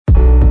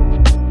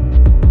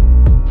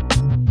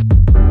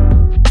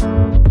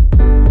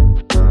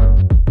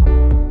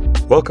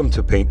Welcome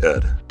to Paint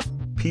Ed.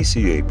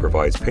 PCA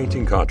provides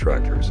painting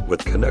contractors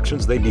with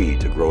connections they need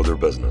to grow their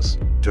business.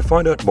 To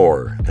find out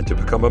more and to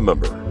become a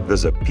member,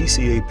 visit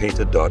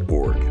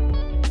pcapainted.org.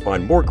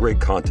 Find more great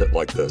content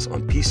like this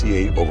on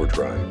PCA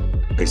Overdrive.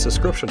 A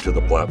subscription to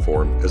the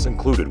platform is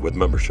included with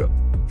membership.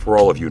 For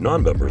all of you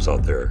non-members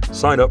out there,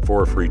 sign up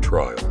for a free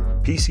trial.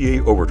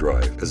 PCA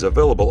Overdrive is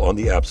available on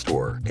the App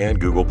Store and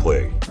Google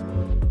Play.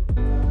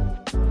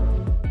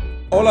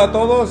 Hola a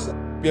todos,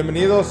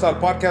 bienvenidos al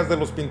podcast de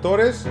los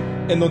Pintores,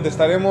 en donde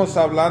estaremos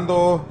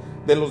hablando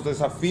de los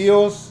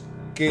desafíos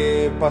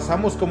que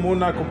pasamos como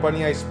una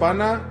compañía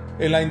hispana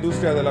en la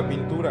industria de la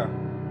pintura.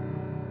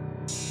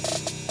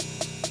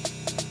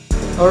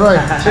 All right.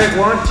 Check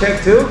one,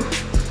 check two.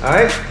 All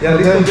right. ¿Ya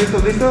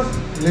listos?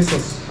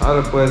 Listos.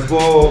 Ahora pues,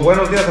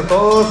 buenos días a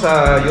todos.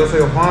 Yo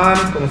soy Juan,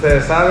 como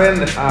ustedes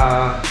saben.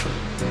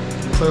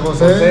 Soy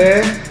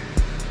José.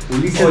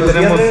 Ulises, hoy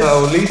tenemos a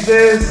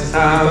Ulises.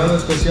 Invitado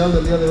especial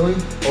del día de hoy.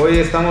 Hoy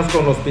estamos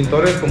con los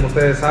Pintores, como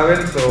ustedes saben.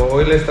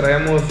 Hoy les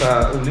traemos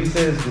a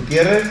Ulises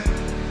Gutierrez,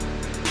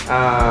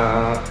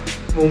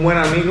 un buen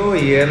amigo,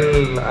 y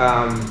él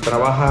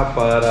trabaja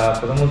para,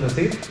 ¿podemos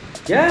decir?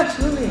 Yeah,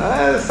 absolutely.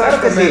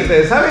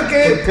 Exactamente. ¿Saben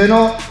qué? ¿Por qué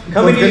no?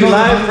 Coming to you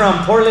live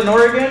from Portland,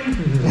 Oregon.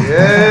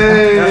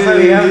 Yay. That's how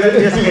we have it.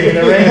 Just kidding.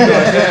 The rain.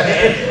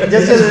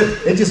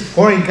 It's just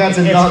pouring cats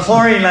and It's dogs.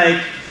 pouring like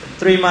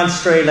 3 months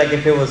straight, like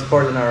if it was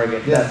Portland,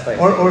 Oregon. Yeah. That's fine.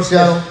 Or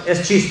Seattle.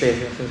 Es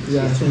chiste.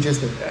 Yeah, es un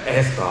chiste.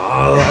 Es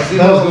todo. Así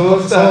nos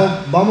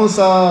gusta. Vamos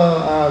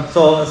a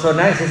So si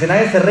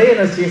nadie se ríe,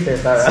 no es chiste,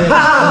 ¿sabes? Sí.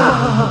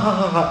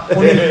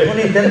 un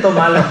intento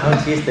malo,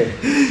 un chiste.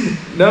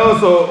 No,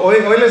 hoy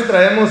les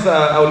traemos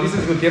a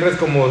Ulises Gutierrez,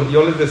 como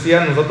yo les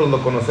decía, nosotros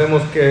lo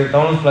conocemos, que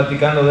estábamos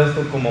platicando de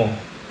esto como...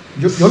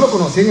 Yo lo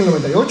conocí en el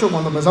 98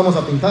 cuando empezamos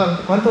a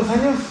pintar. ¿Cuántos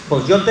años?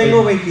 Pues yo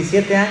tengo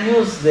 27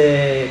 años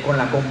con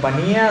la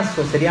compañía,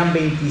 serían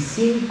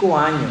 25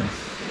 años.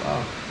 Wow.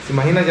 ¿Se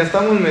imaginan? Ya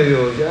estamos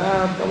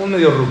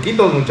medio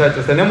ruquitos,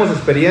 muchachos. Tenemos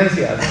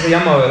experiencia, así se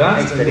llama,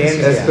 ¿verdad?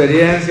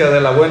 Experiencia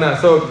de la buena.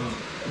 Los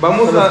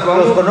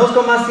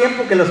conozco más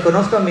tiempo que los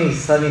conozco a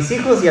mis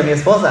hijos y a mi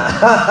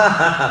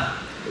esposa.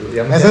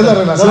 Esa es la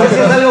relación. No sé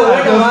si es algo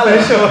bueno o malo.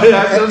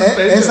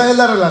 Esa es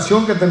la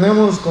relación que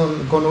tenemos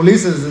con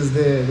Ulises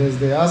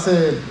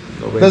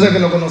desde que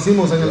lo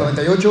conocimos en el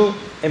 98.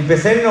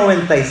 Empecé en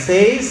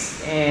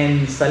 96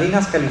 en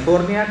Salinas,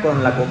 California,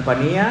 con la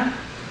compañía.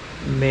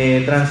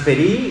 Me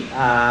transferí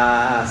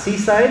a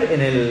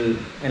Seaside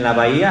en la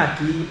bahía,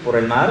 aquí por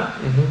el mar,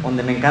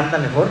 donde me encanta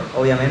mejor,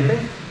 obviamente.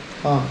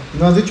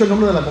 No has dicho el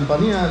nombre de la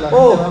compañía. La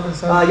gente va a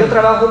pensar yo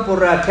trabajo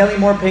por Kelly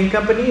Moore Paint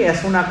Company.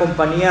 Es una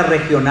compañía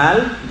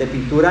regional de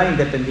pintura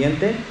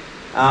independiente.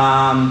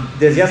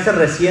 Desde hace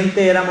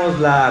reciente éramos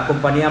la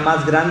compañía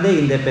más grande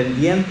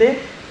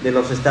independiente de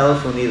los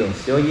Estados Unidos.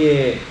 Se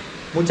oye,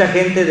 mucha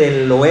gente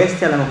del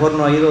oeste a lo mejor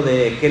no ha ido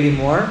de Kelly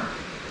Moore.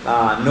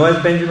 No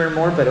es Benjamin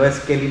Moore, pero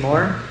es Kelly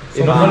Moore.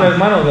 Y no son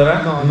hermanos,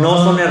 ¿verdad?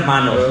 No son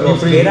hermanos. Los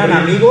que eran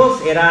amigos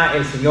era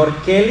el señor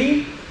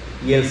Kelly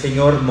y el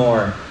señor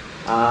Moore.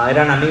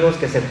 Eran amigos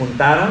que se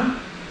juntaron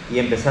y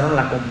empezaron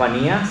la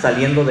compañía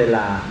saliendo de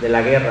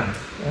la guerra.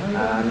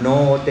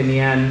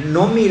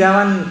 No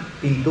miraban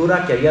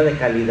pintura que había de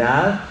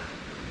calidad,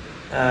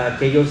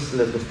 que ellos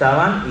les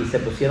gustaban, y se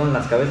pusieron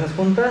las cabezas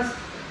juntas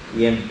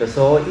y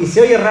empezó. Y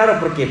se oye raro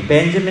porque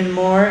Benjamin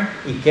Moore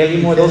y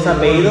Kelly Moore, dos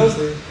apellidos,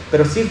 sí.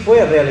 Pero sí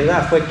fue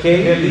realidad, fue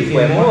Kelly y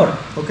fue Moore.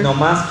 Okay. No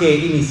más que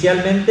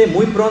inicialmente,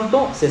 muy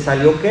pronto, se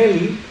salió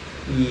Kelly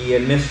y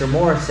el Mr.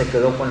 Moore se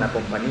quedó con la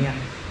compañía.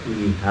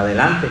 Y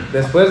adelante.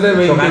 Después de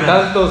 20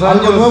 tantos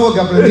años. Algo nuevo que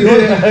aprendí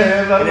hoy.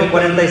 En el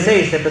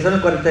 46, empezó en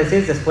el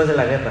 46 después de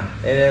la guerra.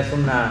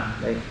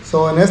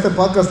 En este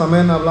podcast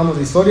también hablamos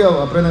de historia,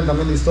 o aprenden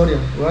también de historia,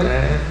 right?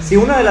 Sí,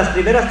 una de las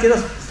primeras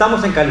tiendas,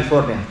 estamos en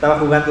California, estaba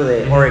jugando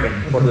de Oregon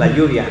por la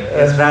lluvia,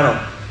 es raro.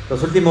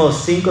 Los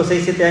últimos 5,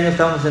 6, 7 años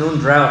estábamos en un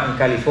drought en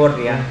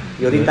California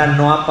y ahorita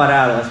no ha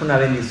parado, es una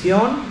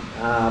bendición.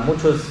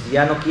 Muchos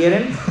ya no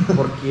quieren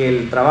porque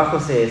el trabajo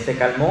se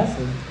calmó,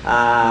 sí.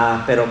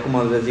 Pero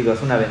como les digo,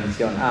 es una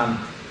bendición.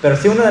 Pero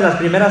sí, una de las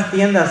primeras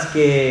tiendas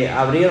que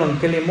abrieron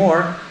Kelly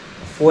Moore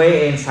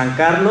fue en San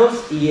Carlos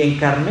y en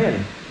Carmel,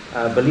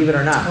 believe it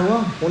or not. Oh,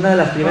 wow. Una de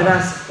las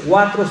primeras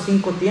 4 o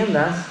 5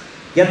 tiendas,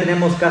 ya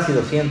tenemos casi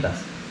 200,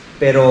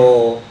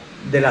 pero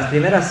de las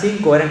primeras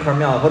 5 eran en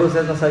Carmel. A lo mejor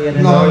ustedes no sabían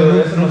eso. No,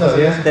 yo eso no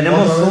sabía.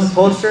 Tenemos un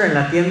póster en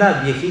la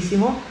tienda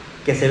viejísimo,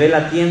 que se ve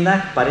la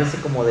tienda, parece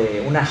como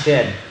de una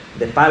shed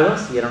de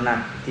palos, y era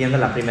una tienda,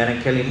 la primera en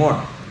Kelly Moore.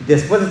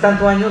 Después de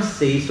tantos años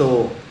se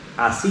hizo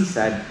a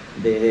Seaside,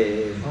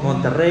 de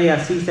Monterrey a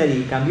Cícer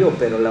y cambió,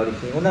 pero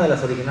una de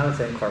las originales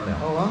era en Carmel.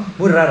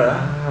 Muy raro, ¿verdad?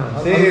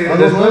 Sí,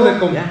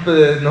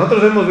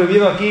 nosotros hemos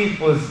vivido aquí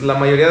pues la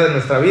mayoría de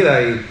nuestra vida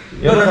y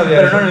yo no sabía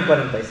pero eso. no en el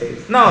 46.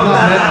 No,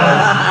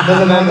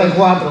 desde el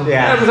 94.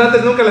 Pues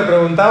antes nunca le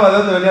preguntaba de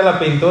dónde venía la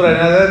pintura,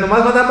 nada,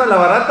 nomás mandaba la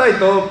barata y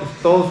todos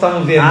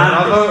estamos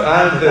viendo.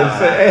 Antes.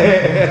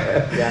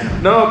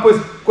 No, pues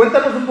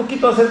cuéntanos un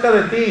poquito acerca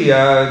de ti,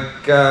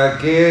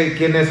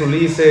 quién es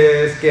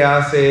Ulises, qué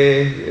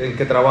hace, en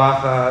qué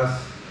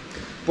trabajas.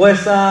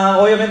 Pues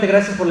obviamente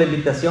gracias por la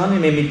invitación y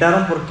me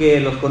invitaron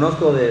porque los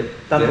conozco de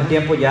tanto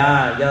tiempo,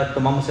 ya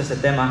tomamos ese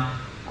tema.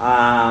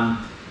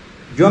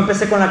 Yo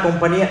empecé con la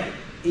compañía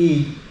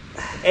y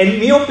en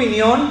mi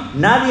opinión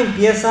nadie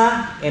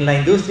empieza en la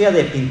industria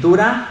de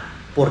pintura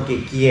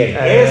porque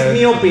quiere. Es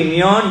mi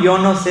opinión, yo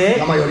no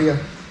sé.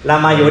 La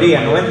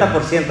mayoría,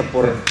 90%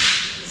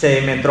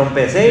 se me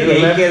trompecé y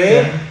ahí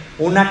quedé.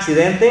 Un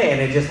accidente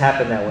and it just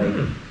happened that way.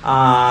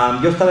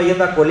 Yo estaba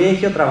yendo a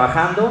colegio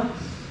trabajando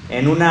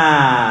en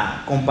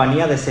una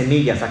compañía de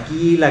semillas.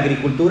 Aquí la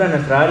agricultura en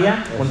nuestra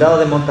área, condado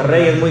de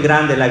Monterrey, es muy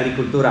grande la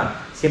agricultura.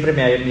 Siempre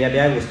me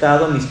había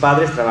gustado. Mis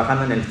padres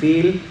trabajando en el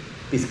field,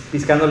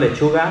 piscando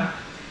lechuga.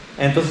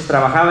 Entonces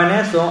trabajaba en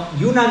eso.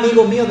 Y un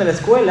amigo mío de la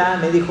escuela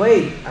me dijo,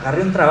 hey,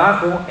 agarré un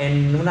trabajo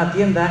en una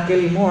tienda,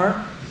 Kelly Moore,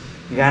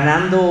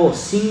 ganando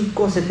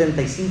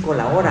 $5.75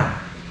 la hora.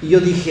 Y yo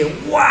dije,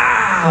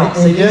 wow.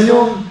 ¿En qué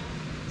año?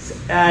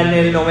 En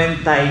el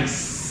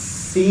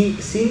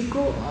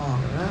 95,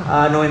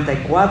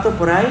 94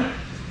 por ahí.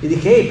 Y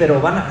dije, hey,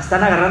 pero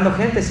están agarrando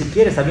gente si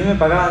quieres. A mí me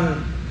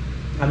pagaban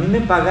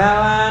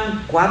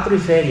 4 y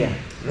feria.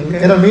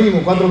 Era el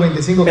mínimo,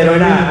 4.25. Pero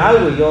era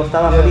algo y yo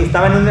estaba feliz.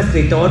 Estaba en un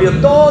escritorio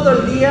todo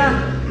el día,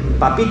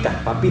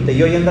 papita. Y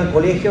yo yendo al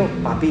colegio,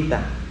 papita.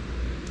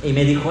 Y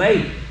me dijo,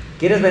 hey,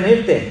 ¿quieres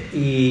venirte?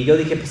 Y yo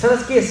dije, pues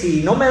 ¿sabes qué?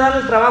 Si no me dan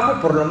el trabajo,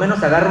 por lo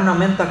menos agarro un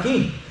aumento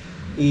aquí.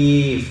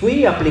 Y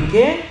fui,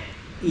 apliqué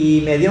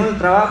y me dieron el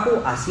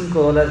trabajo a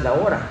 $5 la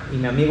hora. Y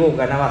mi amigo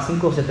ganaba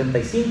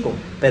 $5.75.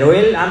 Pero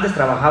él antes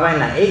trabajaba en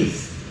la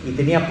ACE y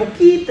tenía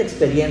poquita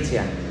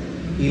experiencia.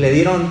 Y le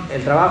dieron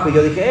el trabajo y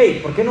yo dije, hey,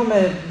 ¿por qué no me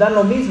dan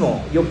lo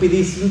mismo? Yo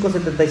pedí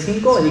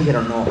 $5.75 y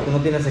dijeron, no, tú no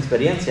tienes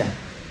experiencia.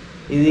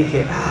 Y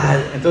dije,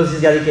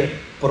 entonces ya dije,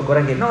 por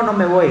coraje, no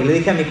me voy. Y le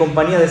dije a mi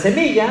compañía de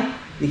semilla,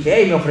 dije,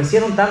 hey, me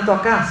ofrecieron tanto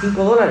acá,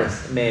 $5.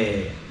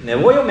 ¿Me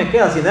voy o me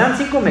quedo? Si me dan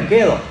 5, me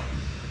quedo.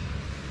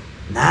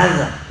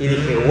 Nada. Y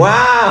dije,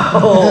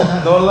 wow, no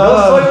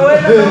soy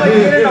bueno, no me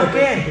quieren o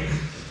qué.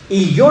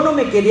 Y yo no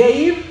me quería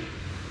ir.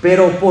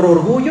 Pero por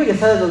orgullo, ya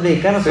sabes, los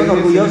mexicanos son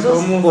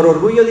orgullosos. Por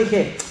orgullo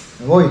dije,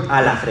 me voy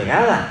a la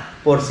fregada.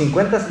 Por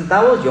 50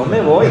 centavos yo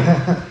me voy.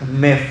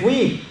 Me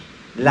fui.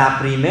 La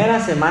primera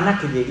semana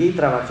que llegué y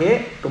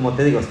trabajé, como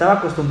te digo, estaba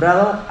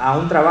acostumbrado a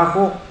un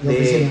trabajo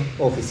de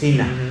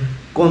oficina.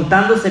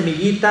 Contando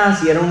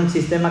semillitas y era un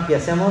sistema que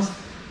hacemos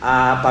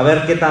para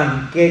ver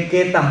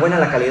qué tan buena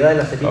la calidad de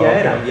la semilla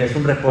era. Y es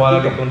un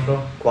reporte.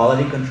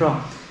 Quality control.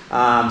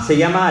 Se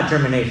llama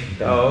germination.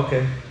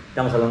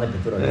 Estamos hablando de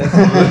pintura.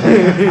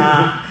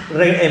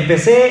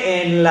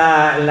 Empecé en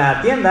la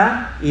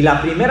tienda y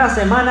la primera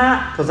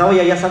semana, pues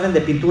ya saben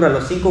de pintura,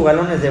 los 5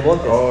 galones de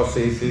botes.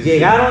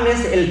 Llegaron,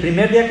 el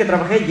primer día que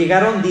trabajé,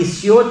 llegaron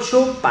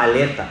 18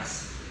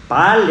 paletas.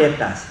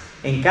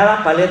 En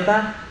cada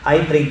paleta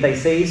hay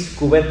 36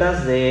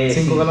 cubetas de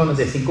 5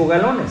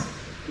 galones.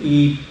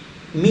 Y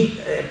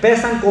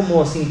pesan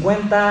como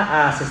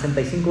 50 a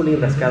 65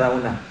 libras cada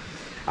una.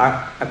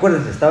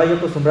 Acuérdense, estaba yo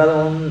acostumbrado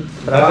a un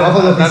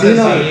trabajo de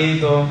oficina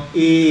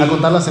y a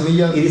contar las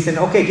semillas. Y dicen,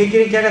 ok, ¿qué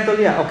quieren que haga todo el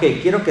día? Ok,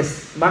 quiero que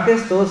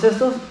bajes todos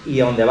estos y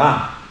a dónde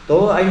va.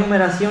 Todo hay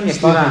numeración y aquí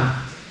van.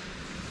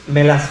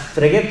 Me las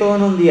fregué todo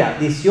en un día,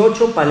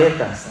 18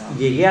 paletas.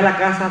 Llegué a la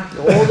casa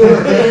todo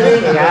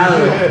fregado.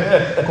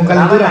 Con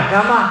calentura. En la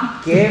cama,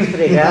 qué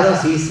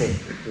fregados hice.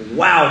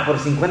 Wow, por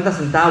 50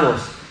 centavos.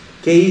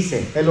 ¿Qué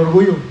hice? El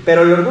orgullo.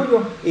 Pero el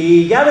orgullo.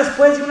 Y ya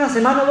después de una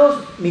semana o 2,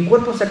 mi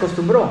cuerpo se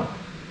acostumbró.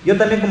 Yo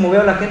también, como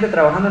veo a la gente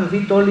trabajando en el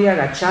field todo el día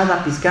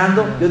agachada,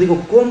 piscando, yo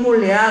digo, ¿cómo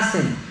le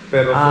hacen?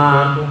 Pero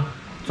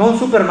son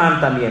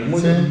Superman también.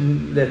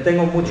 Le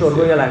tengo mucho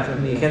orgullo a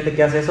mi gente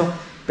que hace eso,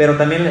 pero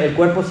también el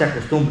cuerpo se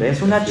acostumbre.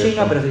 Es una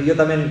chinga, pero yo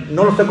también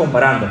no lo estoy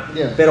comparando.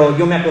 Pero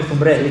yo me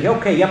acostumbré. Dije,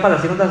 ok, ya para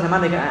la segunda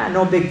semana, dije,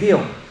 no big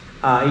deal.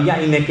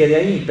 Y me quedé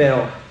ahí,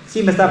 pero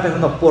sí me estaba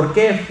pensando, ¿por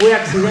qué fue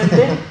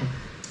accidente?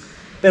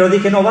 Pero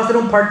dije, no, va a ser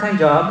un part-time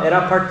job.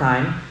 Era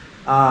part-time.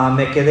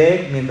 Me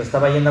quedé mientras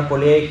estaba yendo a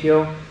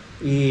colegio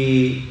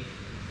y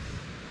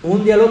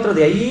un día al otro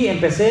de ahí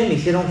empecé, me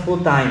hicieron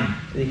full-time.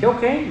 Dije,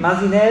 ok,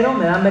 más dinero,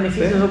 me dan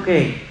beneficios, ok.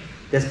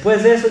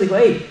 Después de eso, digo,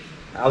 hey,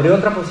 abrió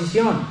otra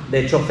posición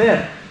de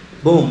chofer.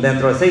 Boom,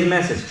 dentro de 6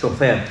 meses,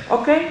 chofer.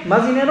 Ok,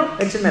 más dinero,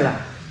 échenmela.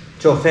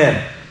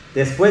 Chofer.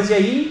 Después de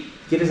ahí,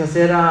 ¿quieres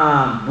hacer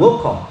will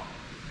call?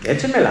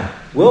 Échenmela.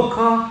 Will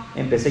call.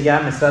 Empecé ya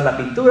a mezclar la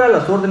pintura,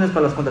 las órdenes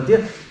para las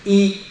contratistas.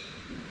 Y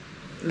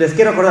les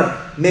quiero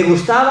acordar, me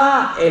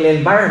gustaba el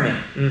environment.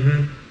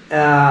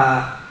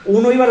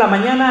 uno iba a la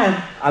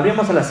mañana,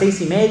 abríamos a las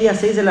 6:30,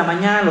 6 de la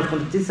mañana, los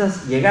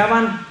contratistas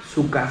llegaban,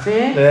 su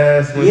café,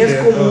 y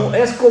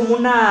es como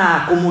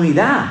una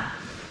comunidad.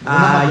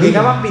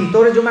 Llegaban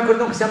pintores, yo me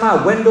acuerdo que se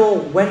llama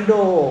Wendell,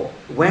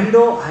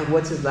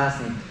 what's his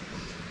last name?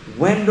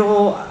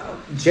 Wendell,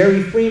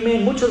 Jerry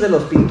Freeman, muchos de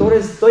los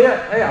pintores,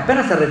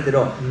 apenas se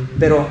retiró,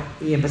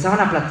 y empezaban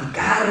a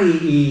platicar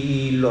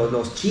y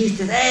los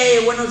chistes, hey,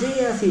 buenos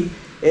días,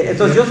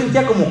 entonces yo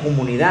sentía como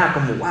comunidad,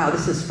 como wow,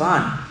 this is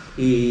fun,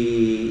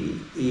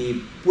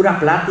 y pura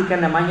plática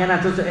en la mañana,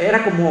 entonces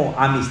era como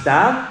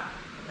amistad,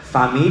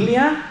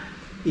 familia,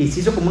 y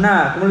se hizo como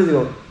una, ¿cómo les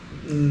digo?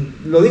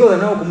 Lo digo de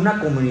nuevo, como una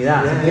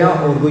comunidad. Sentía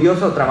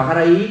orgulloso de trabajar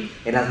ahí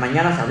en las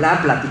mañanas,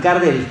 hablar, platicar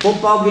del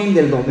football game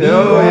del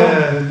domingo,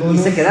 y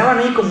se quedaban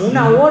ahí como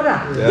una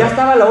hora. Ya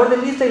estaba la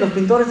orden lista y los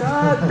pintores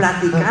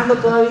platicando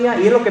todavía,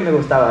 y es lo que me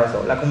gustaba,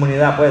 eso, la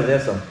comunidad, pues, de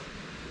eso.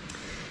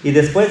 Y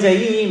después de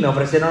ahí me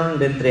ofrecieron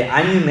de entre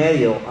año y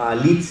medio a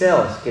lead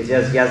sales, que ya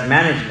es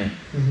management,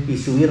 y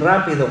subí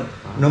rápido.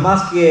 No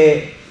más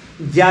que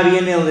ya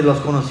viene donde los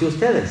conocí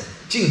ustedes.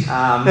 Fue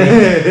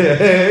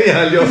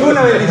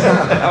una bendición.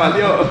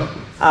 Valió.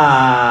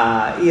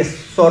 Y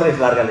es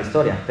larga la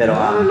historia, pero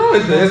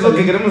es lo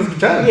que queremos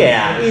escuchar.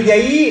 Y de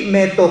ahí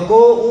me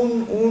tocó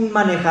un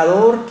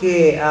manejador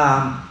que,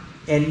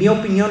 en mi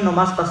opinión,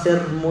 nomás para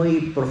ser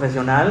muy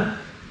profesional,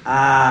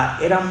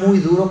 era muy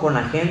duro con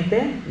la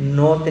gente,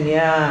 no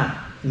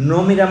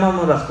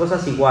mirábamos las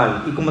cosas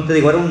igual. Y como te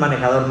digo, era un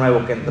manejador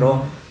nuevo que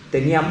entró.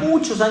 Tenía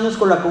muchos años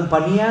con la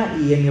compañía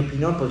y en mi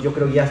opinión, pues yo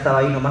creo que ya estaba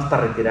ahí nomás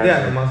para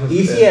retirarse.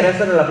 Y sí,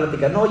 esa era la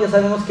plática. No, ya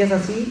sabemos que es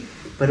así,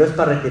 pero es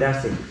para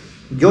retirarse.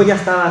 Yo ya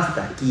estaba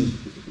hasta aquí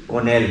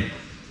con él.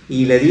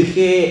 Y le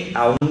dije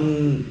a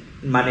un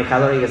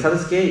manejador,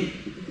 ¿sabes qué?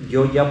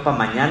 Yo ya para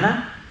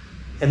mañana,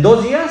 en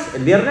 2 días,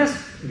 el viernes,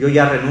 yo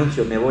ya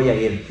renuncio, me voy a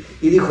ir.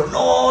 Y dijo,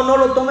 no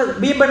lo tomes.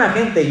 Bien buena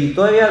gente y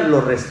todavía lo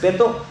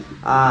respeto.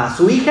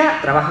 Su hija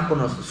trabaja con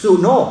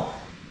nosotros.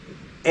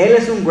 Él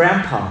es un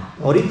grandpa.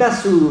 Ahorita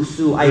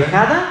su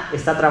ahijada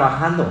está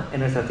trabajando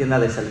en nuestra tienda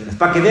de Salinas.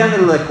 Para que vean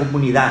lo de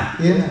comunidad.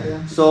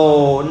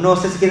 So, no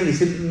sé si quieren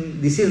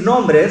decir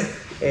nombres.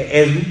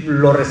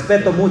 Lo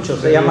respeto mucho.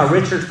 Se llama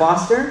Richard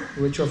Foster.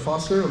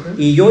 Okay.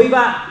 Y yo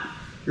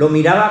lo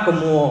miraba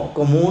como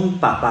un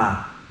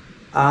papá.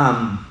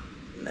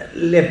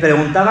 Le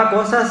preguntaba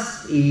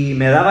cosas y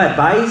me daba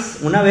advice.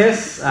 Una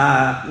vez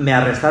me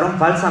arrestaron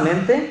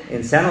falsamente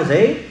en San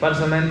Jose.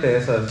 Falsamente,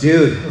 eso.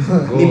 Dude,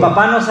 mi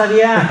papá no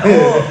sabía,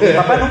 mi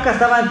papá nunca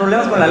estaba en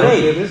problemas con la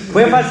ley.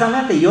 Fue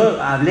falsamente. Y yo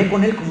hablé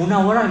con él como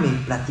 1 hora y me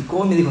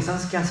platicó y me dijo,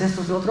 ¿sabes qué hace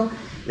esto, es lo otro?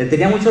 Le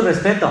tenía mucho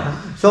respeto.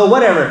 So,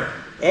 whatever.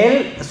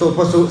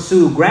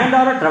 Su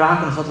granddaughter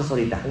trabaja con nosotros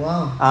ahorita.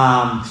 Wow.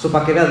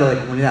 Para que veas lo de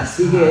comunidad,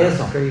 sigue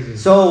eso. Crazy.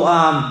 So,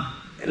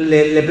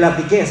 le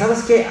platiqué,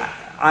 ¿sabes qué?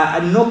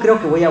 No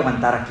creo que voy a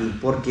aguantar aquí,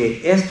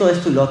 porque esto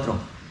y lo otro.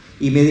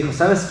 Y me dijo,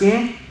 ¿sabes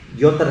qué?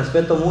 Yo te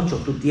respeto mucho,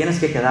 tú tienes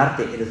que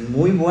quedarte, eres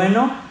muy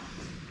bueno,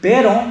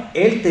 pero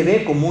él te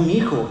ve como un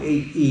hijo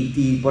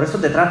y por eso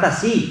te trata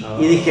así.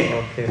 Y dije,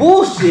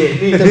 ¡push!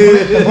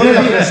 Te pone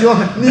la presión.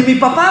 Ni mi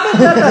papá me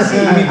trata así,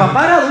 mi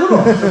papá era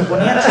duro, se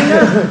ponía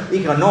chingas.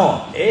 Dijo,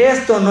 no,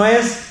 esto no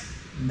es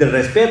de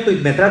respeto y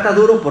me trata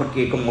duro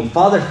porque como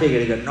father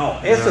figure. Digo, no,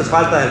 esto es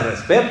falta de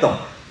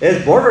respeto.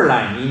 Es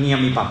borderline, y ni a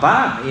mi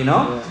papá, you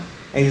know?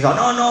 Y dijo,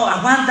 no,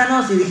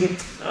 aguántanos. Y dije,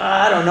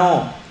 I don't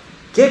know.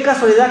 Qué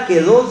casualidad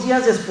que 2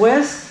 días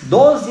después,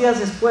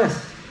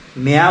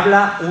 me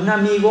habla un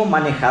amigo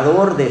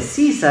manejador de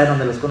Cisa,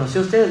 donde los conocí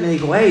a ustedes. Me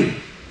dijo,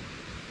 hey,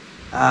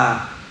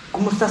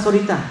 ¿cómo estás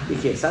ahorita?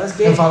 Dije, ¿sabes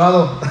qué?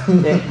 Enfadado.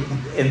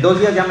 En 2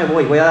 días ya me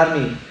voy a dar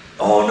mi...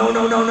 Oh, no.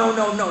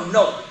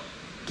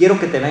 Quiero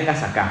que te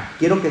vengas acá.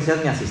 Quiero que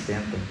seas mi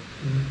asistente.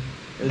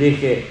 Le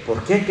dije,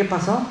 ¿por qué? ¿Qué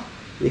pasó?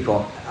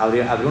 Dijo,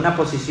 abrió una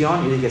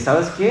posición y dije,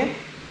 ¿sabes qué?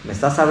 Me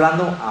estás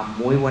hablando a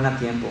muy buen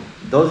tiempo.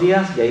 2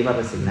 días ya iba a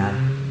resignar.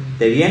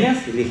 ¿Te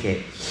vienes? Y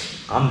dije,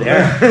 I'm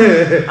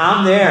there.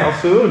 How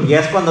soon? Y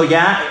es cuando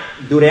ya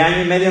duré 1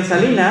 año y medio en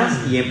Salinas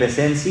y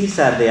empecé en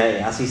CISA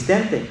de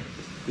asistente.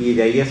 Y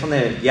de ahí es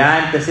donde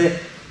ya empecé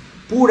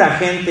pura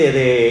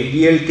gente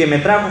y el que me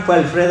trajo fue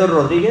Alfredo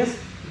Rodríguez,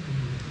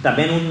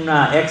 también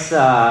una ex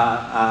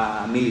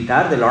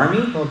militar del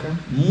Army.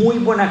 Muy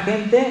buena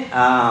gente.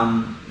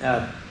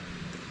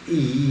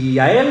 Y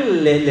a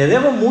él le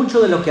debo mucho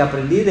de lo que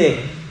aprendí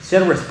de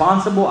ser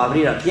responsable,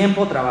 abrir a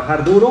tiempo,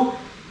 trabajar duro.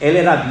 Él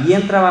era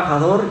bien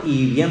trabajador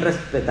y bien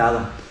respetado.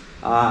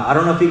 I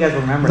don't know if you guys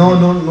remember.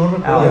 No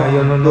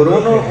recuerdo.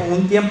 Duró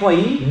un tiempo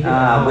ahí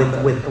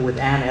with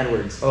Ann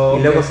Edwards.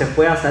 Y luego se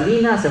fue a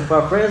Salinas, se fue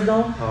a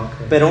Fresno.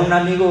 Pero un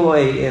amigo,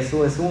 es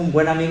un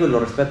buen amigo y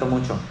lo respeto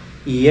mucho.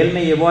 Y él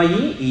me llevó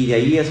allí y de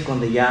ahí es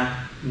cuando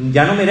ya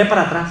no miré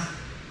para atrás.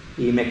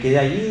 Y me quedé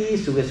allí,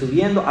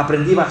 subiendo,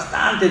 aprendí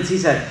bastante en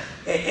CISA.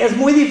 Es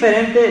muy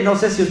diferente, no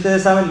sé si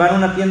ustedes saben, van a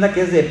una tienda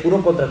que es de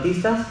puro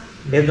contratistas,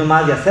 es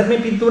nomás de hacer mi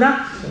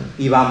pintura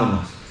y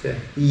vámonos.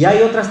 Y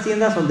hay otras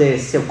tiendas donde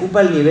se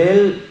ocupa el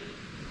nivel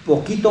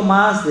poquito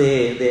más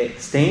de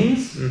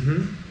stains,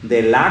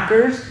 de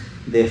lacquers,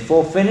 de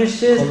full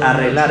finishes,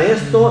 arreglar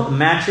esto,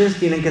 matches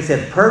tienen que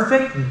ser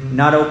perfect,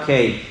 not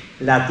okay.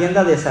 La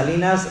tienda de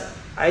Salinas,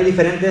 hay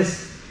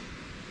diferentes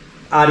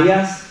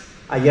áreas,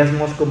 allá es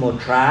más como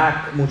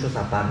track, muchos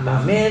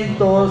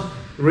apartamentos,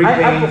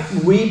 hay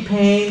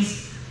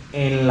repaints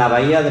en la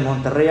bahía de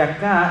Monterrey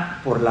acá,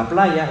 por la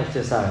playa,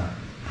 ustedes saben,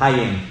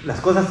 high-end. Las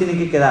cosas tienen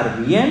que quedar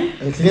bien,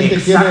 el cliente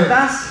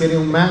exactas. Quiere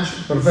un match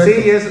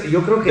perfecto. Sí,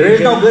 yo creo que... There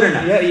is no good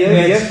enough. Y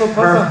eso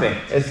pasa.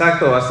 Perfect.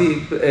 Exacto,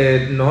 así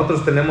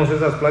nosotros tenemos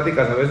esas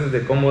pláticas a veces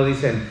de cómo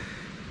dicen,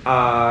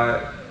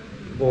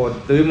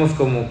 tuvimos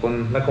como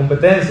con la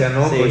competencia,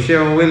 ¿no? Sí. Con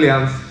Sherwin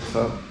Williams.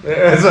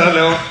 Eso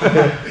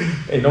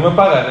no. Y no me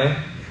pagan,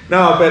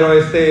 No, pero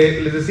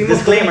les decimos...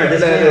 Disclaimer.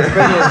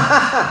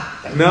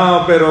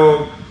 No,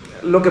 pero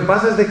lo que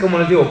pasa es de, como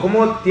les digo,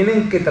 cómo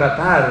tienen que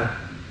tratar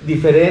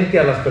diferente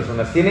a las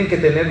personas, tienen que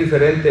tener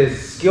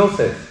diferentes skill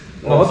sets.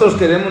 Nosotros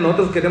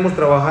queremos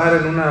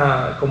trabajar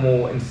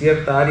como en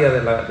cierta área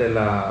de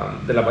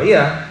la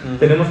bahía,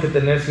 tenemos que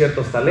tener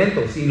ciertos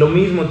talentos y lo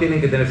mismo tienen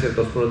que tener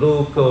ciertos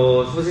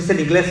productos. Pues es en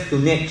inglés tu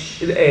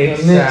niche.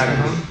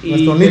 Exacto.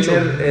 Nuestro nicho.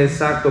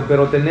 Exacto,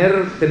 pero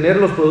tener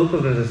los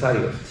productos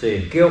necesarios.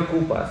 Sí. ¿Qué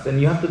ocupas? And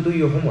you have to do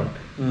your homework.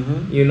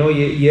 You know,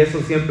 y eso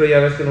siempre, ya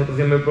ves que nosotros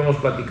siempre hemos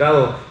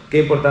platicado,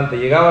 qué importante.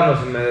 Llegábamos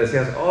y me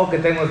decías, que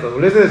tengo esto.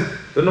 Ulises,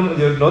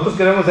 nosotros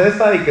queremos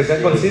esta y que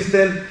sea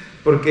consistente.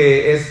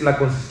 Porque es la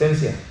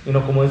consistencia, y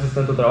no como dices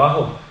en tu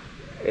trabajo.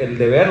 El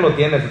deber lo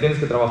tienes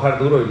que trabajar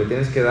duro y le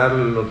tienes que dar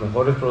los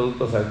mejores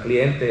productos al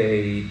cliente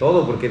y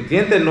todo, porque el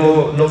cliente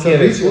no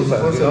quiere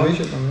excusas.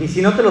 Y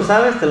si no te lo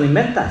sabes, te lo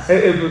inventas.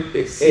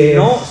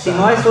 Si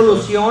no hay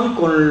solución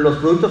con los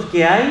productos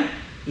que hay,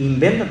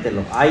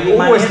 invéntatelo.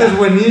 Este es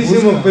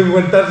buenísimo para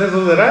inventarse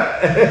eso, ¿verdad?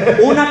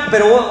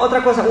 Pero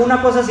otra cosa,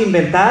 una cosa es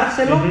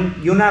inventárselo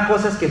y una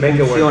cosa es que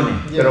funcione.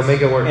 Pero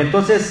make it work.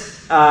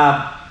 Entonces,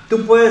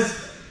 tú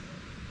puedes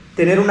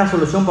tener una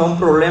solución para un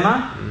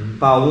problema,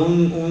 para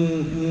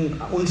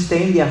un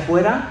stain de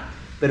afuera,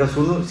 pero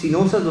si no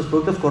usas los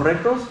productos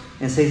correctos,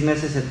 en 6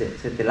 meses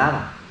se te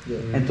lava.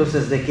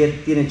 Entonces, ¿de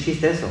qué tiene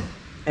chiste eso?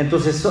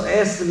 Entonces,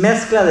 es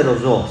mezcla de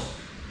los dos.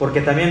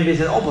 Porque también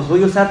dices, pues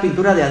voy a usar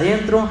pintura de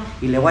adentro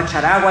y le voy a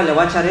echar agua, le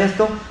voy a echar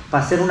esto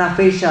para hacer una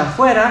fecha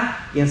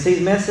afuera y en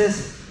 6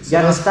 meses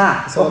ya no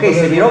está.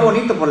 Se miró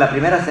bonito por la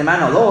primera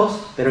semana o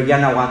 2, pero ya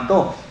no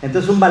aguantó.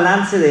 Entonces, un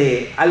balance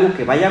de algo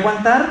que vaya a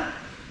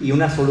aguantar y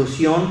una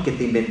solución que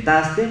te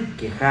inventaste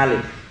que jale.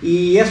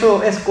 Y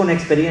eso es con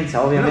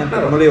experiencia, obviamente.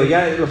 Claro. Como le digo,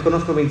 ya los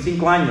conozco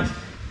 25 años.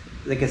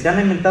 De que se han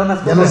inventado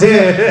unas Ya cosas.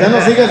 ya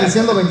no sigas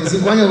diciendo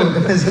 25 años porque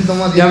me siento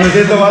más viejo. Ya me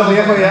siento más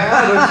viejo,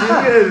 no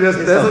chingues.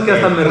 Eso que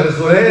hasta me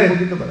resuelve. Un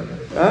poquito para acá.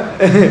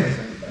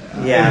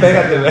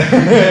 Pégate.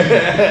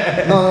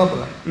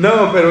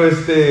 No, pero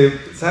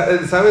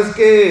 ¿sabes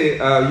qué?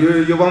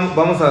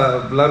 Vamos a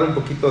hablar un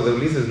poquito de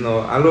Ulises,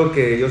 ¿no? Algo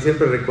que yo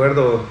siempre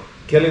recuerdo.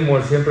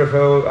 Kellymore siempre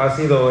ha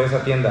sido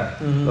esa tienda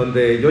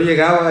donde yo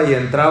llegaba y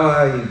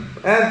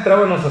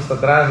entrábamos hasta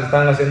atrás,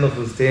 están haciendo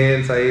sus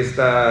tints, ahí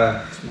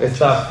está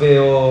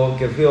Feo,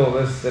 que Feo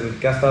es el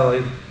que ha estado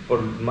ahí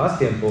por más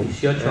tiempo.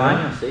 18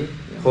 años, sí.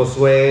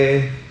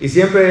 Josué, y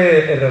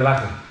siempre el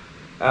relajo.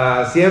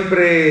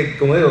 Siempre,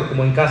 como digo,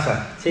 como en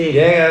casa. Sí.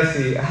 Llegas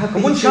y...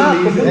 como un chat.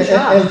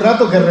 El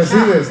trato que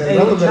recibes,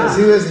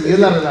 y es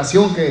la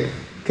relación que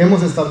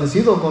hemos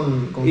establecido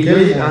con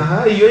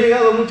Kellymore. Y yo he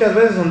llegado muchas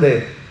veces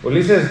donde...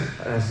 Ulises,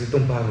 necesito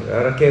un pago.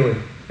 ¿Ahora qué, güey?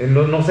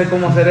 No sé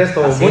cómo hacer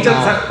esto.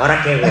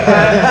 ¿Ahora qué, güey?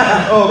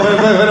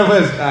 Bueno,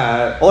 pues.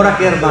 ¿Ahora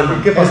qué, hermano?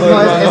 ¿Qué pasó,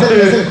 hermano?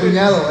 Es el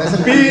cuñado.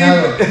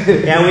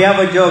 Yeah, we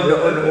have a joke.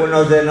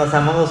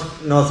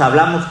 Nos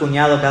hablamos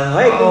cuñado cada uno.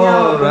 Hey,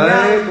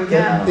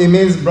 cuñado. It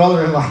means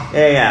brother-in-law.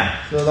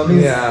 Yeah. So that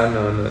means...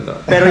 No.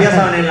 Pero ya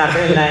saben,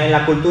 en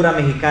la cultura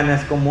mexicana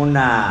es como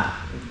una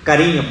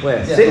cariño,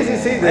 pues. Sí.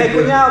 Hey,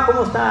 cuñado,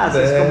 ¿cómo estás?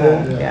 Es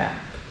como,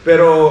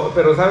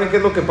 Pero ¿saben qué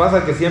es lo que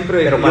pasa? Que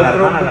siempre... Pero para la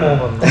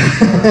hermana,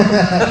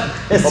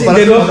 O para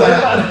el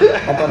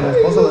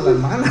esposo de la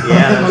hermana.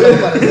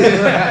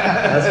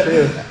 That's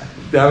true.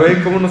 Ya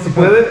ven cómo no se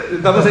puede.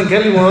 Estamos en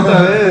Kellymore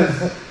otra vez.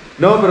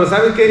 No, pero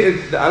 ¿saben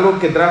qué? Algo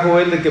que trajo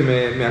él, de que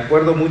me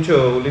acuerdo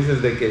mucho,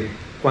 Ulises, de que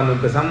cuando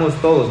empezamos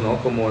todos, ¿no?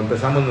 Como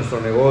empezamos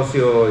nuestro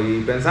negocio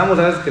y pensamos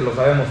a veces que lo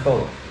sabemos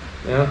todo,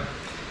 ¿no?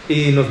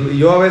 Y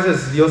yo a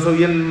veces, yo soy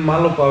bien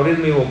malo para abrir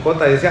mi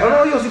bocota y decía,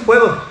 no, yo sí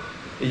puedo.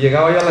 Y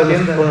llegaba ya a la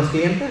tienda. ¿Con los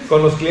clientes?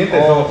 Con los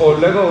clientes. O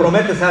luego...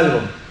 ¿Prometes algo?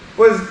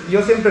 Pues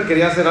yo siempre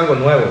quería hacer algo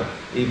nuevo.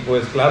 Y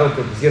pues claro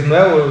que si es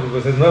nuevo,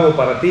 pues es nuevo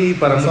para ti,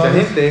 para mucha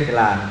gente.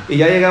 Claro. Y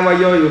ya llegaba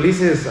yo y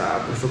Ulises,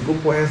 pues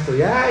ocupo esto.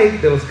 Y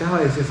te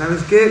buscaba y decía,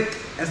 ¿sabes qué?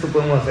 Esto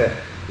podemos hacer.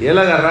 Y él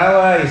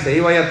agarraba y se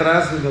iba allá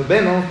atrás y nos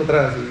vamos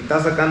atrás. Y está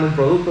sacando un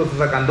producto,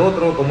 está sacando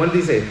otro. Como él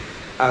dice,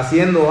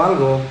 haciendo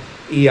algo.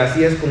 Y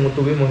así es como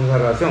tuvimos esa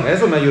relación.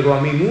 Eso me ayudó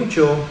a mí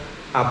mucho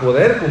a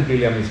poder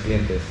cumplirle a mis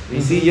clientes.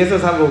 Y sí, y eso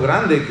es algo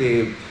grande,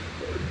 que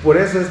por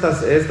eso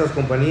estas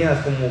compañías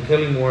como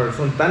Kellymore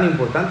son tan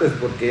importantes,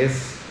 porque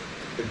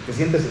te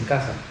sientes en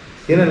casa,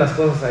 tienes las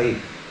cosas ahí.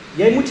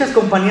 Y hay muchas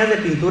compañías de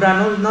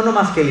pintura, no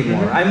nomás Kelly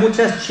Moore. Hay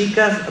muchas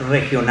chicas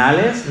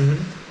regionales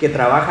que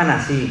trabajan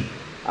así.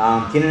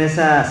 Tienen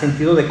ese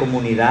sentido de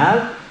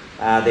comunidad,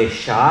 de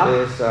shop.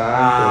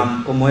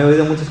 Como he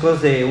oído muchas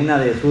cosas de una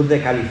de sur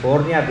de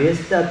California,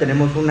 Vista.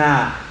 Tenemos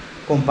una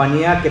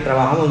compañía que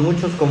trabajamos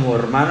muchos como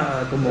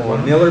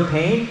Miller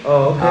Paint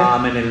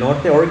en el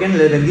norte, Oregon.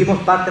 Le vendimos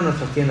parte de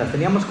nuestras tiendas.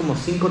 Teníamos como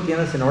 5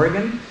 tiendas en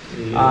Oregon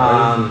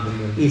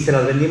y se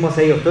las vendimos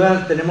a ellos.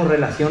 Todas tenemos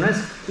relaciones,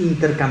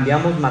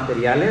 intercambiamos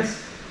materiales,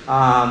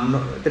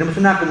 tenemos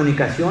una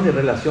comunicación y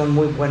relación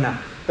muy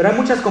buena. Pero hay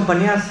muchas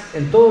compañías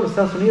en todos los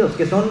Estados Unidos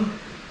que son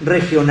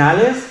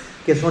regionales,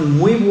 que son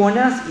muy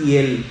buenas,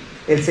 y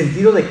el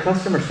sentido de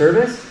customer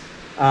service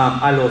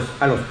a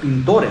los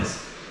pintores.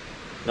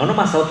 No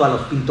nomás a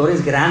los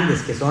pintores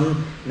grandes que son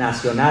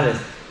nacionales.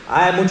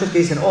 Hay muchos que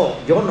dicen,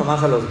 yo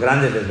nomás a los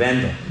grandes les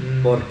vendo,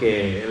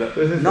 porque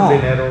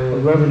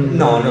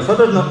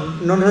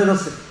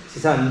nosotros si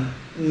saben,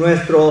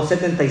 nuestro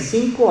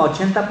 75 a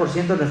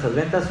 80% de nuestras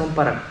ventas son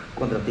para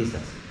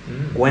contratistas,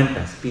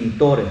 cuentas,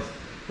 pintores.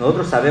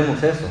 Nosotros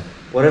sabemos eso,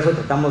 por eso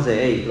tratamos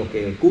de, lo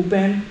que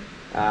ocupen,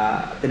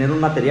 tener un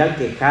material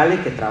que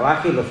jale, que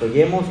trabaje y los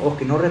oyemos, o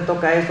que no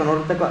retoca esto,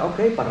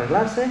 para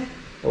arreglarse,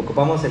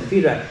 ocupamos el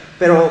feedback.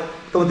 Pero,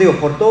 como te digo,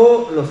 por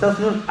todos los Estados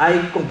Unidos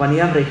hay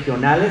compañías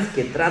regionales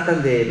que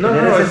tratan de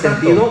tener ese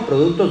sentido,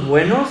 productos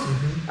buenos,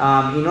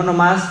 y no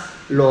nomás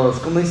los,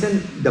 como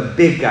dicen, the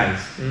big guys,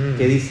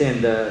 que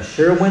dicen the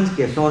Sherwins,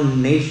 que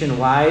son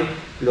nationwide,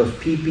 los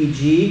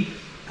PPG,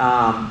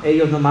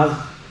 ellos nomás,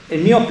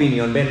 en mi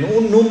opinión, ven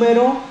un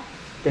número,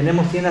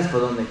 tenemos tiendas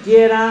por donde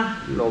quiera,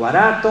 lo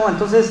barato.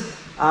 Entonces,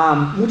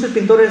 muchos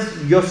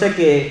pintores, yo sé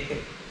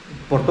que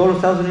por todos los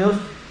Estados Unidos,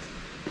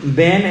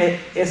 ven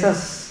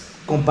esas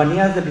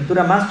compañías de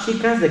pintura más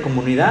chicas de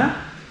comunidad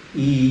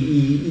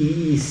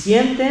y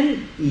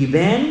sienten y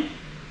ven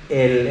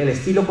el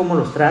estilo, cómo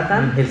los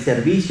tratan, el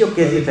servicio,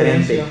 que es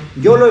diferente.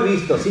 Yo lo he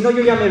visto. Si no,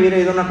 yo ya me hubiera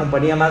ido a una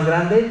compañía más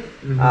grande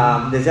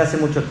desde hace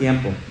mucho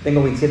tiempo.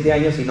 Tengo 27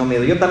 años y no me he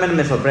ido. Yo también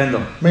me sorprendo.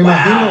 Me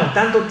imagino.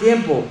 Tanto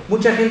tiempo.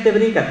 Mucha gente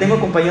brinca. Tengo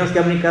compañeros que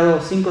han brincado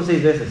 5 o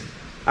 6 veces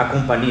a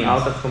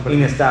compañías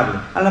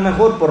inestables. A lo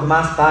mejor por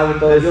más pago y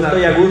todo. Yo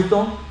estoy a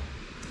gusto.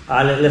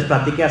 Les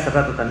platiqué hace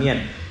rato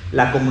también.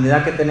 La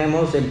comunidad que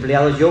tenemos,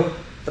 empleados. Yo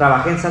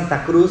trabajé en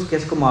Santa Cruz, que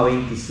es como a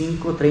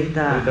 25,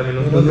 30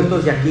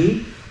 minutos de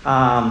aquí.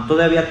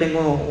 Todavía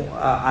tengo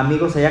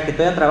amigos allá que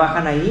todavía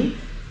trabajan ahí,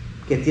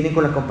 que tienen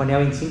con la compañía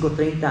 25,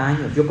 30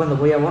 años. Yo cuando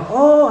voy a ver,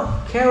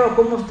 Carol,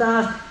 ¿cómo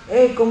estás?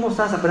 Hey, ¿cómo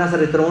estás? Apenas se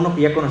retiró uno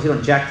que ya conocieron,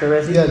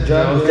 Gutierrez.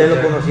 ¿Ustedes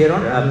lo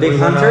conocieron? Big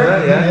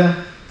Hunter.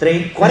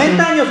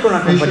 40 años con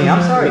la compañía.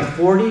 I'm sorry,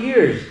 40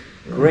 years.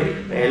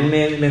 Great. Él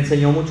me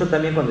enseñó mucho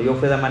también cuando yo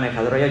fui de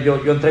manejador allá.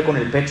 Yo entré con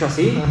el pecho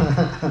así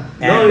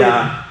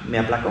me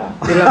aplacó.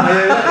 Y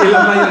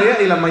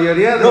la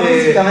mayoría de... No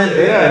físicamente,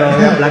 pero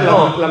me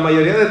aplacó. La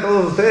mayoría de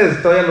todos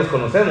ustedes todavía los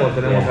conocemos.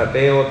 Tenemos a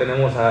Teo,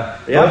 tenemos a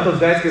todos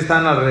estos guys que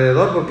están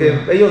alrededor,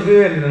 porque ellos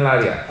viven en el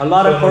área. A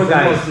lot of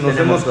nos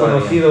hemos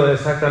conocido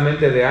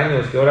exactamente de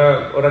años. Que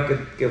ahora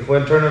que fue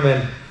el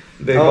tournament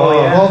de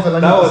golf,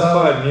 that was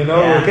fun, you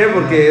know. ¿Por qué?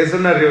 Porque es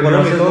una reunión.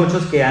 Conoces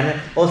muchos que han...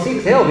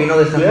 Teo vino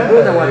de Santa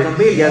Cruz, de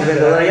Watsonville, ya es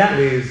vendedor allá.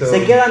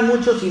 Se quedan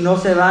muchos y no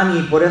se van,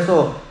 y por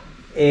eso,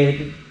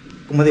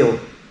 como digo,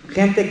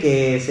 gente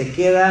que se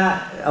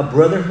queda, a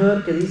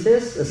brotherhood, que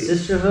dices, a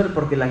sisterhood,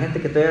 porque la gente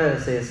que todavía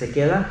se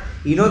queda,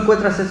 y no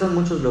encuentras eso en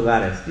muchos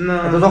lugares.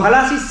 Entonces,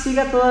 ojalá sí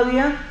siga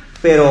todavía,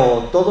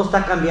 pero todo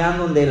está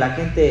cambiando, donde la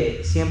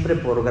gente siempre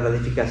por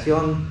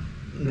gratificación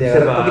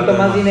de un poquito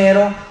más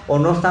dinero, o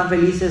no están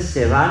felices,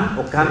 se van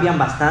o cambian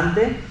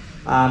bastante.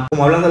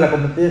 Como hablando de la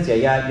competencia,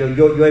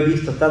 yo he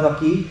visto, estando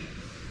aquí,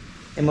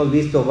 hemos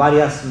visto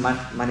varias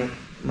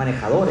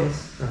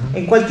manejadores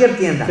en cualquier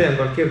tienda,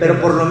 pero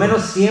por lo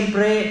menos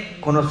siempre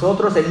con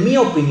nosotros, en mi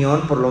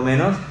opinión, por lo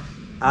menos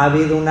ha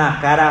habido una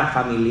cara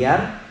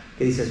familiar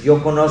que dices,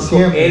 yo conozco,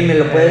 él me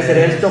lo puede hacer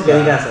esto, que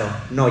digas,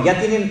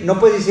 no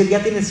puedes decir, ya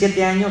tienen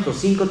 7 años o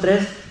 5,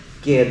 3,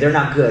 que they're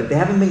not good, they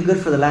haven't been good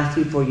for the last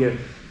 3, 4 years.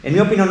 En mi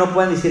opinión, no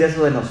pueden decir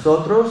eso de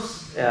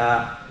nosotros,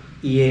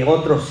 y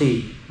otros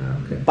sí.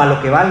 Para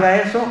lo que valga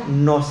eso,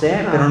 no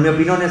sé, pero en mi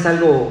opinión es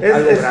algo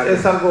grave.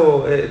 Es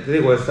algo, te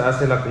digo,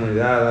 hace la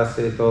comunidad,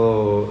 hace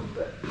todo.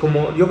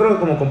 Yo creo que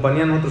como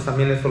compañía nosotros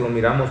también eso lo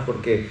miramos,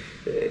 porque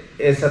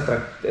es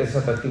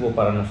atractivo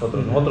para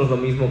nosotros. Nosotros lo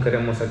mismo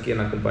queremos aquí en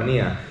la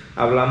compañía.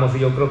 Hablamos, y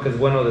yo creo que es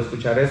bueno de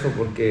escuchar eso,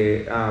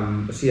 porque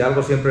si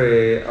algo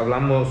siempre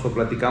hablamos o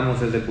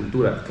platicamos es de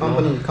cultura.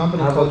 Company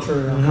culture.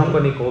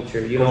 Company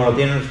culture. ¿Cómo lo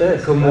tienen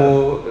ustedes?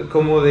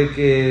 Como de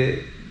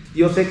que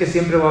yo sé que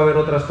siempre va a haber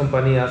otras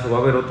compañías o va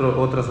a haber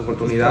otras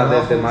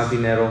oportunidades de más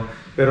dinero,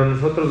 pero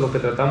nosotros lo que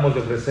tratamos de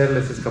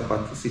ofrecerles es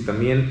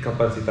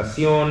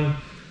capacitación,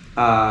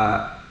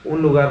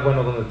 un lugar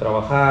bueno donde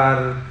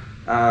trabajar,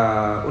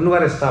 un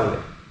lugar estable,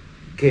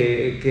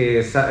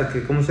 que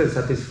cómo se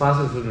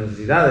satisfacen sus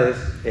necesidades.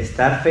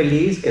 Estar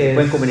feliz, que se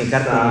pueden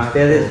comunicar con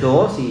ustedes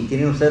dos, y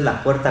tienen ustedes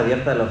la puerta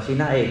abierta de la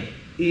oficina.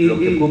 Y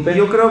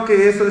yo creo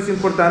que eso es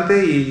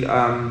importante, y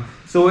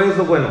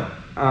Eso, bueno,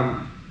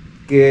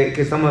 que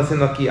estamos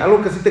haciendo aquí.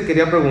 Algo que sí te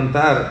quería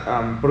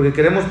preguntar, porque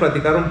queremos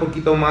platicar un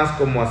poquito más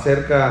como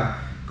acerca,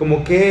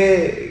 como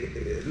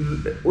que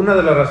una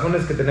de las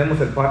razones que tenemos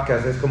el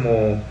podcast es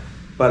como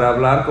para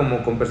hablar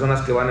como con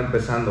personas que van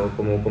empezando,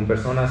 como con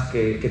personas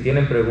que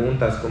tienen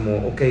preguntas,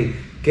 como, ok,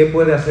 ¿qué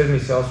puede hacer mi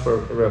sales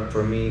rep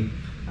por mí?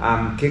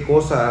 ¿Qué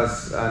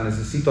cosas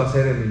necesito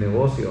hacer en mi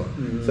negocio?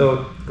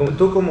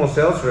 Tú como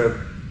sales rep,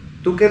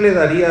 ¿tú qué le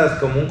darías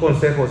como un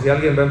consejo si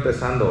alguien va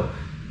empezando?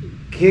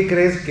 ¿Qué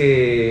crees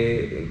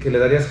que le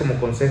darías como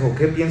consejo?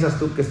 ¿Qué piensas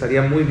tú que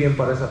estaría muy bien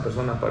para esa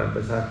persona para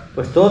empezar?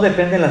 Pues todo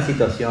depende de la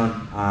situación.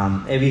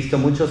 He visto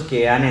muchos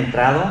que han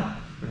entrado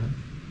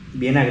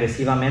bien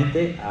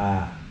agresivamente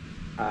a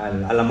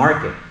la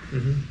market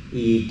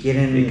y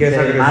quieren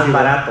ser el más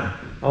barato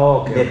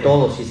de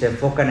todos y se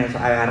enfocan en eso,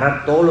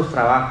 agarrar todos los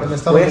trabajos.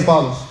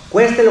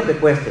 Cueste lo que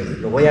cueste,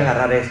 lo voy a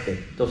agarrar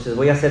Entonces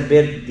voy a hacer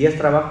ver 10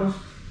 trabajos,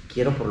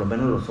 quiero por lo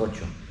menos los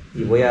 8.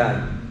 Y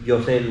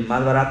yo sé el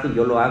más barato y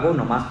yo lo hago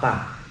nomás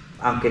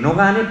aunque no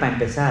gane, para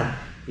empezar.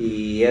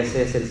 Y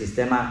ese es el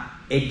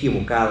sistema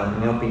equivocado, en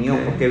mi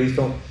opinión, porque he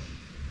visto,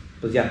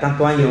 pues ya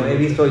tanto año, he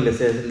visto y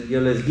yo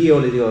les guío,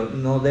 les digo,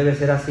 no debe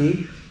ser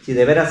así. Si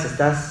de veras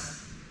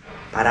estás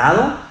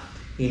parado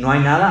y no hay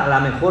nada, a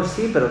lo mejor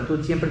sí, pero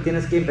tú siempre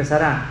tienes que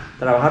empezar a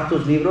trabajar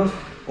tus libros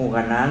con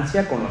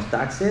ganancia, con los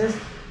taxes,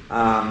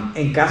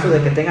 en caso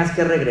de que tengas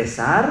que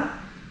regresar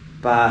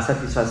para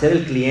satisfacer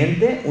al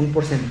cliente, un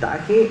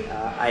porcentaje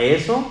a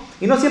eso,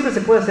 y no siempre se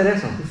puede hacer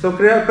eso.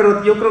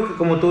 Pero yo creo que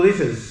como tú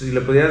dices, si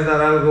le pudieras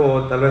dar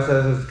algo, tal vez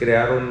es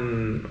crear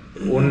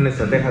una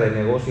estrategia de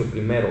negocio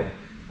primero,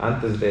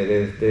 antes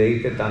de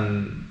irte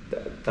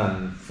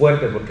tan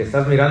fuerte, porque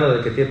estás mirando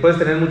de que puedes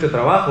tener mucho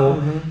trabajo,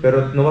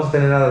 pero no vas a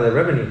tener nada de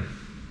revenue.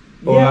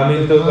 O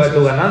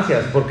tus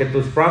ganancias, porque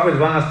tus profits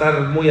van a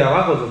estar muy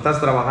abajo, o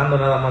estás trabajando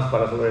nada más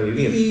para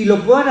sobrevivir. Y lo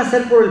pueden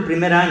hacer por el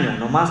primer año,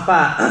 nomás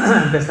para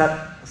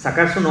empezar a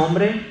sacar su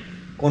nombre,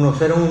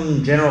 conocer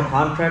un general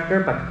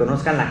contractor para que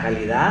conozcan la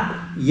calidad,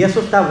 y eso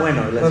está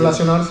bueno.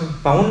 Relacionarse.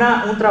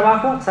 Para un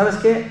trabajo, ¿sabes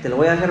qué? Te lo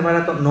voy a dejar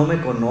barato, no me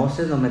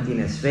conoces, no me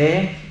tienes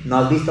fe, no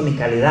has visto mi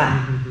calidad.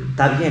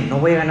 Está bien, no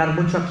voy a ganar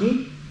mucho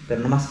aquí, pero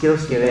nomás quiero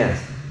que veas.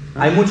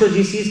 Hay muchos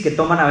GCs que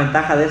toman la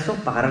ventaja de eso,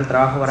 pagar el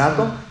trabajo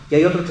barato, y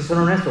hay otros que son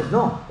honestos.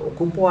 No,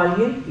 ocupo a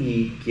alguien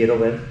y quiero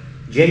ver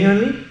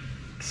genuinely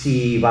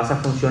si vas a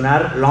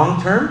funcionar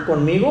long term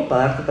conmigo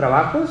para darte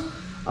trabajos,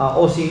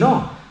 o si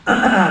no.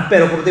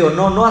 Pero como digo,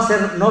 no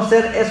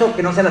hacer eso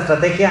que no sea la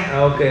estrategia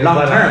long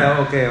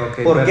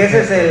term. Porque esa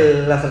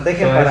es la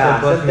estrategia para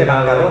hacerte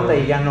bancarrota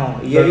y ya no.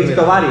 Y he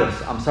visto varios,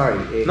 I'm sorry.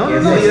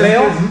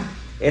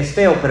 Es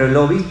feo, pero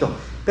lo he visto.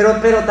 Pero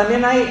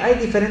también hay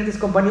diferentes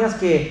compañías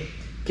que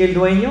el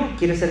dueño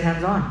quiere ser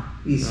hands-on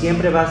y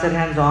siempre va a ser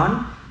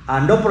hands-on,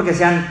 no porque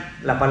sean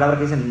la palabra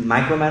que dicen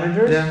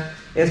micromanagers,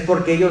 es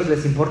porque a ellos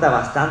les importa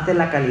bastante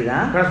la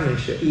calidad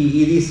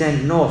y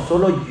dicen, no,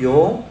 solo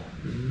yo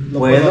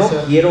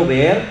quiero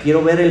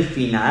ver el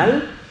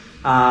final.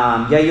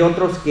 Y hay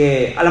otros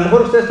que a lo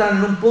mejor ustedes están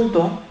en un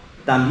punto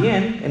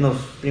también en los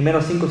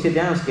primeros 5 o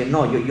 7 años que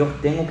no, yo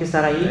tengo que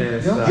estar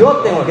ahí, yo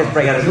tengo que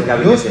sprayar esos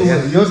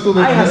gabinetes. Yo estuve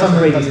I have to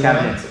spray these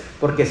cabinets,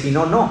 porque si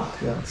no.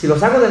 Si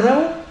los hago de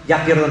nuevo,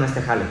 ya pierdo en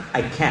este jale.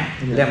 I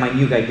can't let my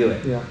new guy do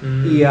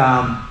it.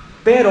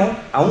 Pero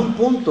a un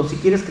punto, si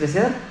quieres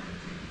crecer,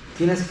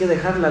 tienes que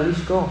dejar la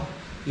leash go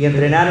y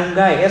entrenar a un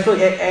guy. Eso,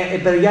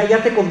 pero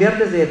ya te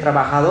conviertes de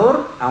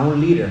trabajador a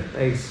un leader,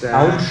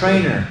 a un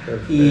trainer.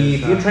 Y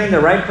if you train the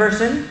right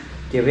person,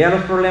 que vea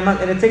los problemas,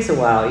 and it takes a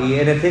while,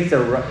 and it takes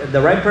the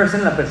right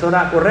person, la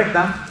persona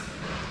correcta,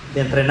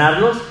 de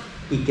entrenarlos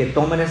y que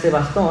tomen ese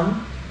bastón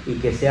y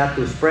que sea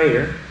tu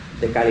sprayer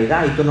de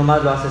calidad, y tú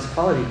nomás lo haces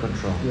quality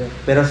control.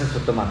 Pero eso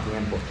toma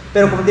tiempo.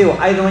 Pero como te digo,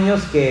 hay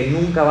dueños que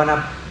nunca van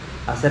a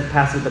hacer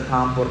pass the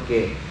baton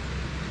porque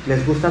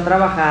les gusta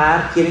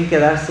trabajar, quieren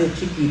quedarse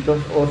chiquitos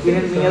o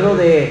tienen miedo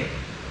de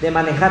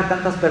manejar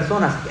tantas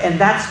personas, and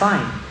that's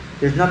fine.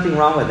 There's nothing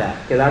wrong with that.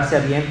 Quedarse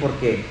bien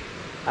porque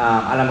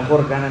a lo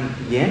mejor ganan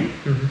bien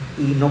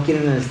y no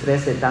quieren el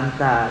estrés de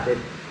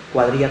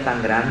cuadrilla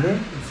tan grande.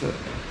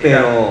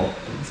 Pero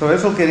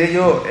eso quería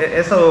yo,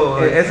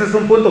 ese es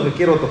un punto que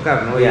quiero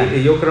tocar, ¿no?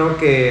 Y yo creo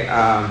que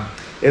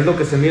es lo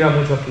que se mira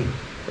mucho aquí,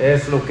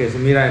 es lo que se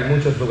mira en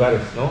muchos lugares,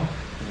 ¿no?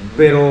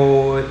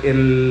 Pero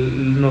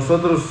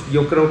nosotros,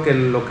 yo creo que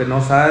lo que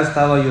nos ha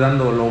estado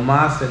ayudando lo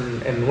más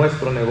en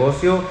nuestro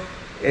negocio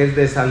es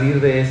de salir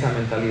de esa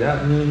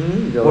mentalidad.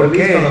 ¿Por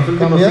qué?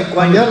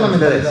 Cambiar la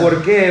mentalidad.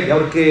 ¿Por qué?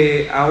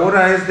 Porque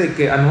ahora es de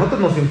que a nosotros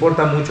nos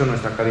importa mucho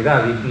nuestra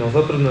calidad y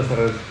nosotros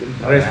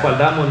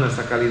respaldamos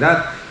nuestra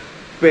calidad,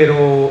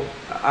 pero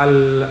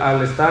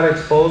al estar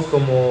exposed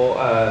como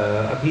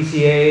a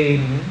PCA,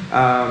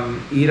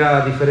 ir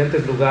a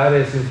diferentes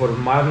lugares,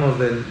 informarnos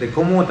de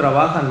cómo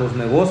trabajan los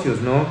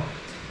negocios, ¿no?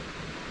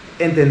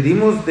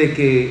 Entendimos de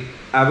que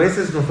a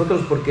veces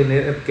nosotros por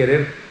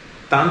querer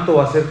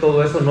tanto hacer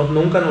todo eso,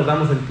 nunca nos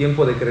damos el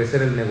tiempo de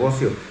crecer el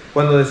negocio.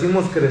 Cuando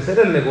decimos crecer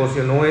el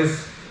negocio, no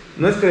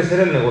no es crecer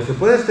el negocio.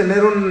 Puedes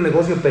tener un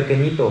negocio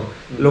pequeñito.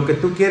 Lo que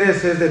tú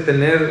quieres es de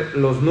tener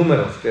los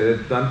números, que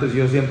antes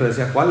yo siempre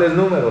decía, ¿cuáles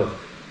números?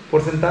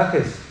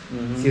 Porcentajes.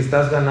 Si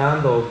estás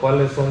ganando,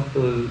 cuáles son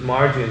tus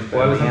margins,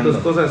 cuáles son tus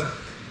cosas.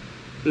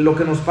 Lo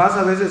que nos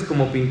pasa a veces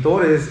como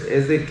pintores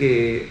es de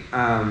que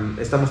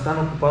estamos tan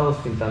ocupados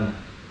pintando,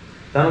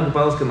 tan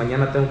ocupados que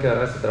mañana tengo que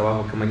agarrar este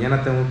trabajo, que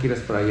mañana tengo que ir a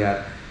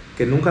sprayar,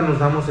 que nunca nos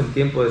damos el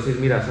tiempo de decir,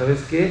 mira, ¿sabes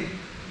qué?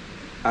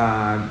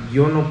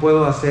 Yo no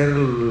puedo hacer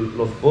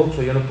los box,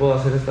 o yo no puedo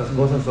hacer estas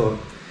cosas, o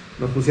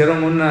nos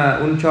pusieron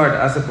un chart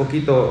hace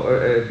poquito,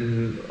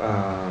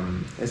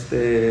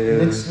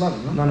 Nick Slavic,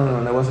 ¿no?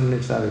 No, that wasn't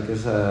Nick Slavic,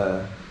 es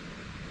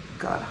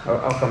God,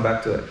 I'll come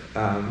back to it.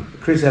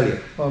 Chris Elliott.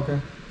 Okay.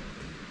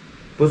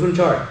 Puso un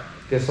chart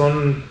que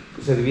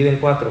se divide en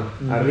 4.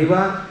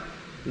 Arriba,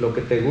 lo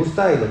que te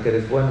gusta y lo que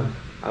eres bueno.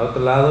 Al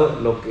otro lado,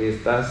 lo que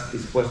estás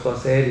dispuesto a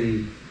hacer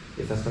y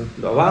estás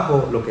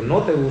abajo, lo que no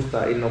te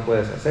gusta y no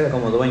puedes hacer.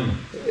 Como dueño.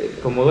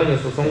 Como dueño,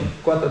 eso son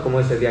 4, como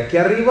dice, de aquí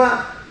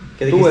arriba,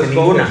 ¿qué tú dijiste?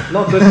 escoges.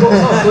 No,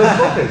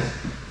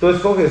 tú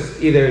escoges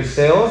either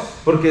sales,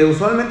 porque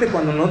usualmente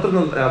cuando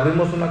nosotros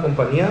abrimos una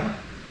compañía,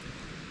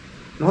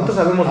 nosotros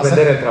sabemos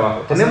vender el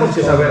trabajo. Tenemos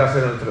que saber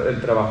hacer el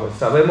trabajo.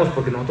 Sabemos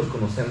porque nosotros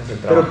conocemos el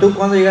trabajo. Pero tú,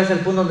 cuando llegaste al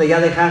punto donde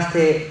ya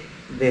dejaste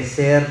de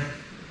ser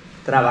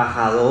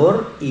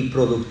trabajador y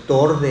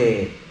productor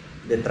de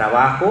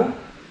trabajo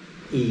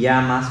y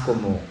ya más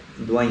como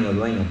dueño,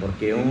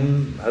 porque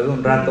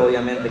algún rato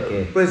obviamente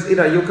que... Pues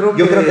mira, yo creo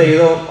que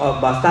ayudó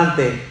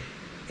bastante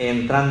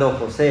entrando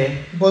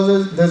José.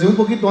 Pues desde un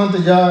poquito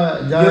antes ya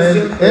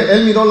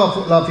él miró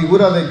la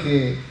figura de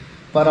que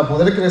para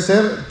poder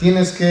crecer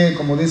tienes que,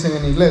 como dicen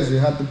en inglés, you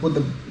have to put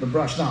the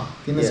brush down,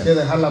 tienes que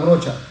dejar la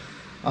brocha.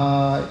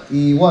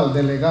 Igual,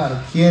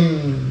 delegar.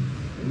 ¿Quién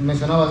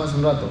mencionabas hace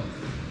un rato?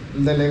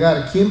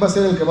 Delegar. ¿Quién va a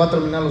ser el que va a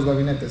terminar los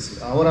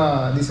gabinetes?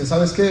 Ahora dice,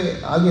 ¿sabes qué?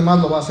 Alguien más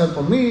lo va a hacer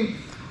por mí,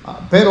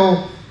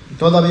 pero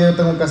todavía yo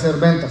tengo que hacer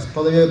ventas,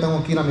 todavía yo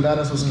tengo que ir a mirar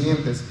a esos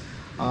clientes.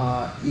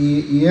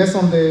 Y es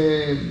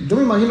donde yo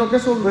me imagino que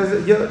eso... Pues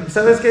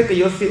 ¿sabes qué? Que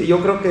yo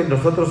creo que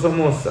nosotros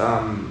somos...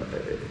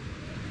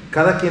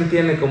 cada quien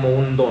tiene como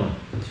un don.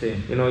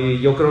 Sí. Y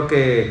yo creo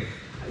que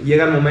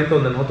llega el momento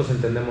donde nosotros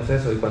entendemos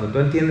eso. Y cuando tú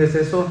entiendes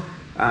eso,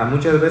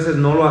 muchas veces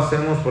no lo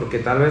hacemos porque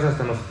tal vez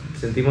hasta nos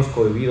sentimos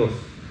cohibidos.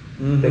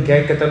 De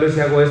que tal vez si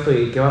hago esto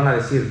y qué van a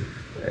decir.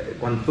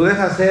 Cuando tú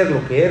dejas hacer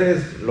lo que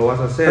eres, lo vas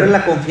a hacer. Pero es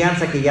la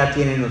confianza que ya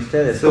tienen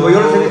ustedes. Como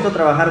yo los he visto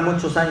trabajar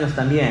muchos años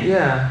también.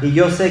 Y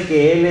yo sé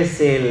que él es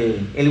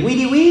el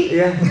wiri y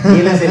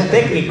él es el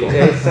técnico.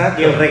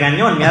 Exacto. Y el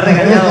regañón. Me ha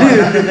regañado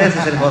bastantes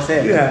veces el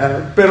José.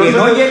 Pero que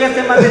no llega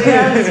este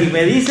material. Si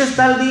me dices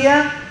tal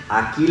día,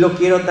 aquí lo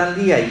quiero tal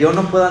día. Yo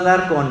no puedo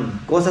andar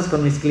con cosas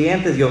con mis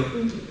clientes.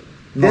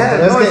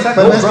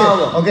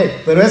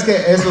 Pero es que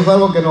eso es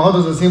algo que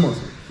nosotros decimos.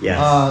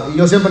 Y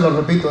yo siempre lo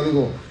repito,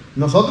 digo,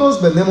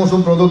 nosotros vendemos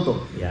un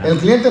producto. El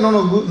cliente no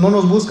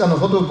nos busca a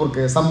nosotros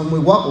porque estamos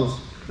muy guapos.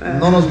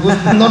 No nos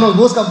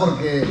buscan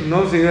porque... No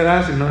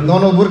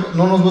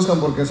nos buscan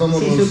porque somos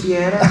si los...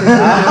 supieras.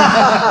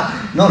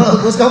 No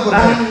nos buscan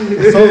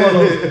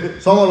porque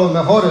somos los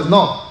mejores.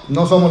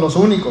 No somos los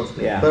únicos.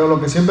 Pero lo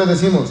que siempre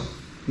decimos,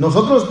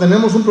 nosotros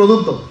tenemos un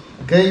producto,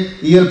 ¿ok?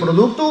 Y el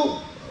producto...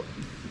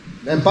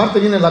 En parte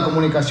viene la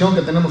comunicación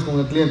que tenemos con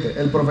el cliente,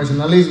 el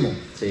profesionalismo,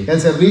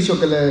 el servicio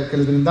que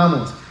les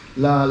brindamos,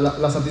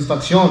 la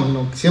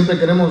satisfacción. Siempre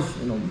queremos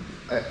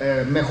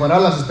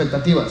mejorar las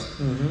expectativas.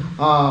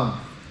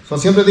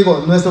 Siempre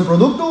digo, nuestro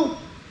producto,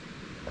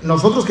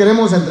 nosotros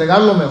queremos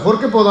entregar lo mejor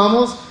que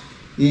podamos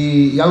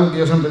y algo que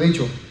yo siempre he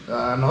dicho,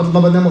 nosotros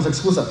no vendemos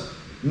excusas,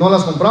 no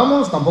las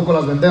compramos, tampoco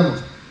las vendemos.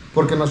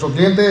 Porque nuestro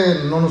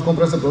cliente no nos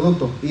compra ese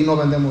producto y no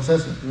vendemos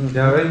eso.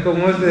 Ya ven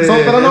cómo es de... No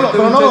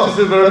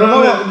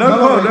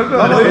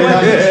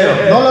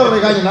lo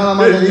regaño, nada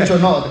más le he dicho,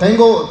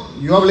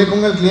 yo hablé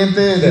con el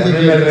cliente,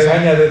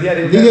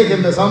 dije que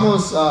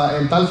empezamos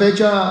en tal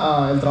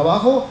fecha el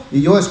trabajo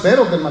y yo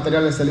espero que el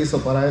material esté listo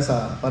para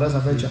esa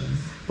fecha.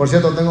 Por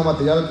cierto, tengo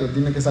material que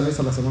tiene que estar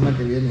listo la semana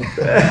que viene.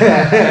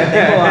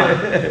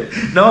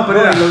 No,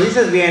 pero lo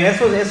dices bien,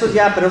 eso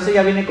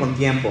ya viene con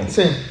tiempo.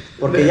 Sí.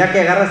 Porque ya que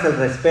agarras el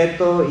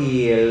respeto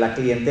y la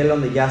clientela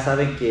donde ya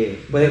saben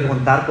que pueden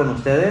contar con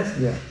ustedes.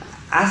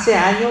 Hace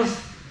años,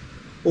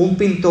 un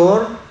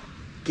pintor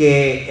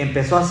que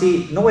empezó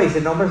así, no voy a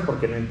decir nombres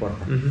porque no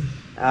importa,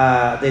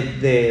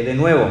 de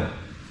nuevo,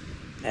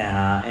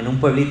 en un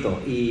pueblito.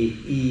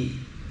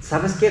 Y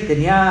 ¿sabes qué?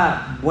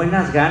 Tenía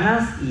buenas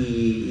ganas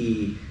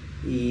y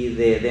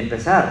de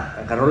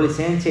empezar. Agarró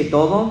licencia y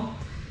todo.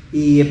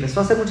 Y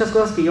empezó a hacer muchas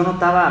cosas que yo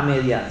notaba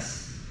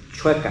medias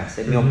chuecas,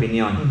 en mi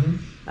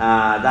opinión.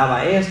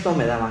 Daba esto,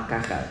 me daban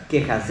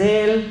quejas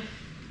de él.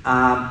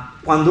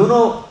 Cuando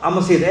uno,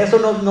 vamos a decir, eso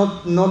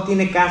no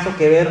tiene caso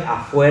que ver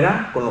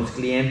afuera con los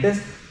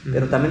clientes,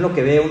 pero también lo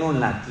que ve uno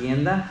en la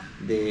tienda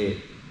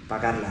de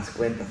pagar las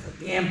cuentas a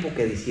tiempo,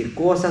 que decir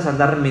cosas,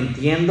 andar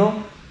mintiendo,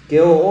 que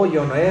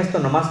yo no esto,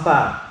 nomás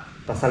para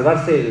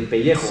salvarse el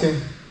pellejo.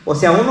 O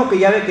sea, uno que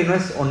ya ve que no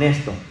es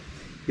honesto.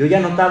 Yo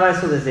ya notaba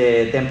eso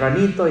desde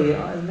tempranito y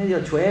es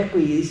medio chueco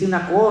y dice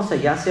una cosa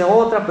y hace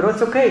otra, pero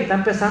es ok, está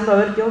empezando a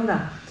ver qué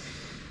onda.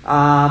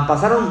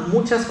 Pasaron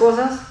muchas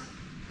cosas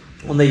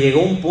donde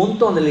llegó un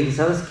punto donde le dije,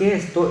 ¿sabes qué?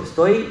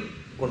 Estoy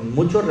con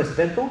mucho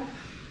respeto,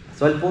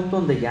 estoy al punto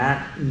donde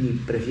ya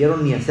prefiero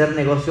ni hacer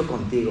negocio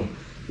contigo.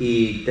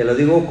 Y te lo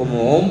digo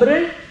como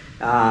hombre,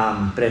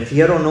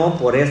 prefiero no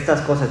por estas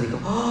cosas. Digo,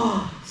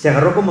 se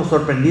agarró como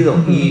sorprendido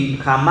y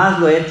jamás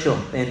lo he hecho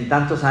en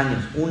tantos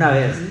años, una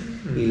vez.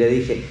 Y le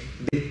dije,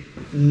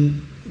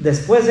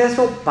 después de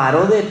eso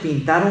paró de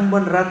pintar un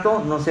buen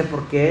rato, no sé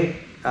por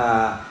qué,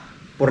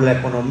 por la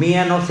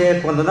economía, no sé,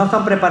 cuando no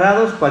están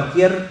preparados,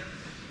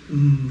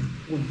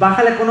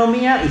 baja la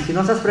economía y si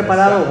no estás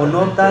preparado o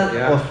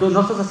tú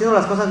no estás haciendo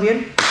las cosas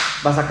bien,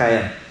 vas a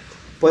caer.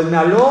 Pues me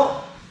habló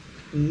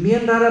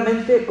bien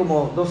raramente,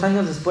 como 2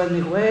 años después, me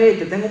dijo, hey,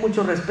 te tengo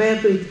mucho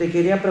respeto y te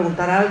quería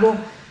preguntar algo.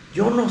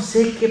 Yo no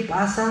sé qué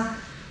pasa,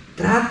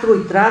 trato,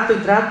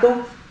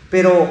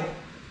 pero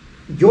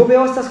yo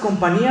veo estas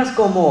compañías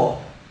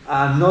como,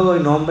 no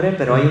doy nombre,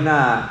 pero hay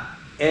una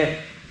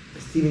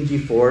Stephen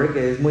G. Ford,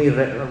 que es muy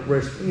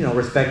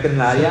respected en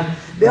la área. Sí.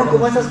 Veo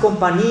como esas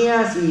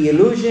compañías y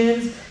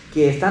Illusions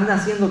que están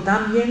haciendo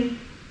tan bien.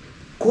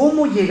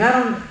 ¿Cómo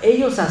llegaron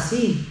ellos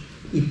así?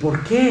 ¿Y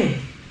por qué?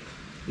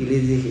 Y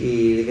les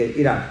dije,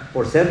 mira,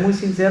 por ser muy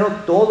sincero,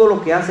 todo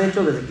lo que has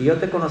hecho desde que yo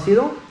te he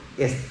conocido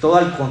es todo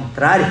al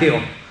contrario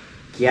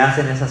que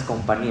hacen esas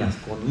compañías.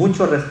 Con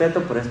mucho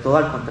respeto, pero es todo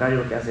al contrario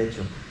lo que has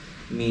hecho.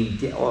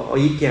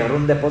 Oí que agarró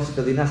un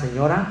depósito de una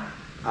señora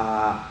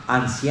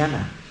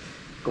anciana,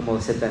 como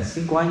de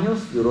 75 años,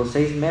 duró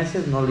 6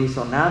 meses, no le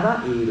hizo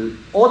nada y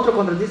otro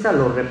contratista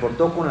lo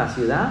reportó con la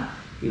ciudad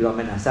y lo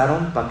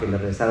amenazaron para que le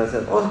regresara a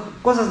hacer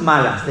cosas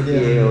malas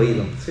que he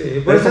oído.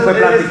 Sí, pues eso fue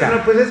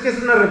plática. Pues es que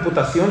es una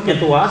reputación que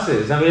tú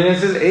haces, también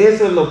eso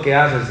es lo que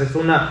haces, es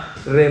una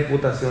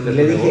reputación de tu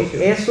negocio.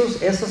 Le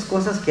dije, esas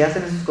cosas que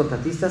hacen esos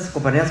contratistas,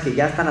 compañías que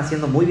ya están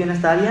haciendo muy bien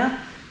esta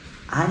área,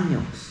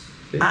 años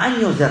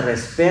de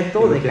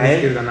respeto, de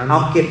caer,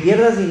 aunque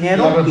pierdas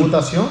dinero, la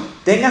reputación,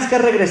 tengas que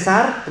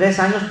regresar 3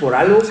 años por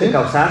algo que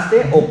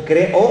causaste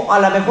o a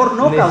lo mejor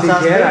no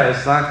causaste. Siquiera,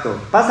 exacto.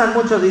 Pasan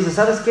muchos, dicen,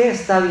 ¿sabes qué?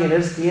 Está bien,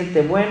 eres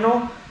cliente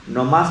bueno,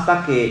 nomás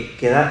para que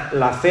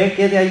la fe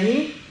quede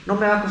allí, no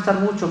me va a costar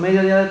mucho,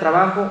 medio día de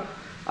trabajo,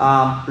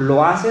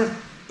 lo haces.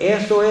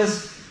 Eso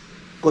es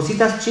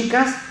cositas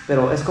chicas,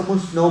 pero es como un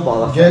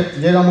snowball.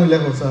 Llega muy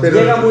lejos. ¿Sabes?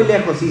 Llega muy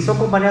lejos. Y son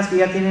compañías que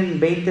ya tienen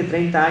 20,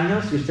 30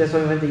 años y ustedes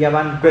obviamente ya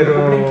van,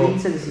 cumplen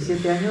 15,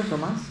 17 años o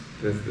más.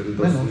 Desde el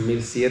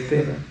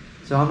 2007.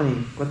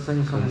 ¿Cuántos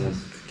años son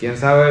esos? ¿Quién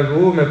sabe?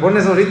 Me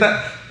pones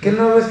ahorita... ¿Qué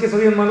no ves que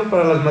soy bien malo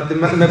para las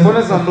matemáticas? Me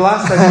pones a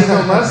blast aquí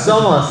nomás.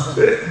 Somos.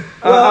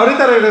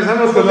 Ahorita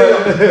regresamos con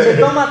Se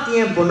toma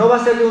tiempo, no va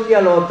a ser de un día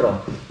al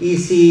otro. ¿Cómo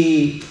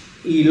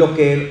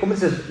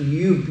dices?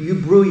 You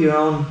brew your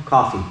own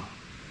coffee.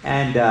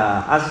 And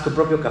haces tu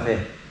propio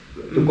café,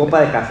 tu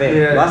copa de café.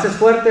 Mira, lo haces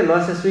fuerte, lo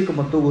haces sweet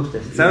como tú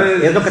gustes.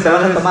 ¿Sabes? Es lo que te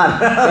vas a tomar.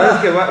 Sabes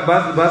que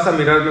vas a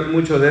mirar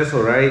mucho de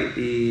eso, right?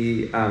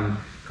 Y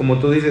como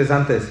tú dices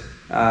antes,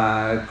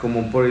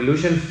 como por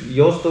Illusion,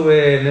 yo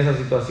estuve en esa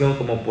situación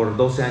como por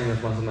 12 años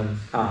más o menos.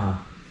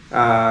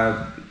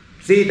 Ajá.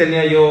 Sí,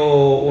 tenía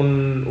yo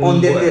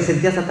 ¿Dónde te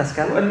sentías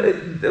atascado?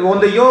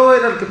 Donde yo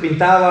era el que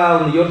pintaba,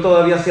 donde yo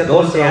todavía hacía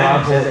todo el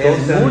trabajo.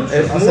 Es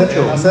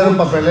mucho. Hacer un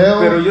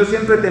papeleo. Pero yo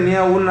siempre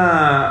tenía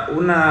una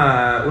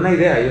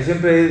idea. Yo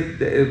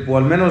siempre, o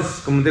al menos,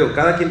 como digo,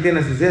 cada quien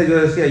tiene sus ideas.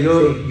 Yo decía,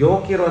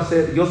 yo quiero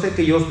hacer, yo sé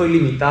que yo estoy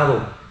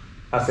limitado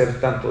a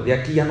hacer tanto. De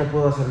aquí ya no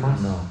puedo hacer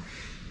más. No.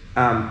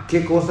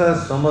 ¿Qué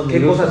cosas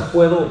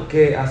puedo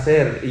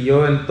hacer? Y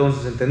yo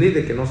entonces entendí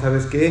de que no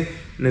sabes qué,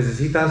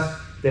 necesitas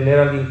tener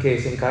a alguien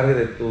que se encargue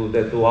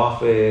de tu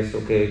office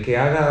o que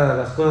haga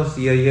las cosas.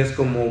 Y ahí es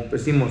como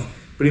decimos,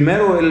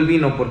 primero él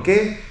vino, ¿por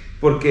qué?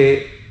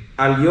 Porque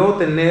al yo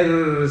tener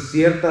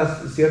ciertas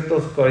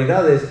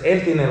cualidades,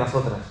 él tiene las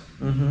otras.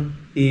 Uh-huh.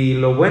 Y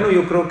lo bueno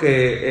yo creo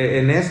que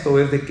en esto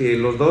es de que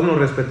los dos nos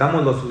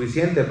respetamos lo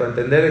suficiente para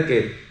entender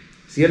que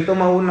si él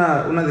toma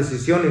una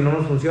decisión y no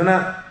nos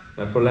funciona,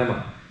 no hay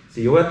problema.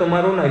 Si yo voy a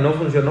tomar una y no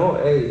funcionó,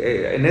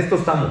 en esto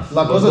estamos.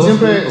 La cosa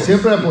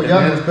siempre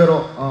apoyarnos,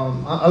 pero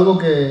algo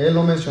que él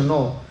no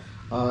mencionó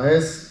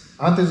es,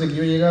 antes de que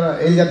yo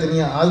llegara, él ya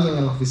tenía a alguien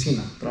en la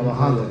oficina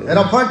trabajando.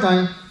 Era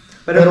part-time.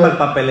 Pero es para el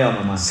papeleo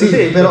nomás.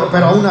 Sí, pero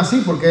aún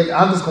así, porque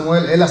antes como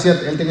él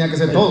tenía que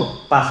hacer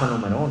todo. Paso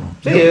número 1.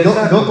 Sí,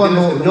 yo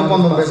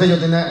cuando empecé, yo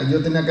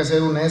tenía que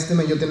hacer un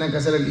estimate, yo tenía que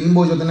hacer el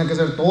invoice, yo tenía que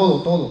hacer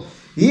todo.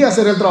 Y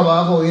hacer el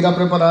trabajo, ir a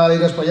preparar,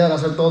 ir a espallar,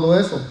 hacer todo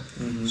eso.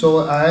 Uh-huh.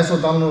 So, a eso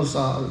estamos,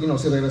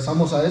 si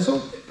regresamos a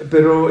eso.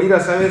 Pero, mira,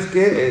 ¿sabes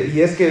qué?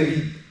 Y es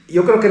que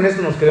yo creo que en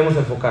esto nos queremos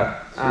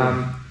enfocar. Sí.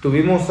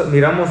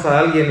 Miramos a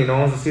alguien, y no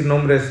vamos a decir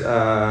nombres,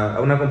 a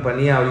una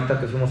compañía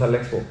ahorita que fuimos al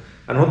Expo.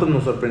 A nosotros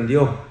nos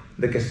sorprendió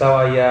de que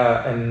estaba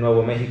allá en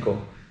Nuevo México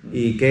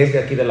y que es de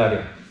aquí del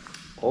área.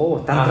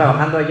 ¿Están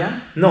trabajando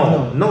allá?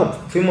 No,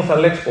 fuimos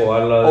al Expo.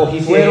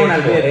 Fueron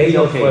al ver.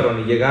 Ellos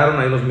fueron y llegaron,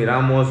 ahí los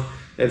miramos.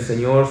 El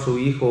señor, su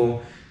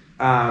hijo,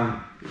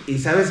 Y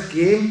 ¿sabes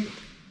qué?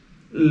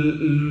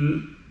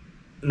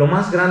 Lo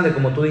más grande,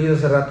 como tú dijiste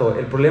hace rato,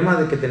 el problema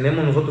de que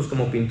tenemos nosotros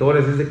como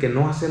pintores es de que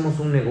no hacemos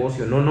un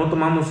negocio, no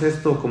tomamos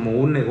esto como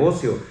un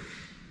negocio.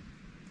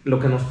 Lo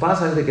que nos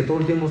pasa es de que todo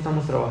el tiempo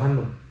estamos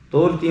trabajando,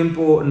 todo el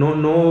tiempo,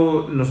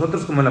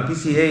 nosotros como la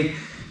PCA,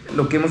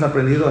 lo que hemos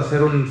aprendido a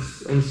hacer un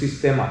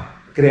sistema,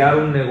 crear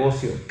un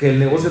negocio, que el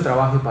negocio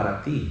trabaje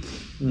para ti.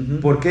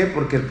 ¿Por qué?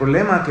 Porque el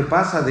problema que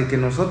pasa de que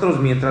nosotros,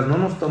 mientras no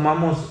nos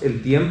tomamos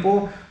el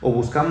tiempo o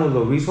buscamos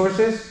los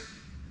resources,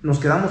 nos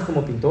quedamos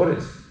como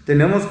pintores.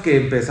 Tenemos que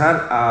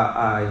empezar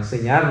a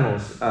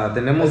enseñarnos,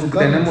 tenemos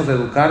que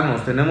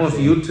educarnos, tenemos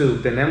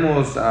YouTube,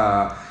 tenemos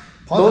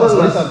todos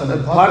los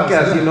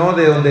podcasts,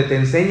 de donde te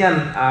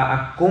enseñan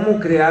a cómo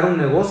crear un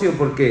negocio,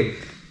 porque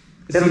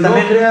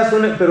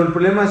pero el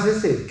problema es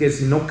ese, que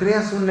si no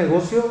creas un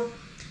negocio,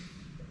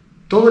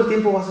 todo el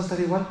tiempo vas a estar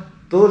igual.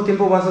 Todo el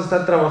tiempo vas a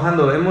estar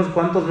trabajando. Vemos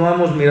cuántos no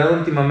hemos mirado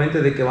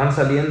últimamente de que van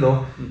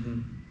saliendo.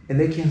 And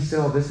they can't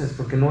sell business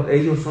porque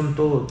ellos son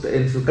todo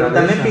en su Pero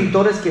cabeza. también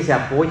pintores que se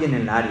apoyen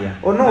en el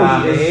área.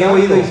 He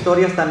oído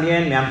historias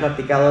también, me han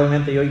platicado,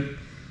 obviamente, yo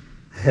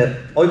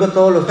oigo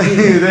todos los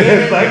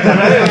chismes.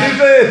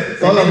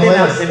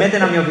 Se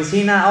meten a mi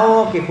oficina,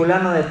 que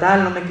fulano de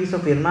tal no me quiso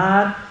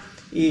firmar.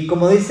 Y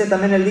como dice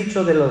también el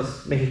dicho de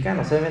los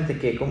mexicanos, obviamente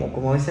que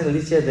como dice el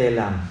dicho de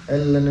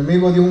el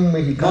enemigo de un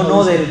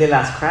mexicano. de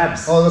las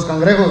crabs. Los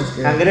cangrejos.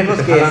 Cangrejos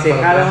que se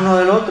jalan uno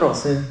del otro.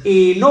 Sí.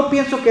 Y no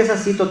pienso que es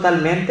así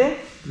totalmente,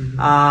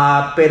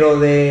 pero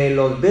de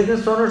los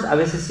business owners a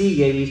veces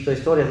sí, he visto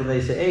historias donde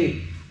dice,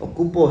 hey,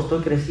 estoy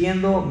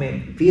creciendo,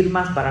 me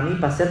firmas para mí,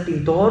 para ser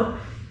pintor.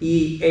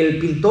 Y el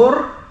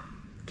pintor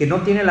que no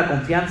tiene la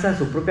confianza en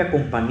su propia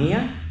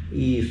compañía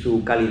y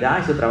su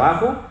calidad y su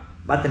trabajo,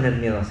 va a tener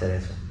miedo a hacer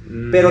eso.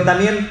 Pero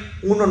también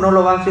uno no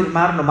lo va a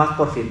firmar nomás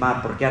por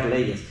firmar, porque hay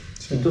leyes.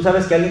 Si tú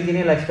sabes que alguien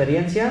tiene la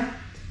experiencia,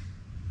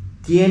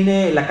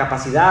 tiene la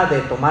capacidad de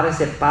tomar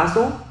ese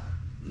paso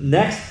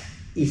next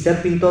y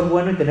ser pintor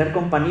bueno y tener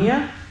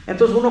compañía,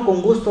 entonces uno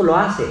con gusto lo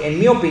hace, en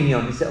mi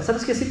opinión. Dice,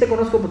 ¿sabes que sí te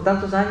conozco por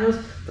tantos años?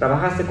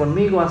 Trabajaste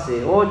conmigo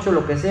hace 8,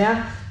 lo que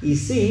sea, y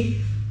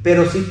sí,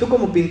 pero si tú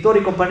como pintor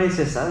y compañía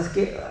dices, ¿sabes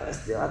qué?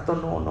 Este vato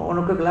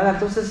no creo que lo haga,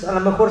 entonces a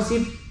lo mejor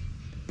sí,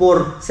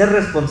 por ser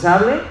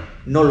responsable,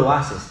 no lo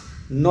haces.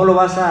 No lo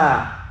vas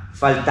a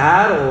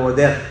faltar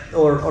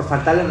o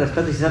faltarle el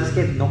respeto y si sabes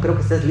que no creo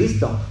que estés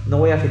listo, no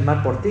voy a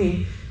firmar por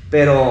ti,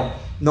 pero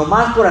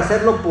nomás por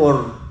hacerlo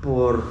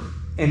por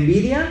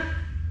envidia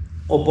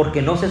o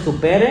porque no se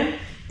superen,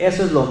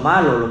 eso es lo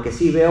malo, lo que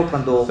sí veo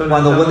cuando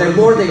when they're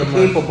more than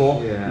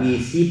capable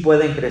y sí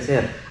pueden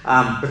crecer.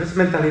 Pero es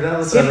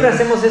mentalidad. Siempre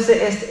hacemos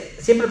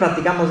siempre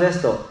practicamos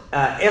esto.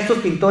 Estos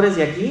pintores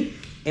de aquí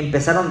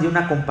empezaron de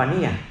una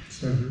compañía.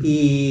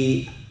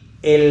 Y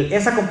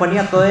esa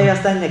compañía todavía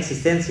está en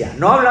existencia.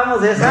 No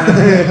hablamos de esa,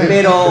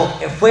 pero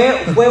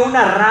fue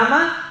una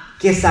rama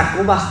que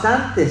sacó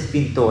bastantes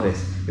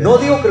pintores. No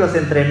digo que los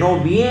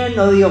entrenó bien,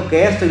 no digo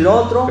que esto y lo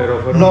otro,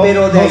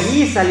 pero de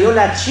allí salió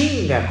la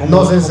chinga.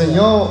 Nos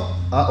enseñó,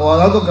 o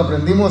algo que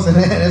aprendimos en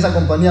esa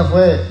compañía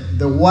fue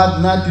the what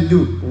not to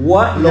do.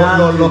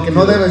 Lo que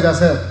no debes de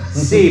hacer.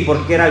 Sí,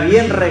 porque era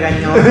bien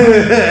regañón.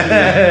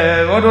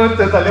 Bueno,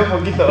 te salió un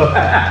poquito.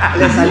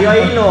 Le salió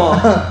ahí,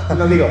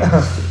 no digo.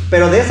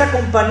 Pero de esa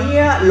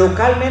compañía,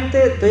 localmente,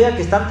 todavía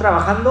que están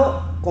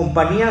trabajando,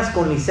 compañías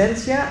con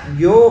licencia,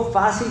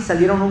 fácil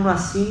salieron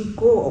unas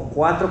 5 o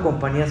 4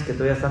 compañías que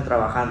todavía están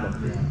trabajando.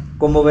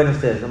 ¿Cómo ven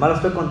ustedes? Nomás lo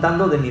estoy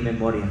contando de mi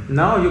memoria.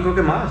 No, yo creo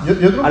que más. Yo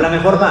creo a lo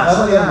mejor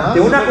más.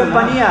 De una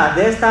compañía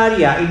de esta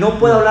área, y no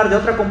puedo hablar de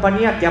otra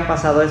compañía que ha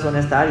pasado eso en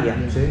esta área,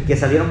 que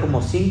salieron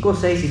como 5 o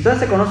 6. Si ustedes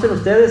se conocen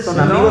ustedes, son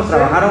amigos,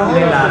 trabajaron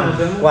en la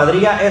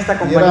cuadrilla, esta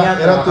compañía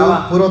era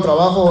puro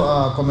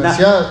trabajo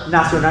comercial.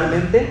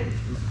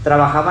 Nacionalmente.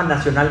 Trabajaban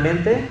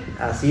nacionalmente,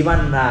 así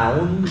iban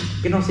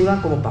 ¿qué nos iban?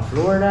 Como para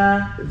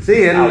Florida,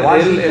 a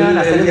Washington,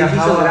 a hacer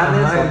edificios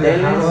grandes,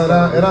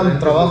 hoteles. Eran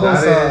trabajos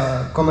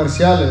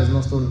comerciales,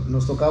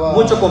 nos tocaba.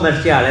 Mucho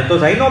comercial,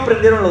 entonces ahí no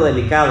aprendieron lo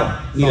delicado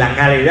y la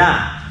calidad,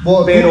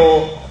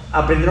 pero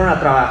aprendieron a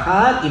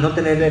trabajar y no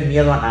tenerle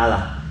miedo a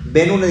nada.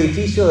 Ven un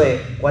edificio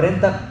de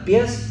 40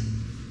 pies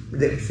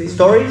de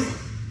stories.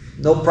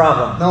 No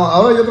problem. No,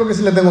 ahora yo creo que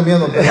sí le tengo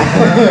miedo.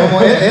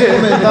 Como él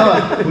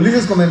comentaba,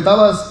 Ulises,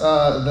 comentabas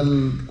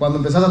cuando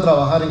empezaste a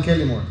trabajar en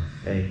Kellymore,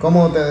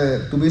 cómo te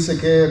tuviste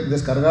que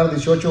descargar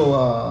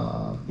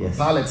 18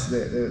 pallets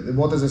de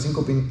botes de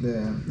 5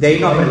 de ahí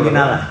no aprendí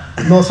nada.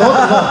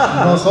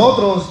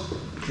 Nosotros,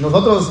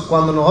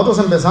 cuando nosotros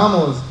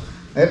empezamos,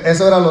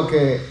 eso era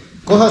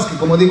cosas que,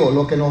 como digo,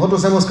 lo que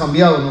nosotros hemos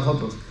cambiado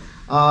nosotros.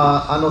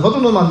 A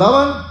nosotros nos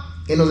mandaban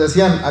y nos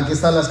decían, aquí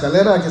está la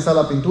escalera, aquí está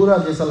la pintura,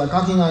 aquí está la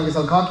caulking, aquí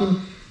está el caulking,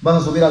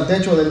 vas a subir al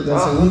techo del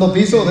segundo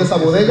piso de esa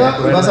bodega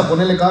y vas a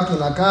ponerle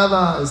caulking a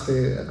cada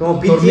como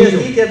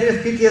PTSD, ¿ya tienes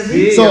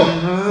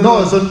PTSD?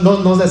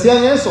 Nos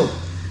decían eso,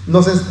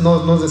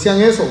 nos decían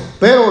eso,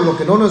 pero lo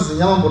que no nos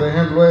enseñaban, por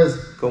ejemplo, es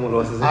 ¿cómo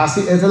lo haces?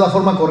 Así, esa es la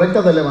forma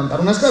correcta de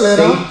levantar una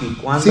escalera. Safety,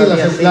 sí,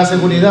 la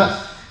seguridad.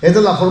 esta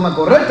es la forma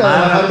correcta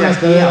de bajar una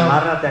escalera.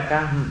 Amárrate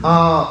acá.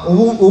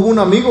 Hubo un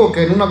amigo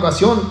que en una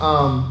ocasión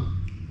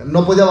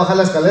no podía bajar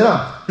la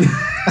escalera.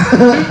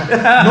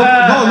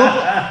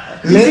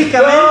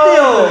 ¿Físicamente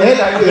o...?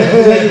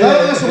 Le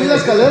ayudaron a subir la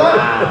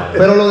escalera,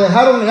 pero lo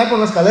dejaron ya con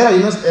la escalera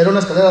y era una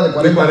escalera de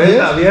 40 pies.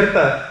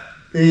 Abierta.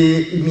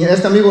 Y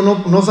este amigo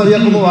no sabía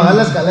cómo bajar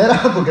la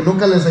escalera porque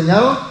nunca le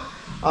enseñaron.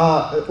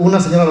 Una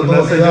señora lo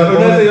tuvo que ayudar.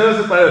 Una señora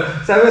se paró.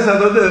 ¿Sabes a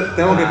dónde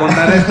tengo que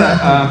contar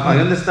esta? ¿A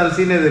dónde está el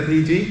cine de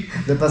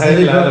PG? De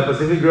Pacific Grove. La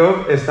Pacific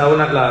Grove está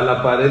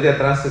la pared de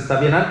atrás está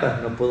bien alta.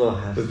 No pudo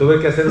bajar. Pues tuve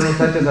que hacer unos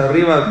taches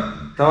arriba.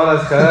 Estaba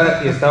la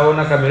escalera y estaba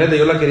una camioneta.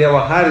 Yo la quería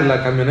bajar y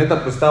la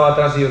camioneta pues estaba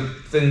atrás y yo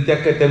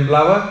sentía que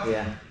temblaba.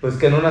 Pues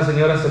que una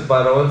señora se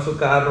paró en su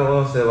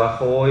carro, se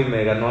bajó y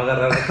me ganó a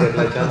agarrar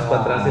la echamos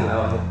para atrás y la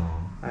bajé.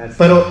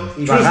 Pero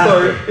true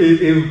story,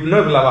 y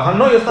no la bajamos,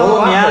 no, yo estaba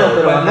todo miado,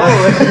 pero no,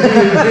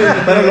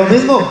 pero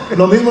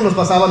lo mismo nos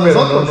pasaba a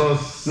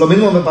nosotros. Lo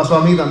mismo me pasó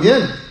a mí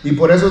también, y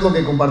por eso es lo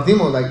que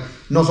compartimos.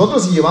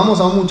 Nosotros si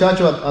llevamos a un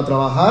muchacho a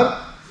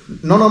trabajar,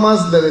 no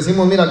nomás le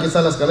decimos, mira, aquí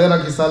está la escalera,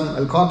 aquí está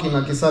el caulking,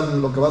 aquí está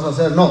lo que vas a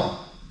hacer. No,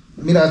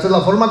 mira, esta es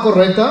la forma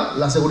correcta,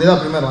 la seguridad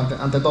primero,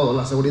 ante todo,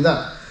 la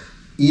seguridad.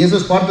 Y eso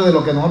es parte de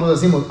lo que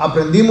nosotros decimos.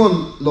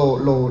 Aprendimos lo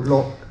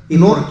que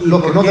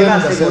no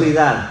debemos hacer.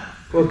 Seguridad.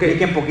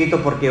 Expliquen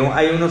poquito porque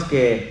hay unos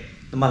que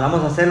nomás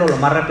vamos a hacerlo lo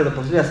más rápido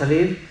posible a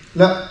salir.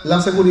 La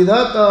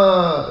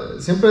seguridad,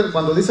 siempre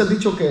cuando dice el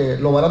dicho que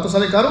lo barato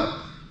sale caro,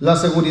 la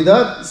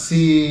seguridad,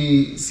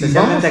 si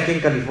especialmente vamos, aquí en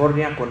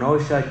California con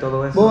OSHA y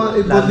todo eso, bueno,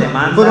 las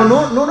demandas. Pero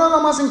no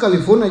nada más en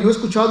California. Yo he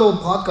escuchado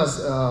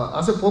podcasts,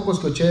 hace poco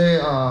escuché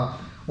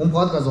un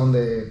podcast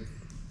donde,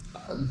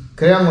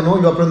 crean o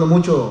no, yo aprendo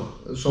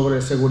mucho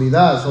sobre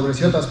seguridad, sobre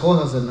ciertas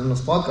cosas en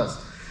los podcasts.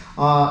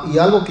 Y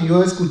algo que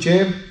yo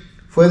escuché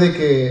fue de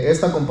que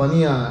esta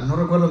compañía, no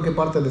recuerdo en qué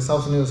parte de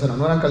Estados Unidos era,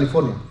 no era en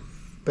California,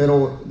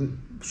 pero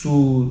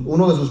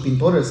uno de sus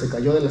pintores se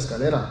cayó de la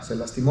escalera, se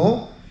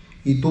lastimó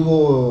y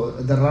tuvo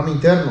derrame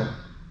interno.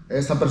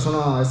 Este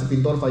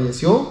pintor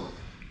falleció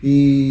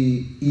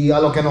y a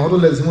lo que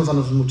nosotros le decimos a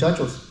nuestros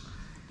muchachos,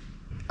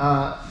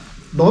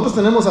 nosotros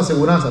tenemos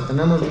aseguranza,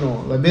 tenemos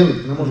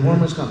liability, tenemos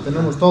workers' comp,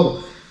 tenemos todo.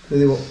 Le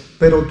digo,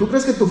 pero ¿tú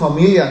crees que tu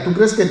familia, tú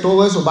crees que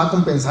todo eso va a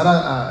compensar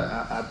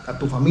a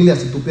tu familia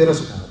si tú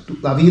pierdes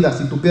la vida,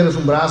 si tú pierdes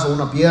un brazo,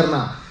 una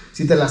pierna,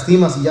 si te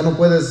lastimas y ya no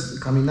puedes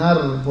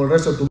caminar por el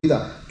resto de tu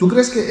vida? ¿Tú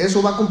crees que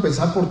eso va a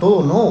compensar por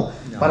todo? No.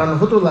 Para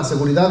nosotros la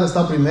seguridad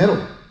está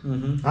primero.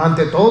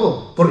 Ante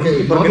todo,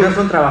 porque no es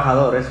un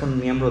trabajador, es un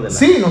miembro de la...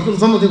 Sí,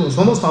 nosotros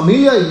somos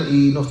familia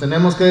y nos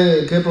tenemos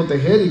que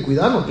proteger y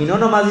cuidarnos. Y no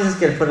nomás dices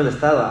que fue del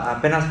estado,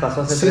 apenas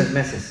pasó hace 3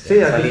 meses.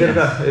 Sí, aquí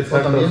cerca,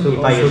 exacto. Y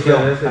falleció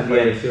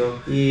también.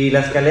 Y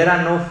la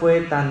escalera no fue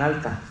tan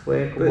alta,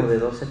 fue como de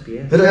 12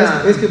 pies. Pero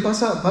es que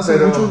pasa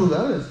en muchos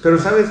lugares. Pero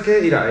 ¿sabes qué?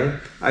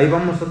 Mira, ahí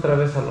vamos otra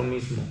vez a lo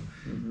mismo.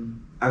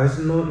 A veces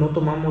no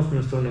tomamos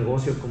nuestro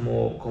negocio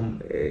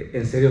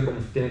en serio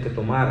como se tiene que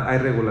tomar. Hay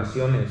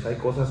regulaciones, hay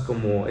cosas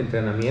como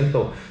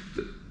entrenamiento.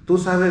 Tú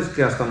sabes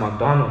que hasta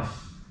McDonald's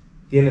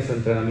tiene su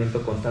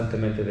entrenamiento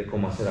constantemente de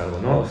cómo hacer algo,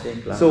 ¿no? Oh, sí,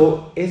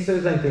 claro. Esa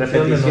es la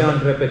intención.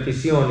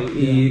 Repetición.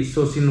 Y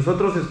si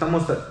nosotros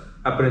estamos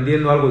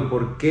aprendiendo algo y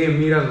por qué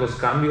miras los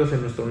cambios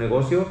en nuestro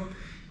negocio,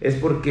 es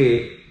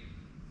porque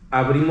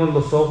abrimos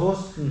los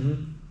ojos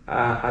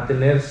a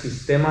tener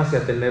sistemas y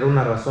a tener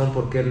una razón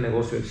por qué el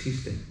negocio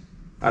existe.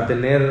 A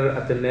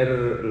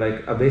tener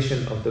like a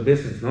vision of the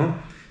business, ¿no?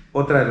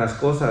 Otra de las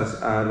cosas,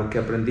 lo que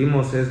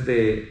aprendimos es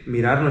de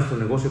mirar nuestro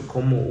negocio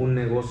como un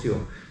negocio,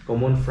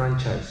 como un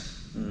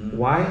franchise.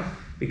 Why?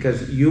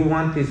 Because you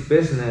want this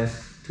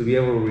business to be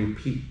able to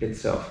repeat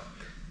itself.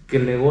 Que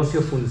el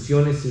negocio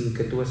funcione sin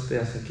que tú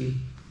estés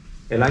aquí.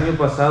 El año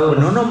pasado...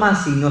 Pues no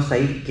nomás irnos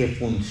ahí, que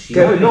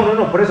funcione.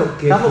 No, por eso.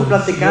 Que estamos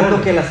platicando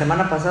que la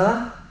semana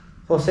pasada,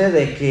 José,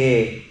 de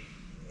que,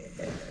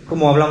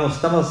 como hablamos,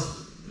 estamos...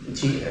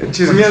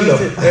 chismeando.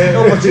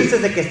 Por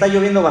chistes de que está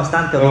lloviendo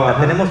bastante ahorita.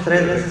 Tenemos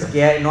 3 meses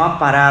que no ha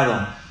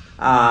parado.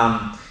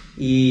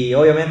 Y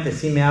obviamente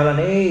sí me hablan,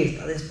 hey,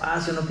 está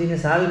despacio, no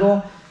tienes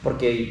algo.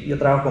 Porque yo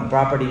trabajo con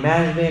property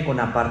management, con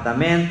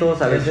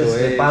apartamentos. A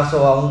veces le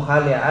paso a un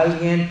jale a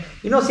alguien.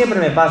 Y no siempre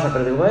me pasa,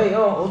 pero digo, hey,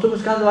 estoy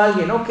buscando a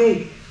alguien, ok.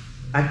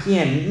 ¿A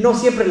quién? No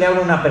siempre le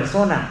hablo a una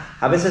persona.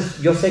 A veces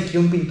yo sé que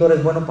un pintor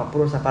es bueno para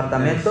puros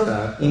apartamentos.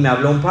 Exacto. Y me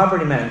habló un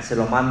property manager, se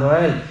lo mando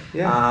a él.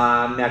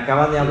 Me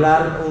acaban de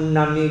hablar un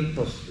amigo,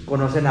 pues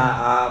conocen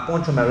a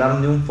Poncho, me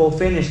hablaron de un full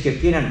finish que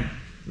tienen.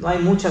 No hay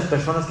muchas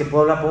personas que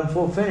puedo hablar por un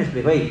full finish.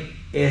 Pero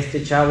hey,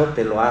 este chavo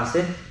te lo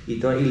hace y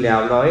le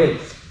hablo a él.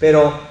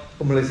 Pero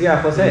como le decía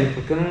a José,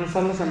 ¿por qué no nos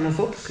hablas a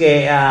nosotros?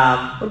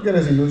 Porque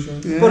eres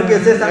ilusión. Porque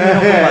ustedes también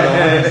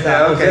ocupadores,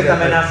 ustedes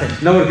también hacen.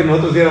 No, porque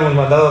nosotros hubiéramos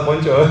mandado a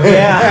Poncho.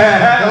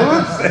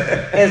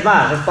 Es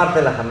más, es parte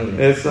de la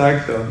familia.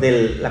 Exacto.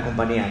 De la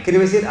compañía. Quiero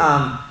decir,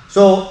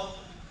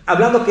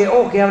 hablando que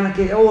hablan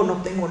que,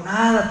 no tengo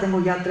nada,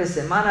 tengo ya 3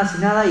 semanas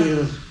y nada,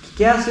 y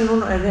 ¿qué hace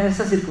uno en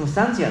esas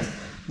circunstancias?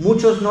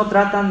 Muchos no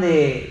tratan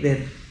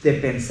de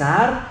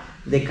pensar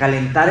de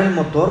calentar el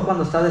motor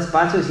cuando está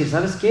despacio y decir,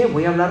 ¿sabes qué?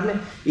 Voy a hablarle.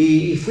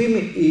 Y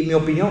mi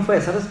opinión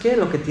fue, ¿sabes qué?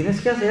 Lo que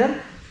tienes que hacer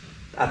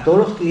a todos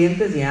los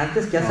clientes de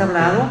antes que has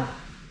hablado,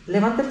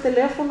 levanta el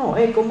teléfono.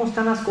 ¿Cómo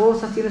están las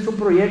cosas? ¿Tienes un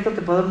proyecto?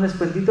 ¿Te puedo dar un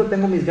descuentito?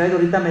 Tengo mis guides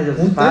ahorita medio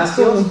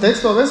despacios. Un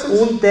texto a veces.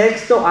 Un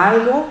texto,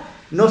 algo.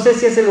 No sé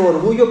si es el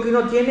orgullo que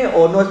uno tiene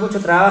o no es mucho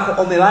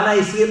trabajo, o me van a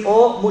decir,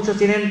 o muchos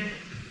tienen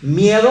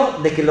miedo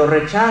de que lo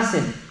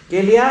rechacen.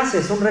 ¿Qué le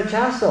haces? Un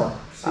rechazo.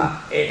 Sí.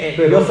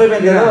 Yo soy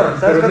vendedor.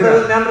 ¿Sabes cuántas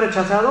veces me han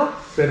rechazado?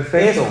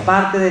 Perfecto. Es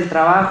parte del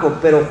trabajo,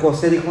 pero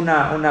José dijo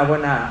una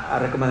buena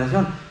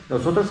recomendación.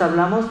 Nosotros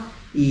hablamos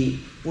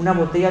y una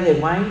botella de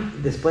wine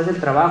después del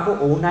trabajo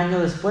o un año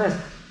después,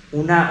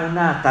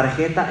 una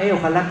tarjeta,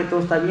 ojalá que todo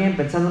está bien,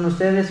 pensando en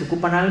ustedes, si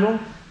ocupan algo,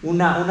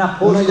 una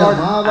postcard,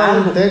 llamada,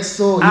 algo, un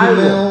texto,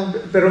 algo.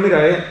 email. Pero mira,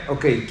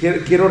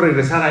 quiero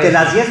regresar a De eso.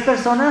 las 10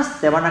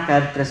 personas te van a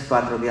caer 3,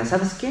 4 días.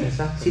 ¿Sabes qué?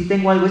 Exacto. Si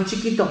tengo algo, es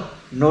chiquito,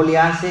 no le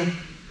hace.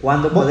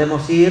 ¿Cuándo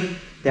podemos ir?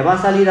 Te va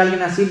a salir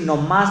alguien así,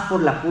 nomás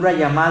por la pura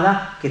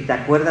llamada que te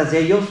acuerdas de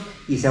ellos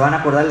y se van a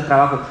acordar del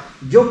trabajo.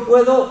 Yo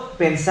puedo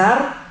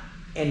pensar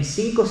en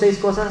 5 o 6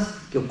 cosas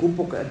que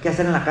ocupo que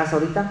hacer en la casa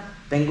ahorita.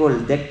 Tengo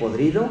el deck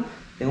podrido,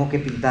 tengo que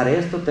pintar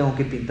esto, tengo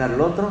que pintar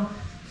lo otro.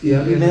 Si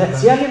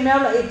alguien me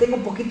habla y tengo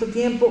poquito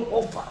tiempo,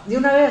 de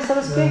una vez,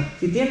 ¿sabes qué?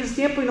 Si tienes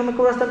tiempo y no me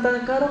cobras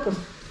tan caro, pues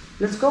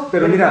let's go.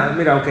 Pero mira,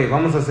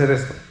 vamos a hacer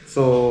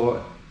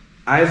esto.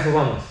 A eso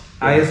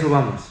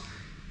vamos.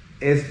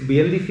 Es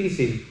bien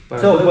difícil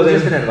para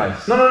poder tener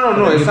advice.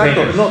 No,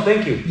 exacto. No,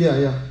 thank you.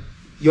 Yeah.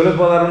 Yo les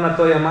voy a dar una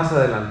toalla más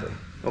adelante,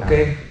 ¿ok?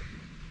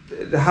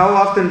 How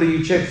often do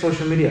you check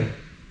social media?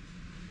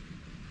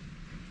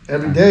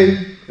 Every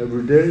day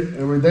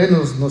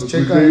nos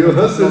checa,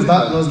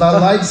 nos da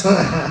likes.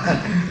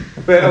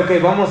 Pero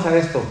vamos a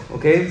esto,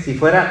 ¿ok? Si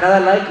fuera cada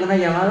like una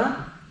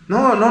llamada.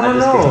 No.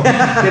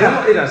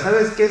 Mira,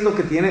 ¿sabes qué es lo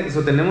que tiene?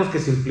 Tenemos que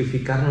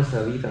simplificar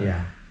nuestra vida,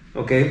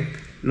 ¿ok?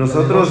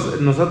 Nosotros,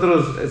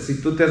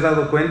 si tú te has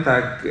dado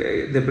cuenta,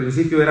 que de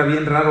principio era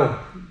bien raro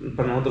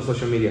para nosotros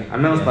social media,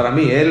 al menos para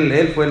mí.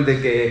 Él fue el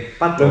de que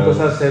lo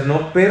empezó a hacer,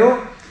 ¿no? Pero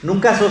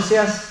nunca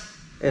asocias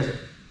eso.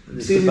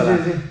 Sí.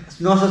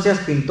 No asocias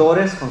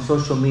pintores con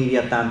social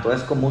media tanto,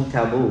 es como un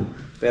tabú.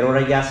 Pero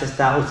ahora ya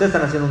ustedes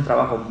están haciendo un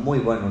trabajo muy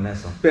bueno en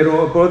eso.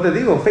 Pero te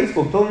digo,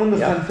 Facebook, todo el mundo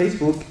está en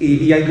Facebook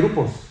y hay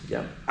grupos.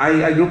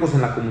 Hay grupos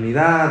en la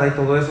comunidad, hay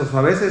todo eso.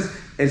 A veces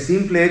el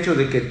simple hecho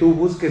de que tú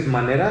busques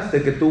maneras,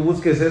 de que tú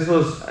busques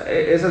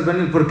esas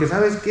venas, porque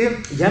 ¿sabes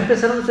qué? ¿Ya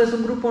empezaron ustedes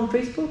un grupo en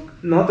Facebook?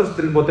 Nosotros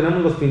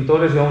tenemos los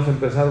pintores y vamos a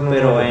empezar uno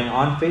nuevo. ¿Pero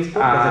en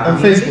Facebook? En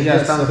Facebook, ya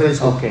está en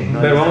Facebook. Okay,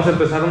 pero vamos a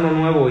empezar uno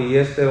nuevo y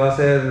va a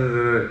ser,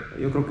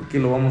 yo creo que aquí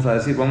lo vamos a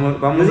decir, vamos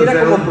yo a diría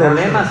hacer como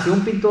problema, si un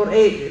pintor,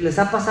 les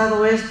ha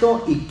pasado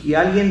esto y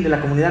alguien de la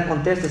comunidad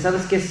conteste,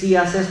 ¿sabes qué? Sí,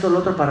 haz esto, lo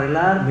otro para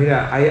arreglar.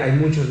 Mira, hay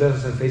muchos de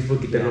esos en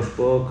Facebook y te los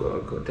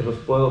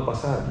puedo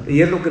pasar.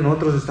 Y es lo que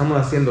nosotros estamos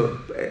haciendo.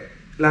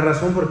 La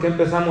razón por qué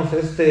empezamos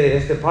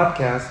este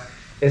podcast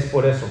es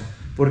por eso.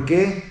 ¿Por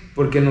qué?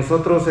 Porque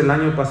nosotros el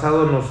año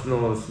pasado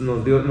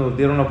nos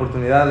dieron la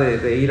oportunidad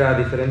de ir a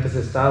diferentes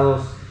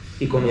estados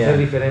y conocer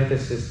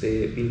diferentes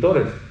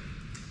pintores.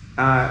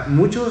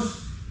 Muchos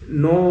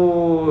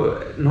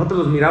nosotros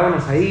los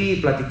mirábamos ahí,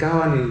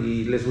 platicaban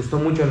y les gustó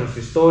mucho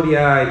nuestra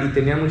historia y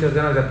tenían muchas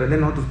ganas de aprender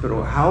nosotros,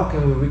 pero how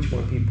can we reach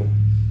more people?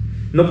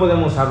 No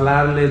podemos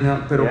hablarles,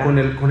 pero con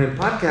el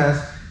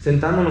podcast,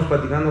 sentándonos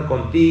platicando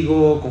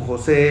contigo, con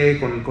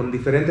José, con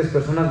diferentes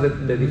personas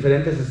de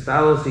diferentes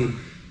estados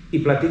y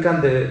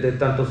platican de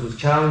tanto sus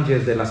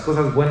challenges, de las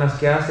cosas buenas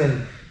que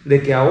hacen,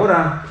 de que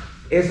ahora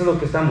eso es lo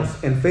que estamos.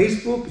 En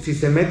Facebook, si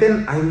se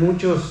meten, hay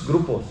muchos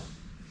grupos.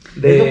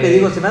 Es lo que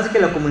digo, se me hace que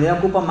la comunidad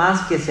ocupa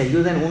más que se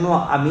ayuden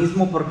uno a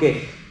mismo,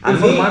 porque a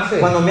mí,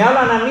 cuando me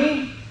hablan a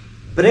mí,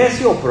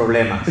 precio o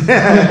problemas.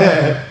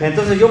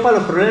 Entonces yo para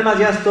los problemas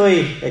ya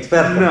estoy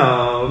experto.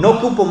 No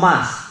ocupo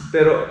más.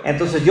 Pero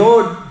entonces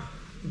yo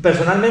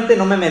personalmente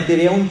no me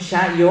metería un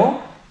chat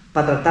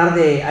para tratar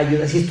de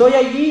ayudar. Si estoy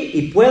allí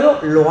y puedo,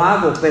 lo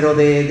hago, pero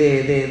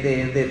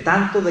de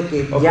tanto de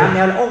que ya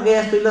me hablan,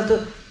 esto y esto.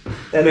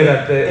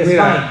 Mira,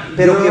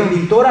 pero que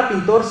pintor a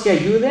pintor se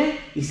ayude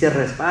y se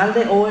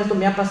respalde. Esto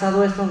me ha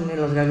pasado esto en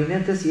los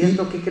gabinetes y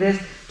esto, ¿qué crees?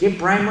 ¿Qué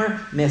primer?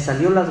 Me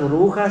salió las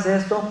burbujas,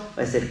 esto,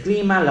 es el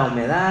clima, la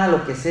humedad,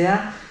 lo que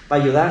sea,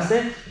 para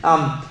ayudarse.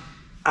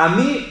 A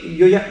mí,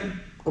 yo ya,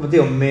 como te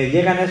digo, me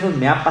llegan esos,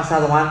 me ha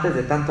pasado antes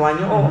de tanto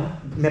año,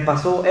 me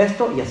pasó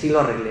esto y así lo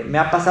arreglé. Me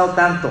ha pasado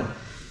tanto.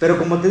 Pero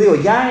como te digo,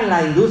 ya en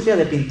la industria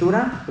de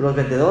pintura, los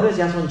vendedores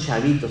ya son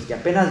chavitos que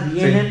apenas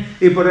vienen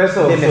y por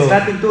eso, de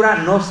mezclar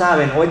pintura, no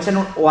saben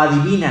o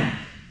adivinan.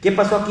 ¿Qué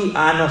pasó aquí?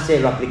 No sé,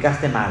 lo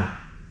aplicaste mal.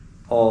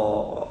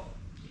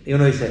 Y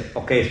uno dice,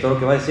 ok, ¿esto es lo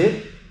que va a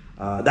decir?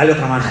 Dale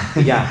otra mano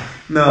y ya.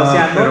 No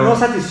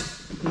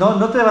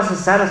te vas a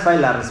satisfacer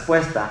la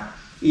respuesta.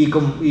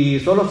 Y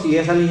solo si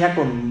esa línea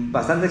con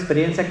bastante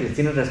experiencia que les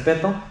tienes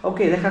respeto, ok,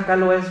 deja acá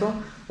eso,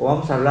 o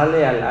vamos a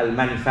hablarle al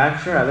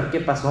manufacturer a ver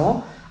qué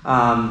pasó.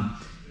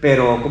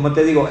 Pero como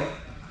te digo,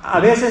 a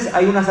veces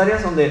hay unas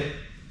áreas donde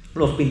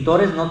los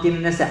pintores no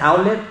tienen ese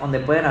outlet donde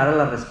pueden agarrar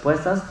las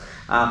respuestas.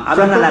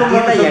 Hablan a la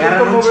tienda y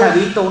agarran un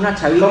chavito, una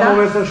chavita. ¿Cómo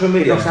ves social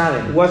media? No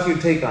saben. What's your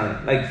take on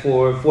it? Like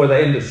for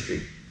the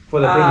industry, for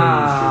the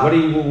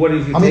painting industry. What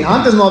is your take?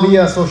 Antes no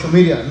había social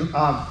media.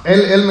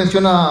 Él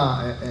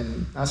menciona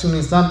hace un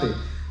instante.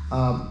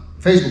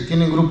 Facebook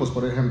tienen grupos,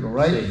 por ejemplo,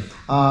 right? Sí.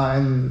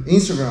 En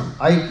Instagram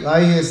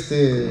hay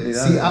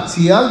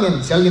si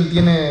alguien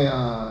tiene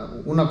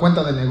una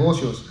cuenta de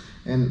negocios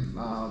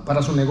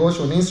para su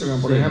negocio en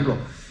Instagram, por ejemplo,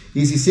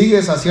 y si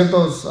sigues a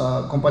ciertas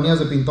compañías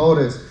de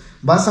pintores,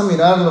 vas a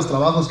mirar los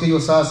trabajos que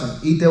ellos hacen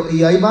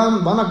y ahí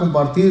van a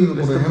compartir,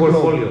 por ejemplo,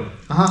 portfolio.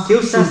 ¿Qué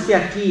usaste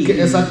aquí?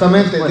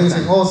 Exactamente, te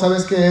dicen,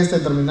 sabes que este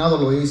terminado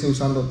lo hice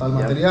usando tal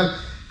material.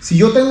 Si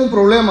yo tengo un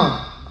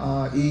problema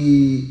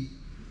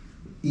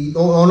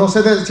o no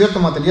sé de cierto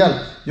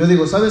material, yo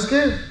digo, ¿sabes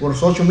qué? Por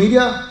social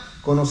media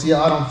conocí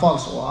a Adam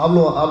Fox,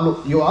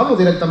 o yo hablo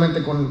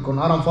directamente con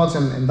Adam Fox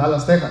en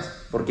Dallas, Texas.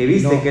 Porque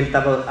viste que él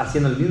estaba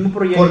haciendo el mismo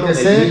proyecto,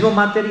 el mismo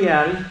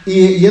material.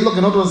 Y es lo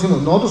que nosotros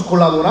decimos, nosotros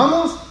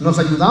colaboramos, nos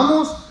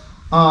ayudamos.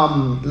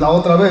 La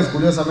otra vez,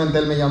 curiosamente,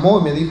 él me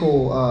llamó y me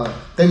dijo,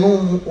 tengo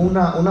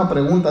una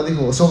pregunta,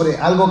 dijo, sobre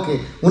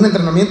un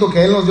entrenamiento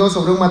que él nos dio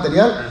sobre un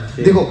material.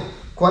 Dijo,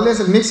 ¿cuál es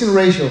el mixing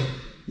ratio?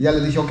 Y ya le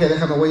dije, ok,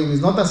 déjame voy en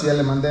mis notas, y ya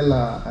le mandé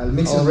el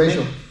mixing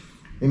ratio.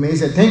 Y me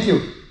dice, thank you.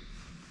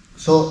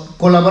 So,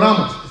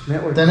 colaboramos.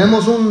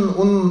 Tenemos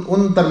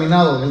un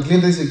terminado. El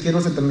cliente dice, quiero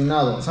ese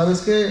terminado.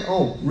 ¿Sabes qué?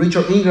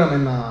 Richard Ingram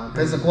en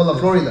Pensacola,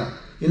 Florida.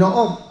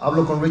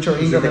 Hablo con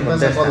Richard Ingram en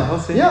Pensacola.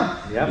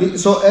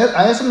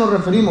 A eso nos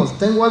referimos.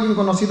 Tengo a alguien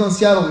conocido en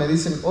Seattle. Me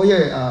dicen,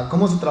 oye,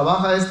 ¿cómo se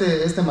trabaja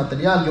este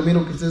material? Yo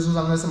miro que ustedes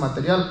usan ese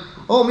material.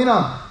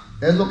 Mira,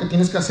 es lo que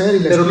tienes que hacer.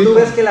 Pero tú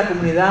ves que la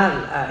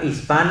comunidad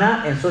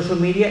hispana en social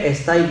media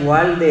está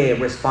igual de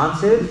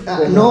responsive.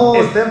 No,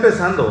 está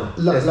empezando.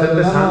 Está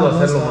empezando a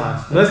hacerlo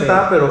más. No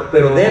está,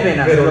 pero deben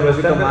hacerlo un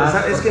poquito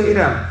más. Es que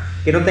mira,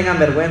 que no tengan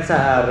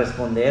vergüenza a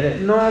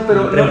responder.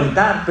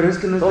 Preguntar. Pero es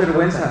que no es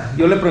vergüenza.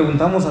 Yo le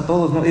preguntamos a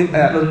todos, ¿no?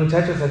 Los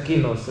muchachos aquí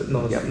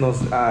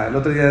el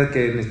otro día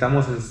que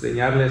necesitamos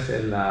enseñarles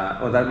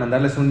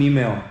mandarles un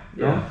email,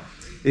 ¿no?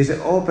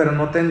 Dice, pero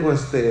no tengo no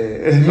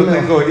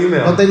tengo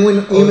email. No tengo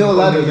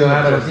email,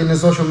 pero ¿tienes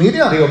social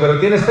media? Digo, pero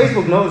tienes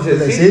Facebook, ¿no?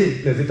 Dice,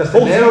 sí. Necesitas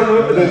tener,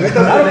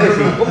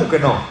 ¿Cómo que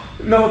no?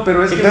 No,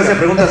 pero es que... ¿Qué clase de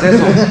preguntas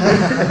eso?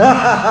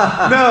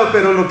 No,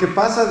 pero lo que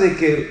pasa de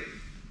que,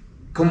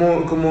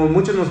 como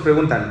muchos nos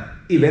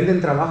preguntan, ¿y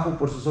venden trabajo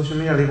por su social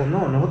media? Le digo,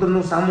 no, nosotros no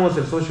usamos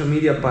el social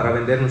media para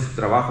vender nuestro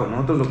trabajo.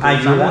 Nosotros lo que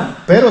usamos...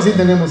 Pero sí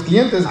tenemos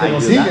clientes que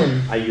nos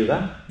siguen.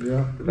 Ayuda.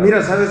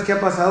 Mira, ¿sabes qué ha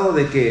pasado?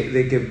 De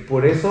que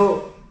por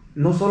eso...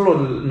 No solo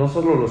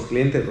los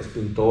clientes, los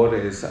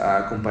pintores,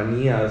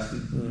 compañías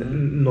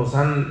nos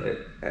han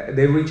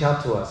they reach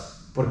out to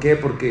us. ¿Por qué?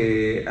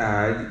 Porque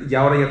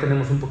ya ahora ya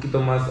tenemos un poquito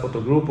más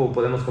otro grupo,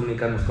 podemos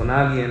comunicarnos con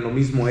alguien, lo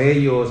mismo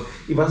ellos,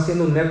 y va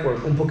haciendo un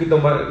network un poquito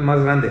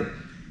más grande.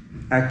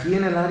 Aquí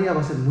en el área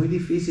va a ser muy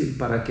difícil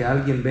para que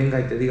alguien venga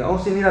y te diga,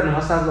 sí, mira,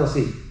 nomás hazlo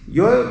así.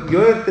 Yo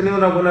he tenido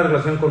una buena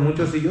relación con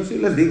muchos y yo sí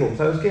les digo,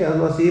 ¿sabes qué?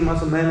 Hazlo así,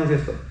 más o menos y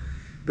esto.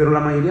 Pero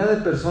la mayoría de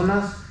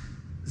personas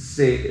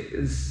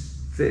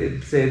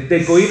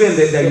te cohiben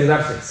de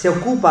ayudarse. Se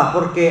ocupa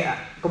porque,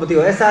 como te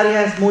digo, esa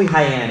área es muy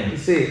high-end.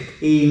 Sí.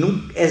 Y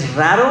es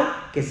raro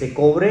que se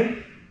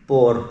cobre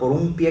por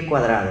un pie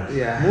cuadrado.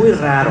 Muy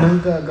raro.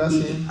 Nunca,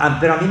 casi.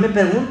 Pero a mí me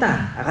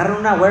preguntan, agarran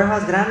una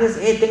warehouse grande,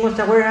 tengo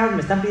esta warehouse,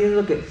 me están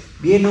pidiendo que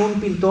viene un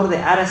pintor de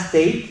out of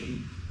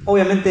state.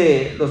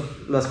 Obviamente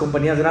las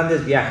compañías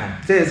grandes viajan.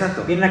 Sí,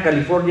 exacto. Vienen a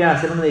California a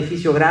hacer un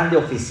edificio grande,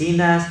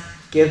 oficinas,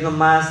 que es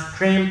nomás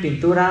trim,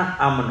 pintura,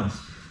 vámonos.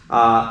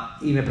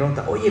 Y me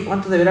pregunta, oye,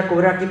 ¿cuánto debería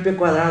cobrar aquí en pie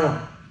cuadrado?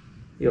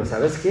 Digo,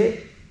 ¿sabes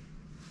qué?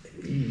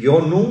 Yo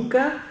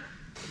nunca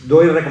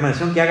doy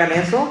recomendación que hagan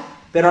eso,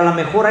 pero a lo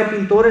mejor hay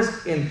pintores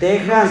en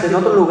Texas, en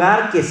otro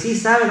lugar, que sí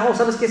saben,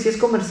 ¿sabes qué? Si es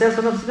comercial,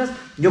 son oficinas,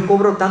 yo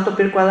cobro tanto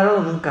pie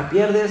cuadrado, nunca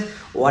pierdes,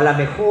 o a lo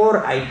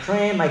mejor hay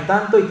trim, hay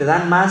tanto, y te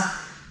dan más,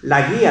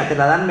 la guía te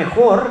la dan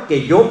mejor,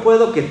 que yo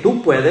puedo, que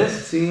tú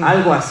puedes,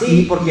 algo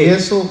así, porque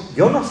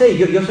yo no sé,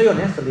 yo soy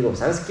honesto, digo,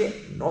 ¿sabes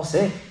qué? No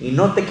sé, y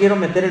no te quiero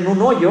meter en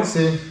un hoyo,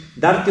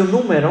 darte un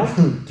número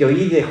que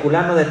oí de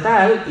fulano de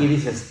tal, y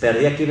dices,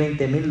 perdí aquí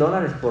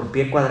 $20,000 por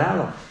pie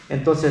cuadrado.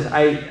 Entonces,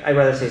 hay que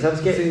decir,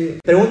 ¿sabes qué?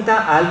 Pregunta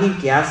a alguien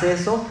que hace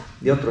eso,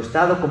 de otro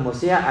estado, como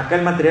sea, acá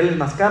el material es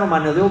más caro,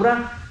 mano de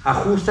obra,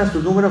 ajustas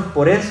tus números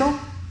por eso,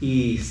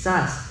 y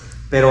 ¡zas!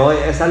 Pero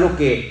es algo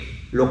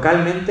que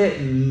localmente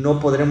no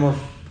podremos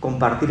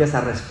compartir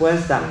esa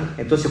respuesta,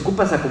 entonces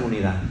ocupa esa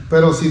comunidad.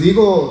 Pero si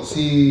digo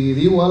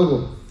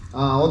algo,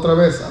 otra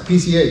vez, a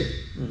PCA,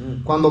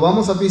 cuando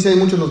vamos a PCA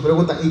muchos nos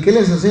preguntan, ¿y qué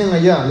les enseñan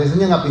allá? ¿Les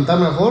enseñan a pintar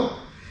mejor?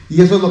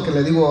 Y eso es lo que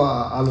le digo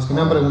a los que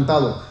me han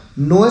preguntado.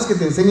 No es que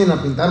te enseñen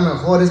a pintar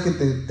mejor, es que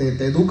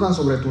te educan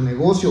sobre tu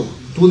negocio.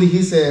 Tú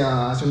dijiste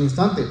hace un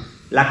instante,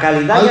 la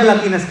calidad ya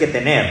la tienes que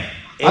tener.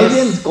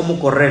 Es cómo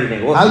correr el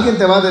negocio. Alguien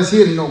te va a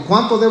decir,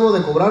 ¿cuánto debo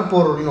de cobrar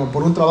por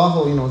un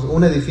trabajo,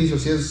 un edificio,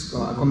 si es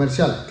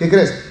comercial? ¿Qué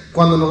crees?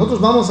 cuando nosotros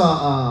vamos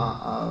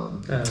a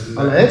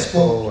la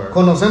expo,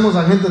 conocemos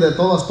a gente de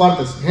todas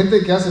partes,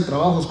 gente que hace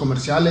trabajos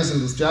comerciales,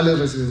 industriales,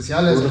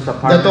 residenciales, de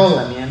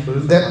todo,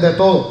 de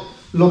todo.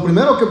 Lo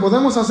primero que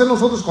podemos hacer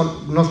nosotros,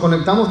 nos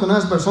conectamos con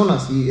esas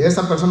personas y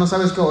esa persona,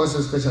 sabes que es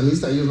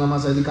especialista, ellos nada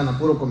más se dedican a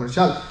puro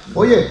comercial.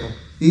 Oye,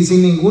 y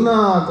sin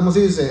ninguna, ¿cómo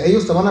se dice?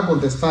 Ellos te van a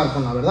contestar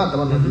con la verdad,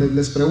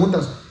 les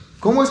preguntas,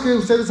 ¿cómo es que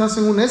ustedes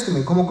hacen un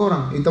estimate? ¿Cómo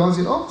cobran? Y te van a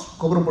decir, pues,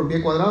 cobro por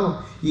pie cuadrado.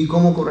 ¿Y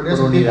cómo cobrarías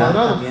por pie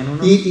cuadrado?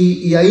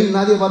 Y ahí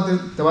nadie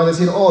te va a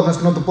decir, no es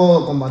que no te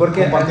puedo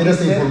compartir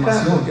esta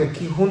información. Porque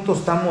aquí juntos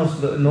estamos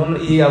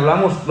y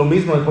hablamos lo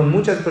mismo con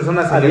muchas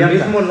personas en el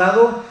mismo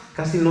lado.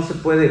 Casi no se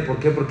puede. ¿Por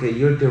qué? Porque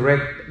you're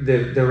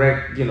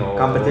direct,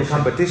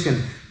 competition.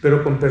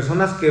 Pero con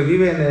personas que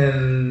viven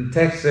en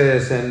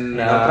Texas, en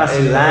otra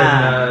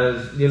ciudad,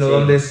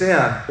 donde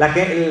sea.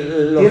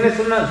 Tienes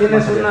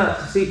una,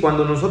 sí,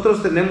 cuando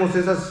nosotros tenemos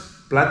esas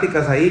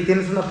pláticas ahí,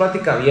 tienes una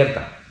plática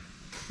abierta.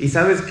 Y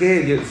 ¿sabes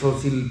qué?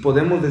 Si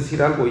podemos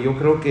decir algo, yo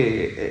creo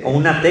que... o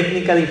una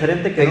técnica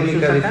diferente que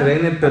técnica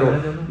diferente, pero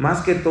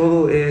más que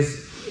todo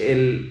es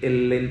el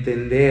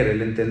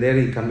entender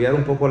y cambiar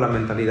un poco la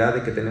mentalidad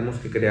de que tenemos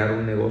que crear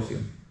un negocio.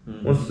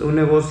 Un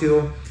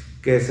negocio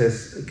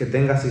que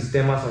tenga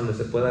sistemas donde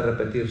se pueda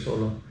repetir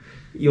solo.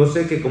 Yo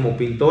sé que como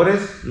pintores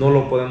no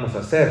lo podemos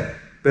hacer,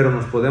 pero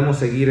nos podemos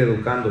seguir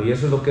educando, y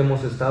eso es lo que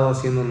hemos estado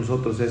haciendo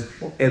nosotros, es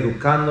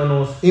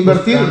educándonos,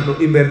 invertir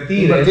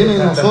en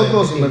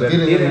nosotros,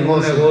 invertir en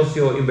un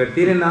negocio,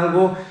 invertir en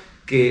algo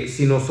que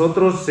si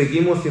nosotros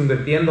seguimos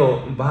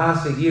invirtiendo va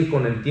a seguir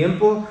con el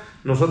tiempo.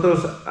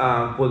 Nosotros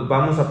pues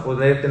vamos a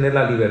poder tener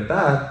la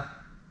libertad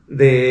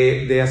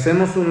de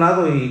hacernos un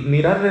lado y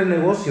mirar el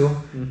negocio,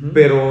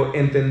 pero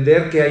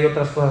entender que hay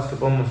otras cosas que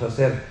podemos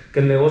hacer, que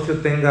el negocio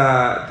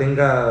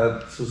tenga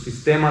sus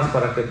sistemas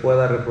para que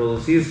pueda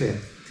reproducirse.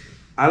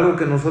 Algo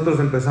que nosotros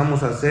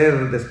empezamos a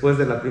hacer después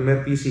de la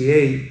primer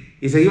PCA,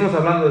 y seguimos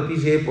hablando de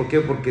PCA, ¿por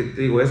qué? Porque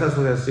te digo, esa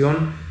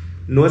asociación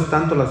no es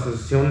tanto la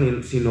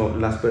asociación, sino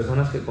las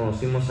personas que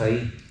conocimos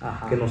ahí,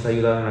 que nos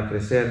ayudaron a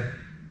crecer.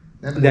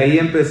 De ahí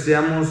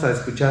empezamos a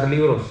escuchar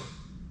libros.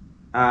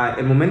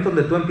 El momento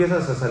donde tú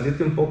empiezas a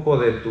salirte un poco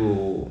de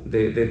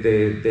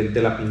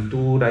la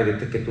pintura y de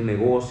que tu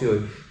negocio,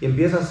 y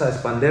empiezas a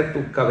expandir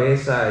tu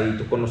cabeza y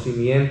tu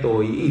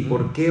conocimiento, y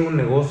 ¿por qué un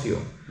negocio?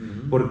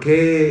 ¿Por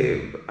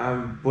qué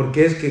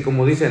es que,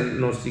 como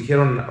dicen, nos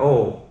dijeron,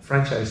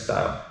 franchise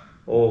style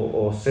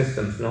o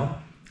systems, ¿no?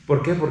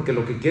 ¿Por qué? Porque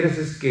lo que quieres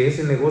es que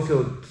ese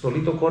negocio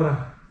solito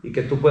corra y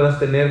que tú puedas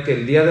tener, que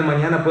el día de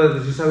mañana puedas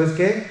decir, ¿sabes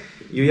qué?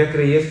 Yo ya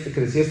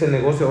crecí este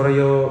negocio, ahora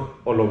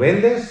o lo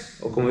vendes,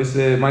 o como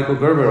dice Michael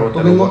Gerber, o tú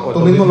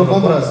mismo lo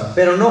compras.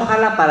 Pero no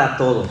jala para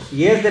todos,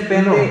 y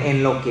depende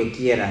en lo que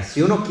quieras.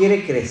 Si uno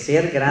quiere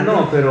crecer grande,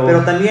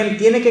 pero también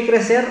tiene que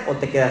crecer, o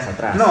te quedas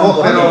atrás.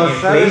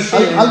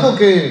 Algo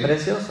que...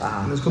 precios.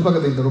 Disculpa que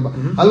te interrumpa.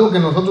 Algo que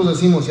nosotros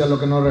decimos y a lo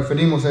que nos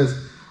referimos es,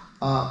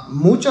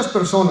 muchas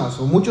personas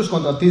o muchos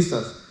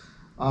contratistas,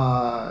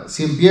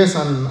 si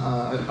empiezan,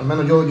 al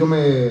menos yo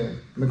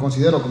me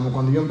considero como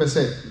cuando yo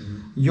empecé,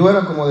 yo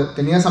era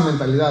tenía esa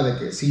mentalidad de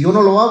que si yo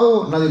no lo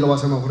hago, nadie lo va a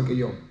hacer mejor que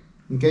yo,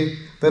 ¿okay?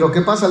 Pero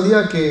 ¿qué pasa el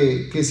día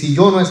que si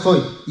yo no estoy,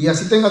 y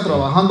así tenga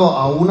trabajando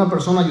a una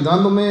persona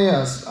ayudándome,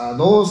 a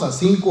 2, a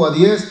 5, a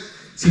 10,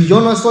 si yo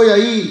no estoy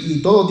ahí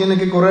y todo tiene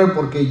que correr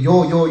porque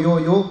yo,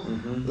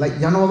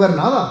 ya no va a haber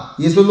nada?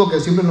 Y eso es lo que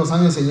siempre nos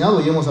han enseñado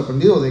y hemos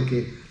aprendido, de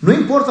que no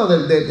importa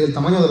del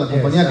tamaño de la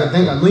compañía que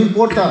tengas, no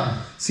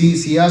importa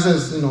si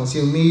haces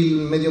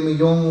 100,000, medio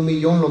millón, 1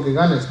 millón, lo que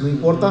ganes, no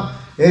importa,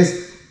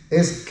 es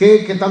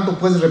qué tanto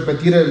puedes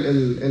repetir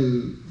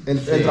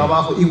el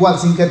trabajo, igual,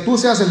 sin que tú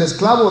seas el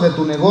esclavo de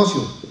tu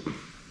negocio.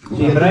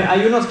 Sí, pero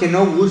hay unos que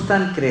no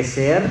gustan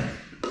crecer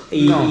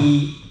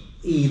y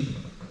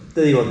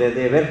te digo, de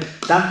ver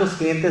tantos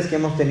clientes que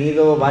hemos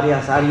tenido,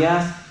 varias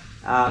áreas,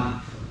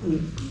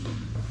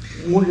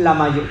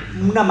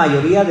 una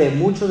mayoría de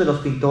muchos de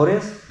los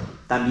pintores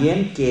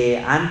también que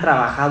han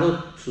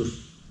trabajado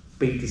sus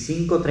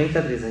 25,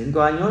 30,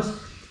 35 años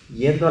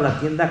yendo a la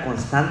tienda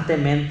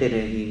constantemente en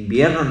el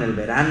invierno, en el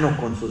verano,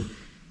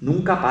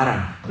 nunca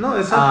paran. No,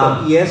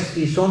 exacto.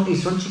 Y son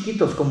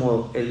chiquitos,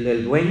 como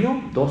el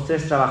dueño, 2,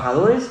 3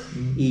 trabajadores,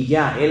 y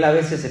ya, él a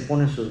veces se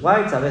pone sus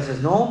whites, a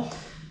veces no,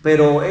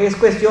 pero es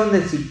cuestión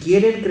de si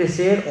quieren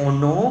crecer o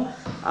no.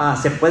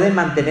 Se pueden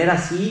mantener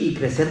así y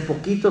crecer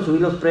poquito, subir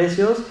los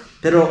precios,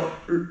 pero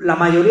la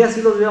mayoría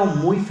sí los veo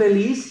muy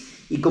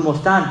feliz y como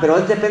están, pero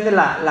depende de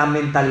la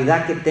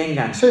mentalidad que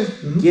tengan. Sí.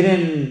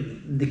 Quieren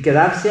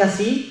quedarse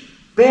así,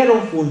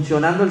 pero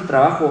funcionando el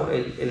trabajo,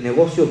 el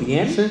negocio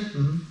bien,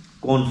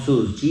 con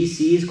sus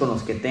GCs, con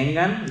los que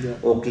tengan,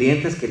 o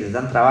clientes que les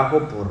dan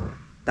trabajo por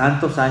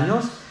tantos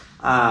años.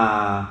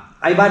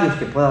 Hay varios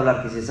que puedo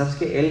hablar que dicen, ¿sabes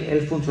qué?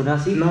 Él funcionó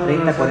así,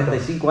 30,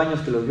 45 años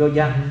que los vio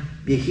ya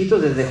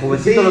viejitos, desde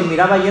jovencitos los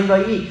miraba yendo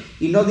ahí,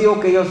 y no digo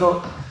que ellos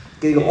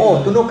que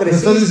digo, tú no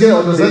creciste.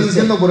 ¿Lo estás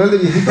diciendo por él de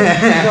viejito?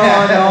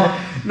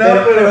 No,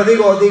 pero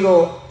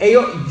digo,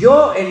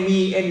 yo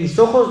en mis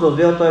ojos los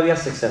veo todavía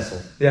successful.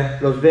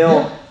 Los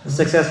veo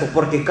successful,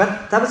 porque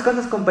 ¿sabes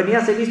cuántas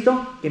compañías he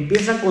visto que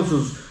empiezan con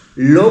sus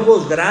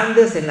logos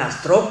grandes en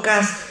las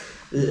trocas?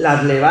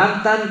 Las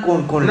levantan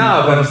con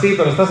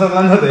pero estás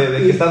hablando de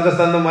que estás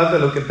gastando más de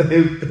lo que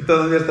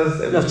todavía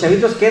estás... Los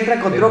chavitos que entran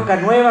con troca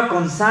nueva,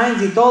 con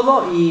signs y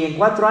todo, y en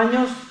 4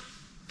 años...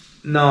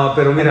 No,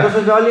 pero mira...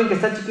 Entonces veo a alguien que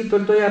está chiquito,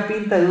 él todavía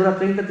pinta y dura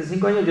 30,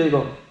 35 años, yo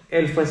digo,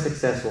 él fue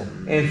successful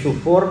en su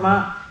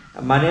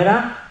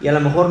manera, y a lo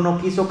mejor no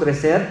quiso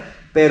crecer,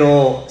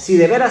 pero si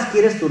de veras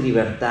quieres tu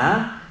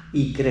libertad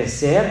y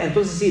crecer,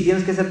 entonces sí,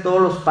 tienes que hacer todos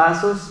los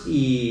pasos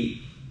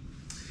y...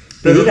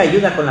 pedir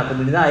ayuda con la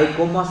comunidad,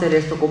 cómo hacer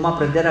esto, cómo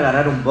aprender a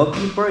agarrar un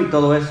bookkeeper y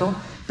todo eso,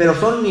 pero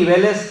son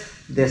niveles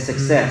de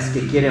success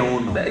que quiere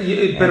uno.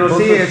 Pero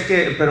entonces, sí,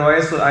 pero a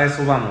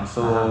eso vamos,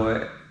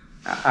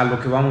 a lo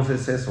que vamos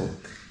es eso.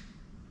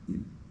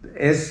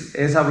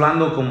 Es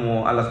hablando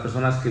como a las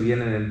personas que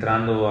vienen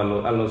entrando,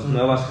 a las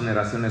nuevas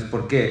generaciones,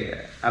 porque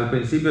al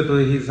principio tú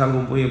dijiste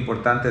algo muy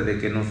importante de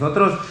que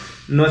nosotros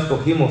no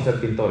escogimos ser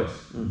pintores,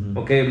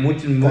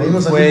 caímos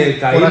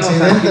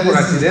aquí por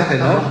accidente,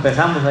 ¿no?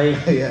 Empezamos ahí.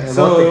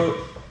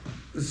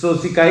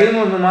 Si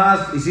caímos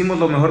nomás, hicimos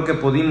lo mejor que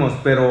pudimos,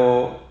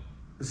 pero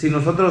si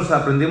nosotros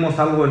aprendimos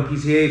algo en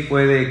PCA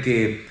fue de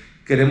que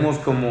queremos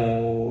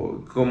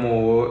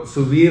como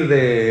subir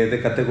de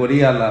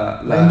categoría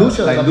la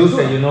industria,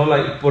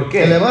 ¿por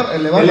qué?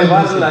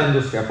 Elevar la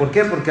industria. ¿Por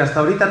qué? Porque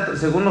hasta ahorita,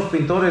 según los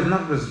pintores,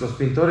 pues los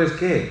pintores,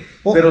 ¿qué?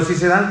 Pero si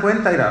se dan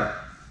cuenta,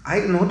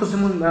 nosotros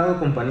hemos mirado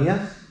compañías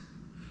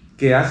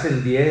que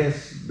hacen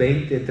 10,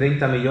 20,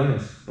 30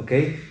 millones, ¿ok?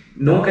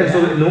 Nunca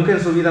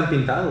en su vida han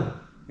pintado,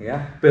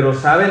 pero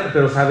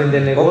saben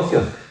de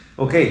negocios,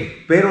 ¿ok?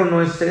 Pero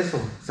no es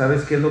eso.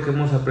 ¿Sabes qué es lo que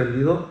hemos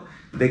aprendido?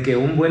 De que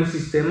un buen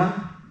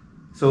sistema,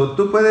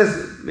 tú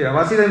puedes,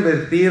 vas a ir a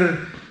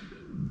invertir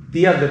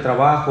días de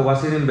trabajo,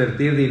 vas a ir a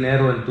invertir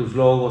dinero en tus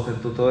logos, en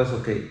todo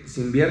eso,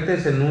 si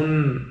inviertes en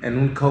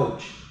un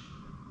coach,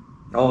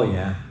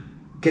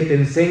 que te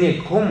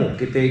enseñe cómo,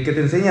 que te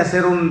enseñe a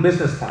hacer un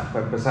business plan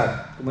para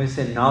empezar. Como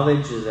dice,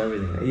 knowledge is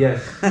everything. Yes.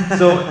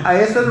 A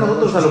eso es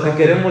nosotros a lo que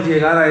queremos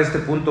llegar a este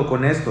punto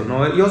con esto,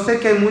 ¿no? Yo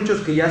sé que hay muchos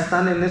que ya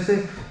están en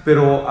ese,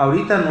 pero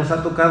ahorita nos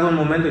ha tocado un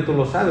momento, y tú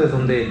lo sabes,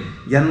 donde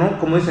ya no,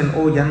 como dicen,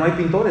 ya no hay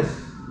pintores.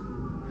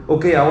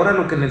 Ahora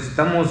lo que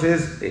necesitamos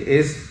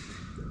es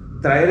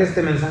traer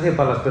este mensaje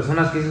para las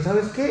personas que dicen,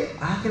 ¿sabes qué?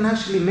 I can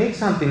actually make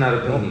something out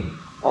of painting.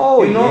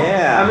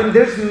 Yeah. I mean,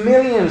 there's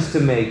millions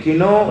to make,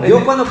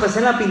 Yo cuando empecé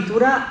en la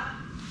pintura,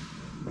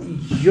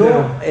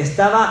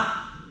 estaba...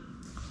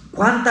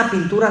 ¿Cuánta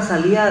pintura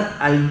salía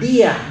al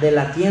día de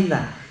la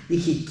tienda?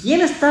 Dije,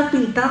 ¿quién está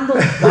pintando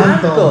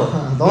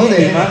tanto?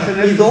 ¿Dónde?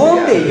 ¿Y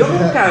dónde? Yo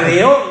nunca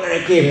veo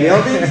que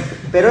buildings,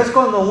 pero es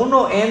cuando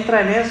uno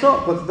entra en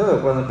eso.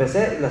 Cuando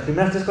empecé las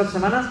primeras 3-4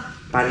 semanas,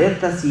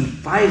 paletas y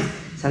files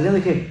salieron,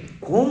 dije,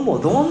 ¿cómo?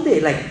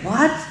 ¿Dónde?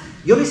 What?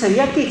 Yo ni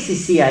sabía que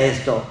existía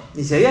esto,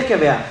 ni sabía que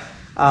había.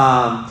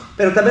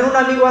 Pero también un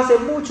amigo hace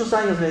muchos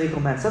años me dijo,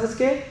 man, ¿sabes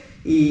qué?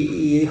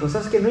 Y dijo,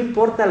 ¿sabes qué? No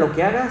importa lo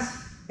que hagas,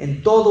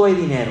 en todo hay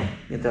dinero,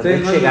 mientras le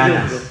eche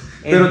ganas.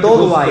 En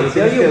todo hay.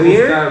 ¿Se oye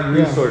weird?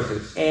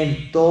 Resources.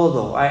 En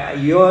todo.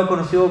 Yo he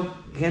conocido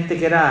gente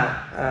que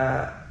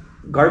era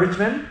garbage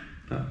men,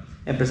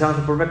 empezaron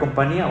su propia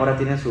compañía, ahora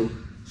tienen sus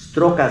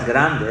trocas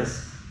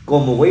grandes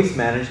como waste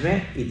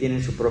management y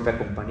tienen su propia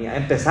compañía.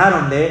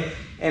 Empezaron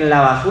en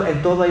la basura,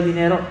 en todo hay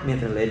dinero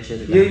mientras le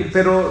eches ganas.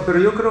 Pero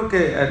yo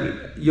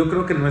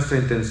creo que nuestra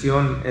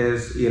intención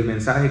es, y el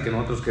mensaje que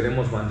nosotros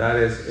queremos mandar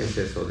es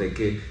eso, de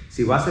que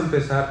si vas a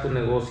empezar tu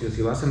negocio,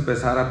 si vas a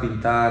empezar a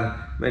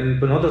pintar,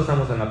 nosotros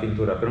estamos en la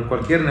pintura, pero en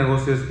cualquier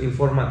negocio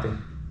infórmate.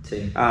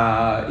 Sí.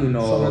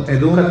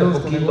 Edúcate un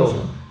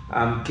poquito.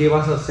 ¿Qué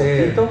vas a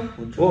hacer?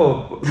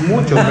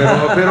 Mucho,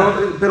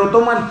 pero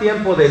toma el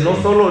tiempo de no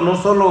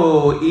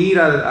solo ir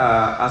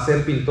a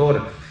ser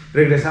pintor.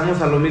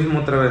 Regresamos a lo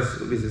mismo otra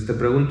vez, Ulises, te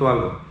pregunto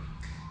algo.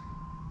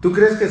 ¿Tú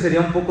crees que sería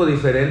un poco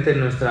diferente en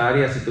nuestra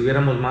área si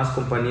tuviéramos más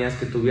compañías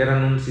que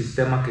tuvieran un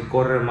sistema que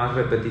corre más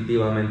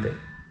repetitivamente?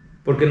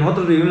 Porque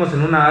nosotros vivimos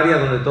en una área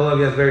donde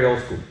todavía es very old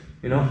school,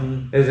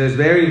 Es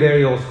very,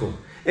 very old school.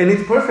 And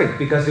it's perfect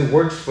because it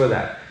works for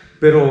that.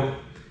 Pero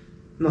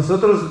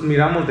nosotros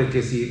miramos de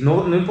que si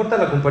no importa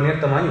la compañía el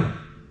tamaño,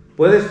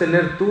 puedes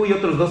tener tú y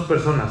otras 2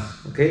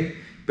 personas, ¿ok?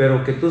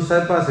 Pero que tú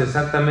sepas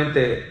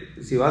exactamente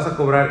si vas a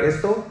cobrar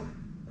esto,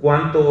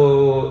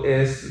 cuánto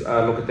es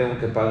lo que tengo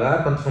que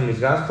pagar, cuántos son mis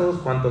gastos,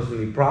 cuánto es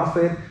mi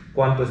profit,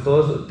 cuánto es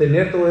todo eso.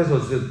 Tener todo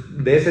eso,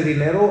 de ese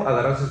dinero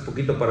agarrarse un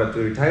poquito para tu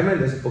retirement,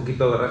 de ese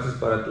poquito agarrarse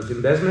para tus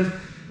investments.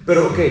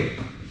 Pero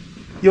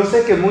yo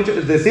sé que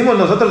muchos decimos,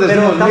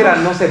 mira,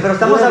 no sé. Pero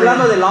estamos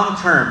hablando de long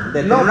term,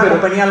 de tener una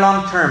compañía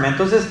long term.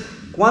 Entonces,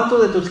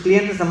 ¿cuántos de tus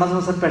clientes, nada más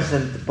vamos a hacer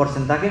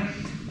porcentaje,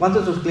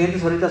 cuántos de tus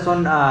clientes ahorita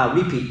son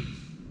repeat?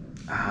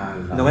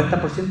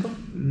 ¿90%?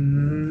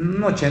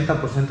 Un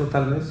 80%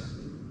 tal vez.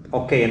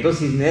 Ok, entonces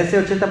si de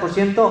ese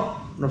 80%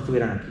 no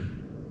estuvieran aquí.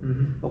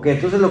 Ok,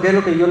 entonces lo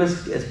que yo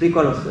les explico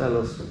a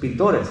los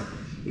pintores,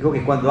 digo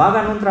que cuando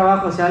hagan un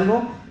trabajo hacia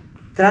algo,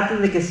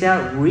 traten de que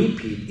sea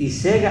repeat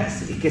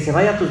y que se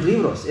vaya a tus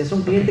libros. Es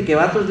un cliente que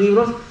va a tus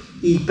libros,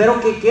 pero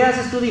 ¿qué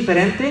haces tú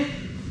diferente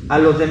a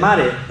los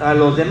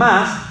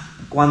demás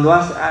cuando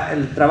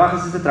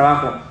trabajas este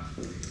trabajo?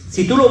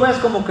 Si tú lo ves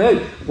como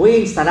que voy a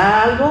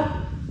instalar algo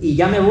y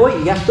ya me voy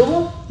y ya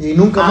estuvo y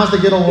nunca más te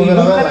quiero volver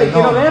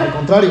a ver, al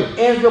contrario,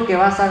 es lo que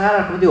vas a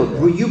agarrar. Como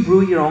digo, you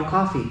brew your own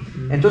coffee.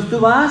 Entonces tú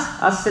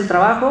vas, haces el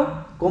trabajo,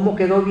 cómo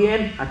quedó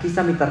bien, aquí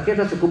está mi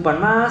tarjeta, se ocupan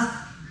más,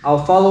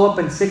 I'll follow up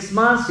in 6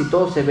 months, si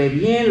todo se ve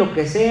bien, lo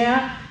que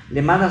sea,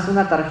 le mandas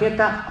una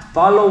tarjeta,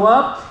 follow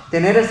up,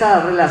 tener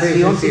esa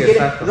relación. Sí, si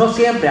quieres, no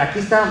siempre, aquí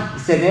está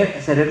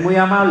ser muy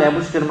amable, hay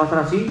muchos que nomás son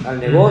así, al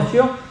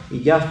negocio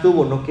y ya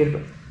estuvo, no quiero.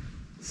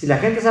 Si la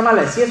gente es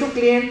amable, si es un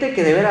cliente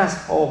que de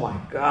veras, oh my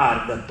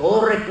God,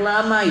 todo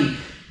reclama y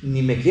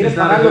ni me quiere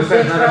pagar los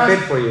extras,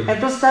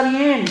 entonces está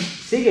bien,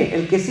 sigue,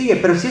 el que sigue.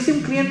 Pero si es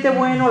un cliente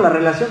bueno, la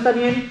relación está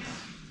bien,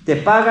 te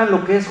pagan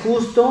lo que es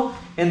justo,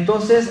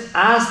 entonces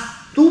haz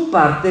tu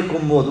parte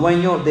como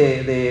dueño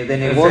de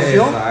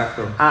negocio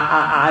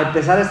a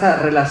empezar esa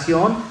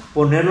relación,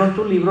 ponerlo en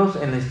tus libros,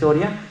 en la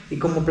historia, y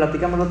como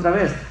platicamos la otra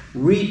vez,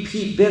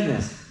 repeat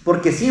business,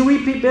 porque si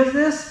repeat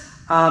business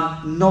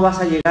no vas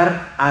a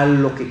llegar a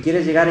lo que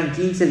quieres llegar en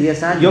 15,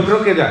 10 años. Yo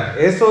creo que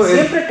eso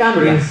siempre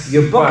cambia.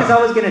 Your book is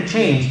always going to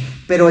change,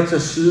 pero it's a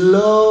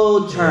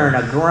slow turn,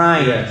 a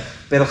grind. Yes.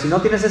 Pero si no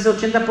tienes ese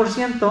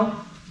 80%,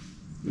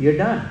 you're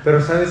done.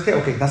 Pero ¿sabes qué?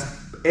 Ok,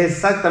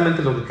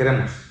 exactamente lo que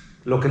queremos.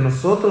 Lo que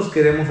nosotros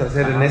queremos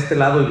hacer en este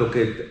lado y lo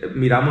que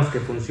miramos que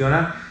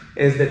funciona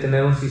es de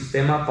tener un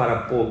sistema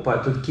para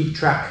to keep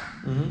track.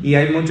 Y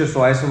hay muchos,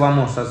 a eso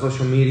vamos, a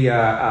social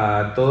media,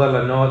 a toda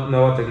la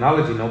nueva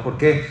technology, ¿no? ¿Por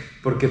qué?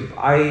 Porque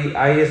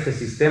hay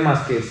sistemas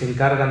que se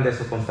encargan de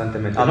eso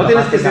constantemente. No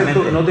tienes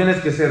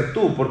que ser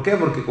tú. ¿Por qué?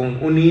 Porque con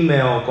un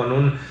email, con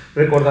un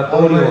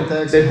recordatorio,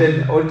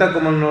 ahorita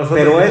como nosotros.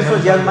 Pero eso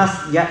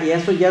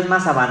ya es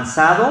más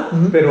avanzado.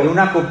 Pero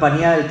una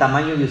compañía del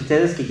tamaño de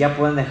ustedes que ya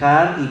pueden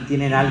dejar y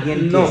tienen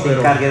alguien que se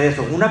encargue de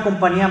eso. Una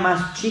compañía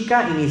más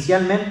chica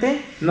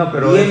inicialmente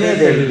viene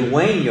del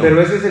dueño. Pero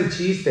ese es el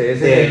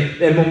chiste.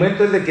 El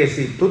momento es de que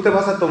si tú te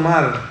vas a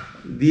tomar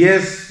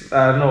 10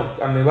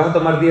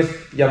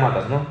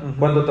 llamadas, ¿no?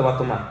 ¿Cuánto te va a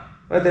tomar?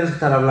 Tienes que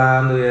estar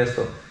hablando y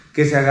esto.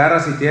 Que se agarra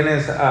si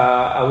tienes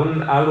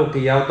algo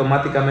que ya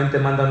automáticamente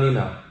manda un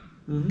email,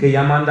 que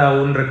ya manda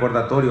un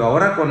recordatorio.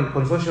 Ahora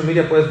con social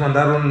media puedes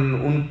mandar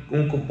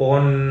un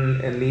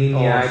cupón en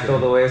línea y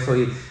todo eso.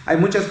 Y hay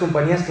muchas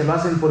compañías que lo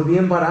hacen por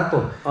bien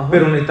barato,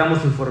 pero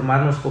necesitamos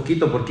informarnos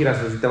poquito, porque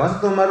si te vas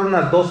a tomar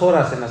unas 2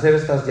 horas en hacer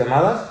estas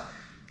llamadas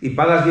y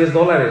pagas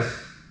 $10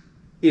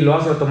 y lo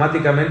haces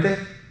automáticamente,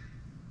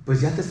 pues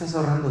ya te estás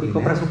ahorrando dinero. Y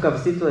compras un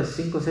cafecito de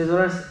 5 o 6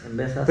 horas en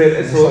vez de...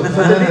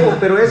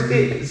 Pero es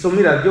que,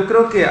 mira, yo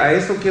creo que a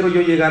eso quiero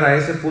yo llegar, a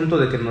ese punto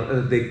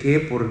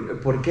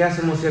por qué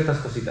hacemos ciertas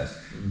cositas.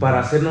 Para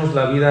hacernos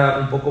la vida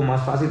un poco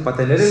más fácil, para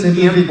tener el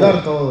tiempo.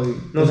 Todo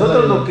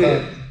Nosotros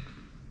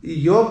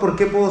y yo, ¿por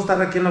qué puedo estar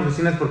aquí en la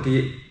oficina? Es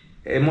porque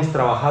hemos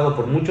trabajado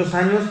por muchos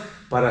años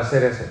para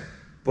hacer eso.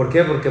 ¿Por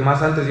qué? Porque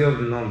más antes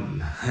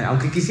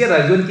aunque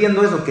quisiera, yo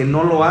entiendo eso, que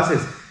no lo haces.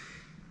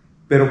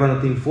 Pero cuando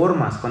te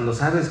informas, cuando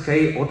sabes que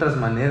hay otras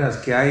maneras,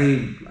 que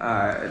hay,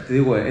 te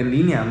digo, en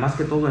línea, más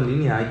que todo en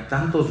línea, hay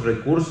tantos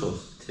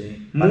recursos.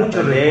 Sí.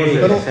 Muchos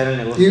recursos.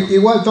 Pero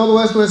igual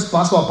todo esto es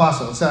paso a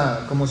paso. O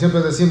sea, como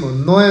siempre decimos,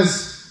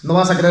 no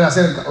vas a querer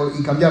hacer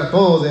y cambiar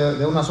todo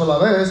de una sola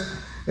vez.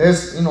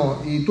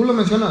 Y tú lo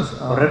mencionas.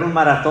 Correr un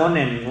maratón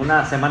en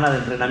una semana de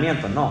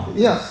entrenamiento, no.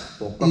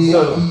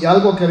 Y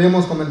algo que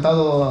habíamos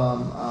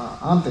comentado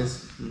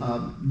antes,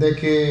 de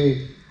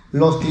que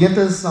los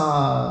clientes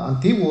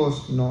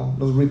antiguos,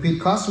 los repeat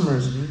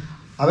customers,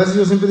 a veces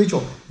yo siempre he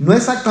dicho, no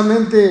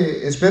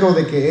exactamente espero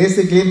de que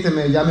este cliente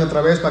me llame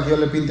otra vez para que yo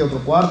le pinte otro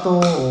cuarto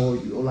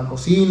o la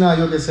cocina,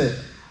 yo qué sé.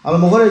 A lo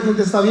mejor el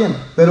cliente está bien,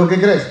 pero ¿qué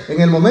crees? En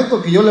el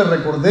momento que yo le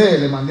recordé,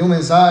 le mandé un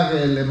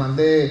mensaje, le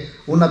mandé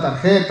una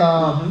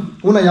tarjeta,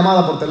 una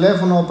llamada por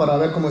teléfono para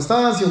ver cómo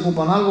están, si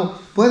ocupan algo,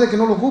 puede que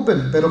no lo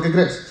ocupen, pero ¿qué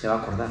crees? Se va a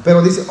acordar.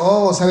 Pero dice,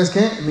 ¿sabes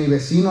qué? Mi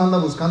vecino anda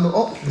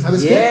buscando,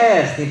 ¿sabes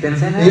qué? Ni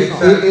pensé en eso.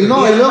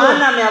 Mi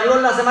hermana me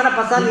habló la semana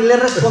pasada y le he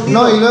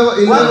respondido.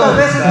 ¿Cuántas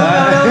veces no me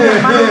habló mi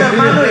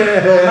hermano?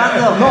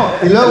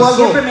 Y luego algo,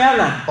 siempre me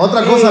hablan.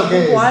 Otra cosa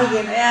que... a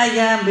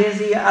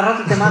alguien, a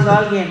rato te mando a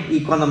alguien.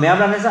 Y cuando me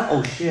hablan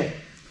shit.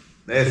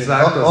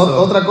 Exacto.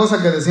 Otra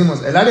cosa que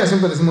decimos, el área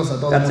siempre decimos a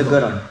todo el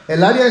mundo.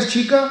 El área es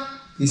chica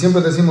y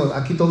siempre decimos,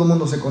 aquí todo el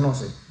mundo se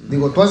conoce.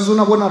 Digo, tú haces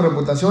una buena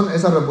reputación,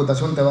 esa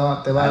reputación te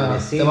va a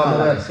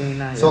mover.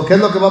 ¿Qué es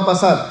lo que va a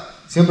pasar?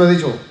 Siempre he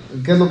dicho,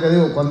 ¿qué es lo que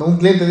digo? Cuando un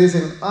cliente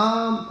dice,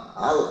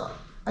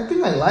 I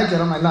think I like it.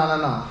 I'm like,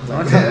 no.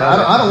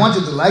 I don't want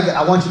you to like it.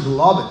 I want you to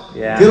love it.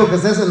 Yeah. Quiero que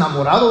estés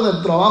enamorado de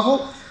tu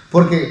trabajo,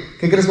 porque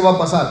 ¿qué crees que va a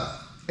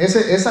pasar?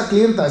 Esa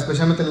clienta,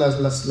 especialmente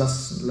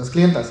las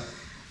clientas,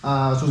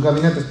 sus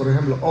gabinetes, por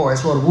ejemplo, es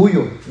su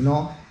orgullo,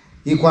 ¿no?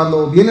 Y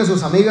cuando vienen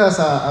sus amigas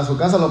a su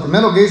casa, lo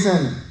primero que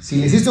dicen, si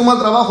le hiciste un mal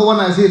trabajo, van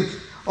a decir,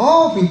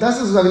 oh,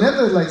 ¿pintaste sus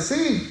gabinetes? Like,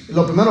 sí.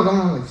 Lo primero que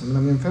van a decir,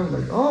 bien feo,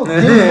 like, oh,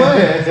 ¿quién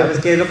fue? ¿Sabes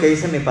qué es lo que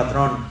dice mi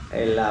patrón?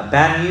 El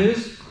bad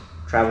news,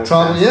 travel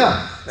fast.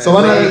 Yeah. So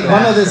van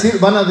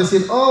a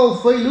decir, oh,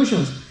 fue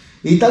Illusions.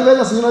 Y tal vez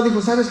la señora dijo,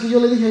 ¿sabes qué?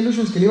 Yo le dije a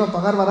Illusions que le iba a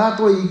pagar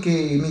barato y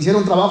que me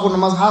hicieron trabajo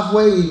nomás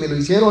halfway y me lo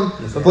hicieron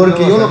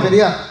porque yo lo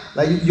quería.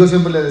 Like, yo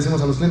siempre le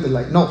decimos a los clientes,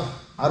 like, no,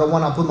 I don't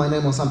want to put my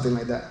name on something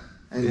like that.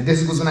 And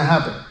this is what's going to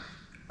happen.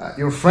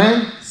 Your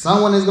friend,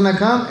 someone is going to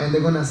come and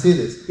they're going to see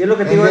this. Y es lo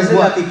que te digo, es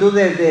la actitud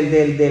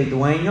del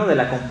dueño de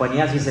la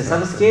compañía. Si dice,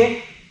 ¿sabes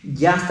qué?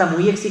 Ya está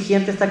muy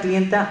exigente esta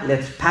clienta,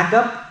 let's pack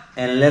up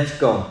and let's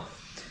go.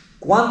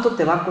 ¿Cuánto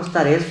te va a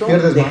costar eso?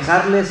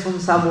 Dejarles un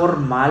sabor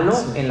malo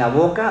en la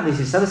boca.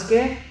 Dices, ¿sabes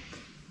qué?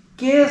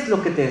 ¿Qué es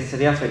lo que te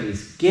sería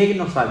feliz? ¿Qué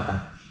nos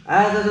falta?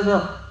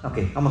 Ok,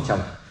 vamos,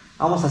 chavos.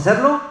 Vamos a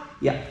hacerlo.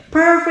 Yeah.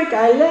 Perfect,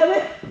 I love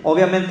it.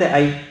 Obviamente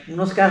hay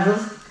unos casos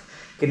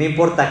que no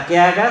importa qué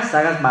hagas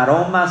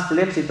maromas,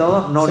 flips y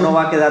todo, no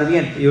va a quedar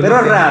bien. Pero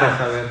es raro.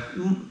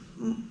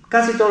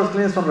 Casi todos los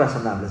clientes son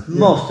razonables.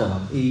 Most of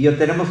them. Y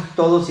tenemos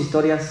todos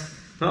historias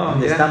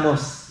donde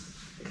estamos...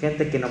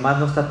 Gente que nomás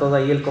no está todo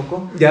ahí el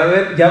coco. Ya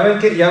ven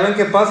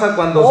qué pasa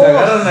cuando se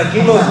agarran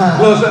aquí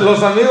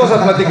los amigos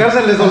a platicar,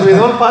 se les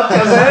olvidó el patio.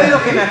 ¿Sabes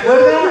lo que me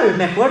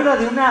acuerda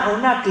de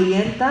una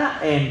clienta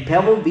en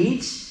Pebble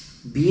Beach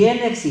bien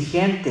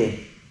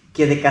exigente,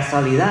 que de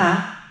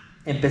casualidad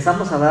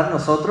empezamos a dar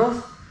nosotros.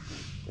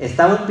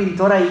 Estaba un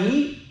pintor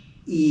ahí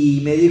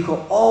y me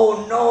dijo,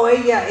 oh no,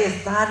 ella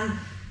es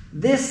tan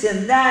this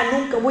and that,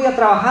 nunca voy a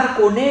trabajar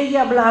con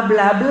ella, bla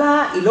bla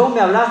bla. Y luego me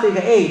hablaste y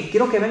dije, hey,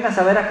 quiero que vengas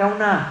a ver acá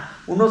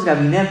unos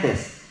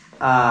gabinetes.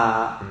 Me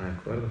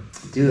acuerdo.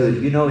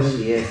 Dude, you know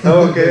she is.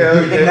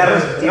 Tiene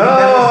carros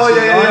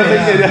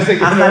ya sé.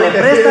 Hasta le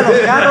presta los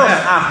carros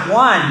a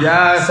Juan.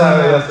 Ya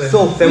sabes.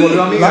 Se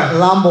volvió amiga.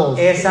 Lambo.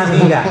 Es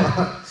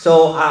amiga.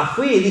 So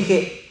fui y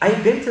dije,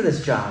 I've been to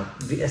this job.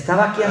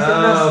 Estaba aquí hace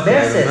unas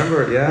veces.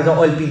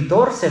 El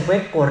pintor se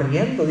fue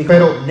corriendo. Dijo,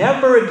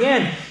 never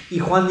again. Y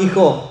Juan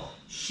dijo,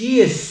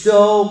 she is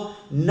so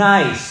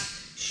nice.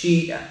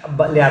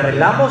 Le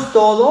arreglamos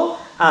todo.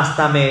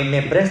 Hasta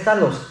me presta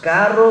los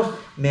carros.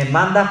 Me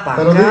manda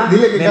para acá,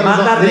 me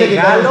manda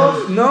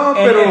regalos.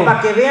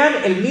 Para que vean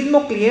el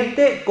mismo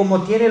cliente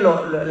como tiene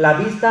la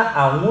vista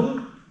a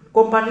una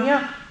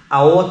compañía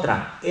a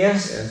otra.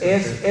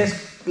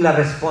 Es la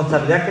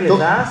responsabilidad que les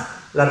das,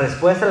 la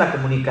respuesta, la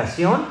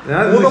comunicación.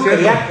 Uno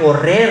quería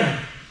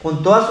correr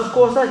con todas sus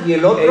cosas y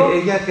el otro...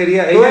 Ella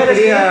quería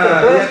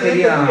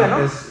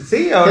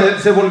sí, ahora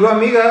se volvió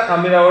amiga.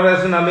 Ahora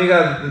es una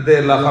amiga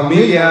de la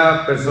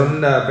familia,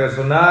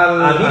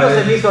 personal. A mí no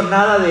se me hizo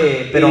nada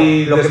de... Pero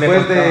y lo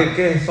después de,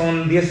 ¿qué?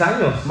 Son 10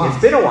 años.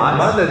 Más de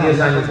 10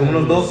 años, como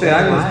unos 12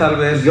 años tal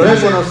vez. Yo la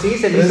conocí,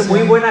 se me hizo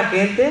muy buena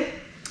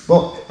gente.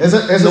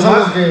 Eso es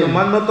algo que...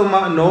 Nomás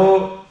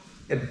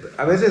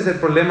a veces el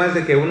problema es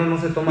de que uno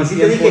no se toma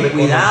tiempo. Y sí te dije,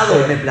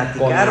 cuidado, me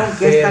platicaron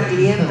que esta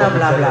clienta,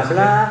 bla, bla,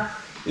 bla.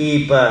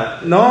 Y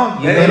algo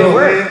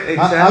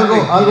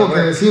que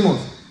decimos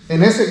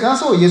en ese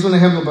caso, y es un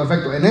ejemplo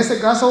perfecto, en ese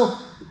caso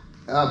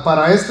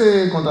para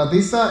este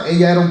contratista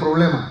ella era un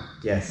problema.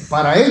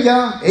 Para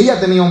ella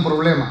tenía un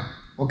problema,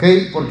 ¿ok?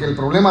 Porque el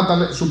problema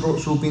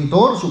su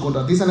pintor, su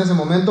contratista en ese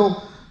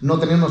momento no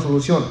tenía una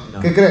solución.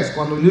 ¿Qué crees?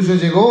 Cuando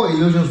Illusions llegó,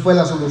 Illusions fue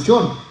la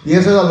solución. Y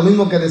eso es lo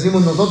mismo que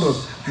decimos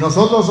nosotros.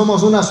 Nosotros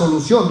somos una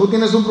solución. Tú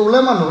tienes un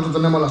problema, nosotros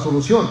tenemos la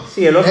solución.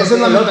 Sí, el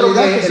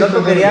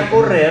otro quería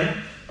correr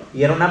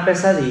y era una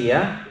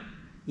pesadilla,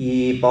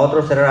 y para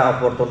otros era la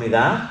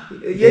oportunidad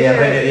de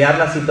remediar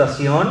la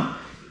situación.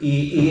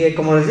 Y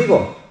como les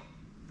digo,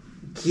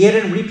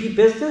 ¿quieren repeat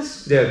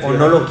business o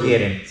no lo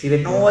quieren? Si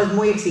ven, no, es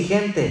muy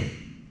exigente,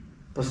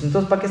 pues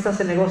entonces ¿para qué estás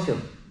en negocio?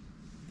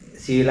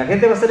 Si la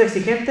gente va a ser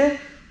exigente,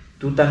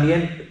 tú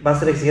también vas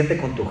a ser exigente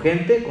con tu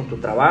gente, con tu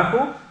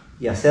trabajo,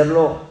 y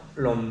hacerlo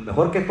lo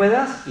mejor que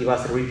puedas, y va a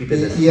ser repeat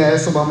business. Y a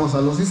eso vamos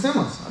a los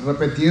sistemas, a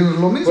repetir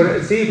lo mismo. Por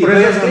eso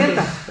es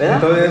clienta, ¿verdad?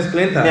 Entonces es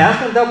clienta. Me has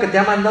contado que te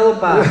ha mandado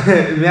para...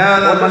 me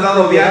ha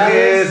mandado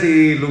viajes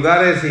y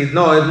lugares, y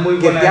no, es muy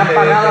buena. Que te ha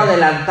pagado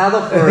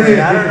adelantado por, I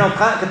don't know,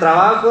 que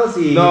trabajos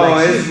y... No,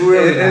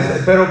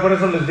 pero por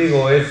eso les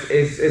digo,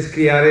 es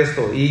criar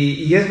esto,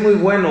 y es muy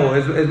bueno,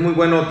 es muy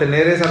bueno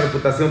tener esa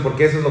reputación,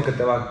 porque eso es lo que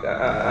te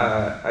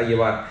va a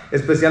llevar,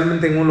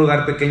 especialmente en un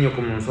lugar pequeño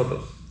como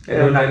nosotros. En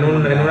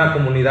una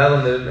comunidad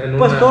donde...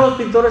 Todos los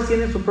pintores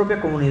tienen su propia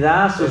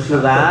comunidad, su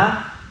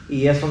ciudad,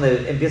 y es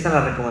donde empiezan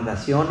las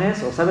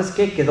recomendaciones. O ¿sabes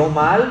qué? Quedó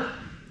mal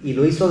y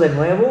lo hizo de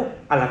nuevo.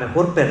 A lo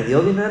mejor perdió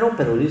dinero,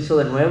 pero lo hizo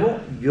de nuevo.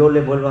 Yo le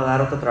vuelvo a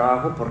dar otro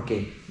trabajo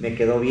porque me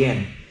quedó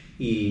bien.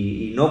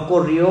 Y no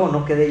corrió,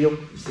 no quedé yo...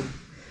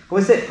 ¿Cómo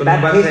dice? Bad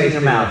taste in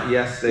your mouth.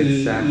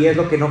 Y es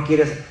lo que no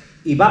quieres...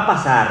 Y va a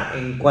pasar,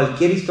 en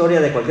cualquier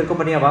historia de cualquier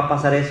compañía va a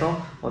pasar eso,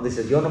 donde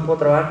dices, yo no puedo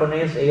trabajar con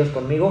ellos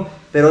conmigo,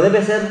 pero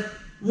debe ser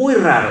muy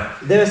raro,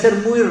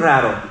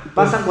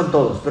 pasan con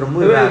todos, pero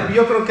muy raro.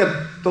 Yo creo que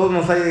a todos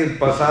nos ha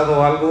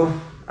pasado algo,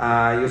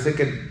 yo sé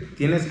que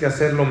tienes que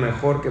hacer lo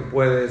mejor que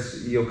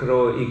puedes, yo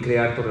creo, y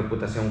crear tu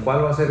reputación.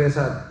 ¿Cuál va a ser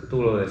esa? Tú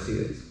lo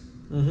decides.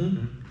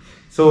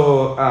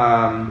 So,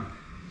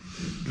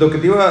 lo que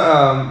te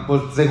iba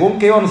pues según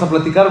que íbamos a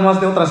platicar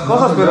más de otras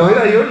cosas, pero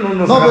mira, yo no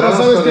nos pero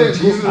sabes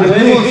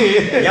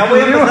que ya voy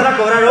a empezar a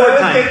cobrar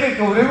overtime. Que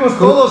cubrimos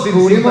todos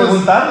sin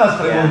preguntar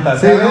las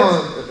preguntas. Sí,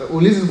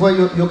 Ulises fue,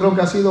 yo creo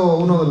que ha sido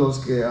uno de los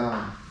que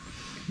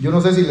yo no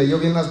sé si leyó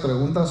bien las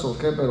preguntas o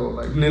qué, pero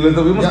ni le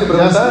tuvimos que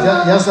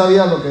preguntar. Ya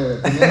sabía lo que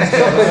teníamos que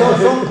hacer.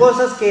 Son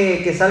cosas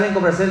que salen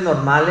conversaciones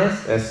normales.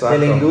 Exacto. De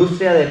la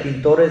industria de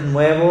pintores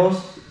nuevos.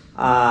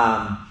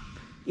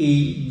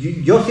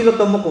 Y yo sí lo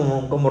tomo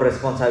como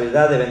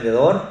responsabilidad de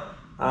vendedor.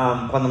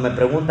 Cuando me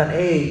preguntan,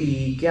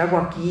 ¿y qué hago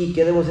aquí?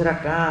 ¿Qué debo hacer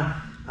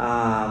acá?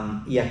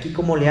 ¿Y aquí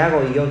cómo le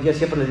hago? Y yo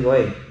siempre les digo,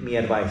 mi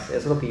advice, eso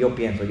es lo que yo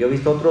pienso. Yo he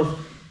visto otros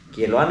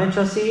que lo han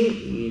hecho así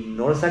y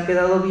no les ha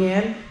quedado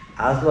bien.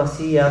 Hazlo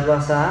así, hazlo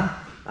así.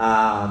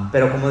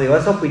 Pero como digo,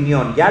 es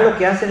opinión. Ya lo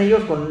que hacen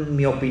ellos con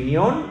mi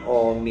opinión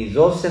o mis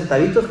 2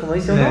 centavitos, como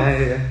dice uno,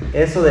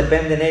 eso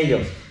depende de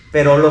ellos.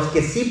 Pero los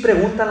que sí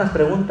preguntan las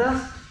preguntas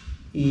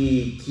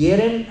y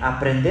quieren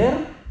aprender,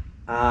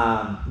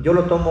 yo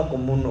lo tomo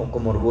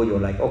como orgullo,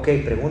 like, ok,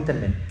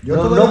 pregúntenme. No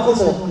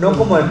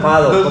como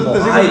enfado, como,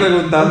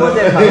 preguntando. ¿cómo es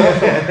de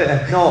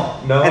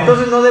enfadoso? No.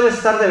 Entonces no debes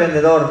estar de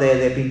vendedor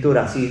de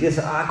pintura. Si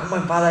dices, ¿cómo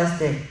enfada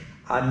este?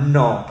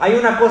 No. Hay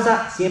una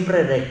cosa,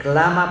 siempre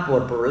reclama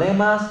por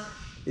problemas.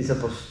 Dice,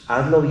 pues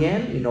hazlo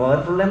bien y no va a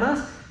haber problemas.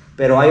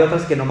 Pero hay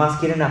otras que nomás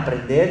quieren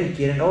aprender y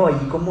quieren,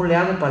 ¿y cómo le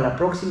hago para la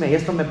próxima? Y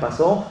esto me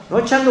pasó. No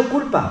echando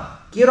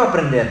culpa, quiero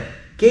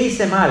aprender. ¿Qué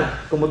hice mal?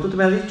 Como tú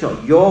me has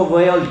dicho, yo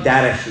veo el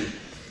data sheet.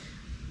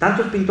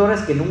 Tantos pintores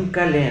que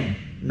nunca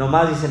leen,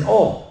 nomás dicen,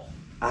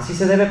 así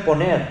se debe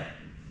poner.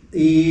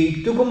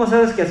 ¿Y tú cómo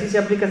sabes que así se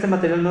aplica este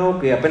material nuevo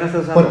que apenas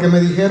estás usando? Porque me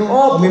dijeron,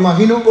 me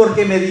imagino.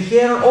 Porque me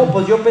dijeron,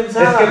 pues yo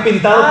pensaba. Es que he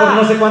pintado por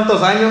no sé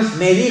cuántos años.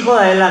 Me dijo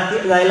la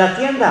de la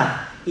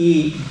tienda.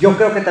 Y yo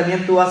creo que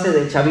también tú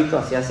de chavito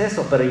hacías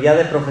eso, pero ya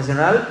de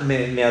profesional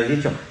me has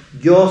dicho,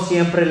 yo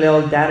siempre leo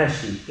el data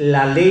sheet,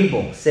 la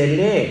label, se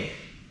lee.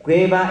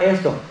 ¿Qué va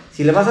esto?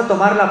 Si le vas a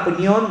tomar la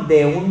opinión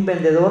de un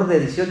vendedor de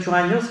 18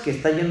 años que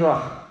está yendo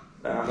a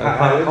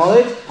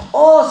college,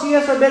 sí,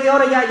 eso en media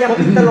hora ya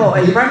píntalo,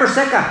 el primer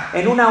seca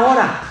en 1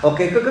 hora.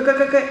 Ok.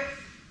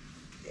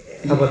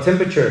 How about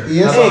temperature?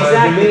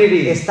 Exacto.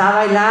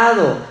 Estaba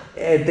helado,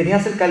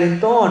 tenías el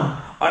calentón,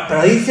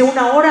 pero dice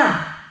 1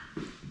 hora.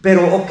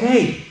 Pero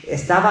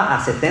estaba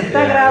a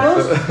 70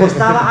 grados o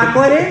estaba a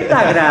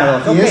 40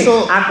 grados.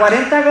 A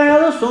 40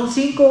 grados son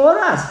 5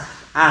 horas.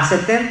 A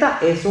 70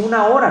 es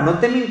 1 hora, no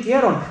te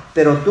mintieron,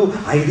 pero tú,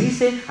 ahí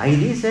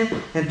dice.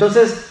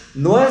 Entonces,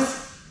 no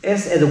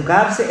es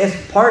educarse,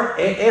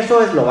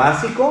 eso es lo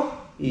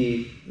básico,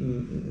 y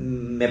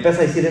me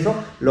pesa decir eso,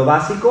 lo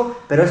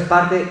básico, pero es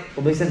parte,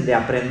 como dicen, de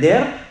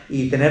aprender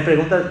y tener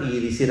preguntas y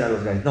decir a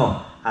los guys,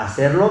 no,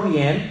 hacerlo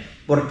bien,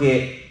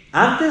 porque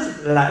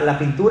antes la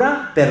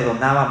pintura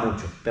perdonaba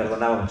mucho.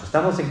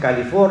 Estamos en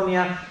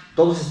California,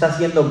 todo se está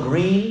haciendo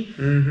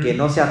green, que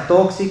no sea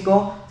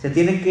tóxico, se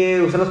tienen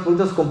que usar los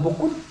productos con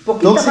poquito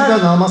tóxicas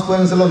más. Nada más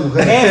pueden ser las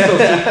mujeres. Eso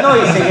sí,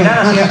 y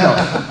seguirán haciendo.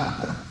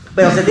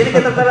 Pero se tienen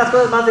que tratar las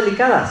cosas más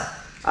delicadas,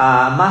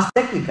 más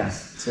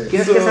técnicas. Sí.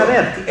 Tienes que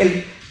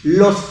saber,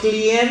 los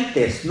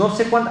clientes, no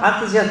sé cuánto,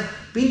 antes decían,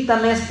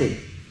 píntame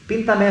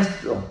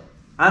esto.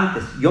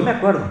 Antes, yo me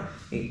acuerdo,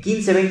 en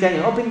 15, 20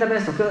 años, píntame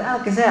esto,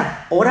 que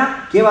sea.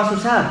 Ahora, ¿qué vas a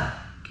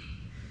usar?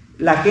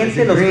 La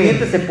gente, los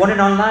clientes se ponen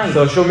online.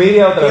 Social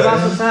media otra vez. ¿Qué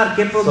vas a usar?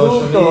 ¿Qué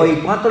producto? ¿Y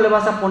cuánto le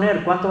vas a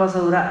poner? ¿Cuánto vas a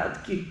durar?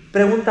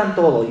 Preguntan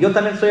todo. Yo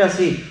también estoy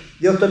así.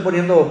 Yo estoy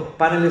poniendo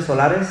paneles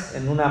solares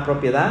en una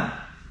propiedad.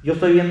 Yo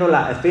estoy viendo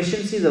la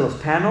efficiency de los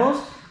paneles.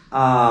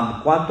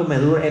 Cuánto me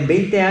dura. En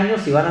 20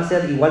 años, si van a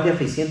ser igual de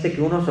eficientes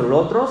que unos o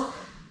los otros.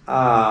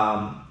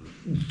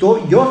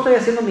 Yo estoy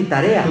haciendo mi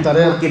tarea,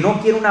 porque no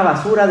quiero una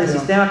basura de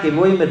sistema que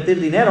voy a invertir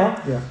dinero.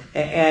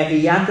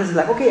 Y antes,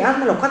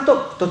 házmelo, ¿cuánto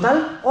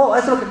total? Eso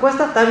es lo que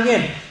cuesta, está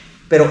bien.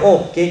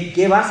 Pero,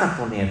 ¿qué vas a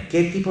poner?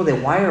 ¿Qué tipo de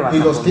wire vas a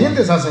poner? Y los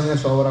clientes hacen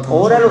eso ahora.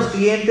 Ahora los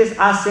clientes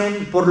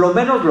hacen por lo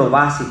menos lo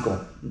básico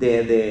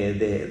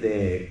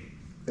de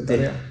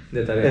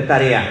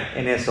tarea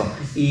en eso.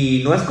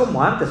 Y no es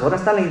como antes, ahora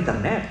está la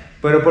internet.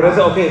 Pero por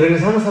eso,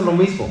 regresamos a lo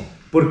mismo.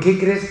 ¿Por qué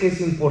crees que es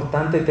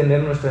importante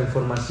tener nuestra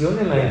información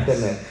en la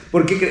internet?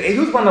 Porque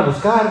ellos van a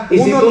buscar. Y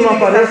si tú no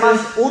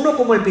apareces, uno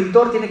como el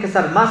pintor tiene que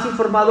estar más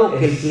informado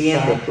que el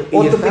cliente.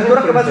 O tu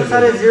pintura que vas a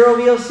usar es Zero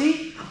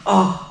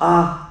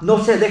VOC.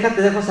 No sé,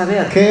 dejo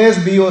saber. ¿Qué es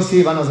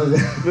VOC? Van a saber.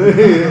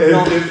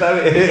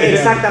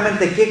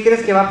 Exactamente. ¿Qué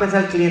crees que va a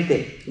pensar el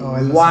cliente?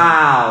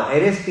 Wow,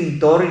 eres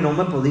pintor y no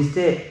me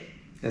pudiste.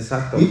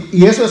 Exacto.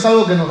 Y eso es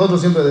algo que nosotros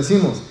siempre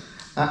decimos.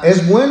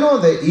 Es bueno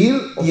de ir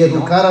y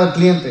educar al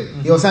cliente.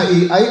 Y,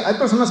 y hay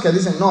personas que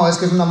dicen, no, es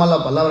que es una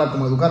mala palabra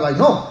como educarla.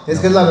 No, que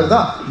es la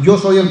verdad. Yo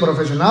soy el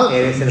profesional.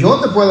 Yo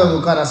te puedo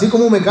educar. Así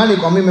como un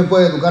mecánico a mí me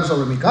puede educar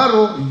sobre mi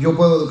carro, y yo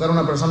puedo educar a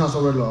una persona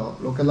sobre lo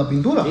que es la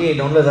pintura. Sí,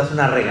 no les das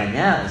una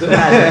regañada. Es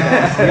una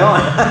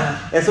educación.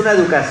 Es una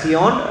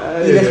educación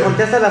y les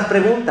contesta las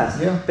preguntas,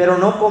 pero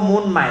no como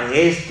un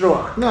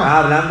maestro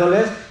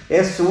hablándoles.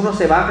 Uno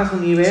se baja a su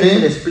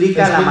nivel, le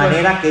explica la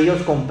manera que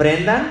ellos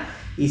comprendan,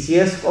 y si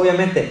es,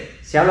 obviamente,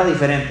 se habla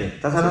diferente.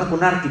 Estás hablando con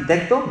un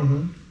arquitecto,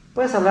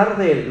 puedes hablar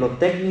de lo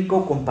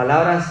técnico con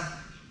palabras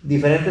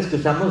diferentes que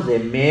usamos, de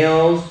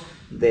males,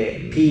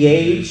 de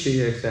pH.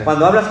 Sí, exacto.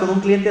 Cuando hablas con un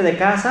cliente de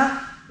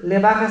casa, le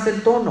bajas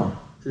el tono,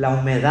 la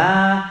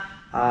humedad.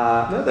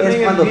 Es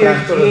cuando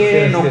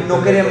transfiere,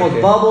 no queremos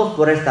bubbles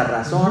por esta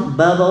razón,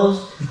 bubbles,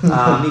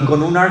 y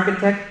con un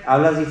architect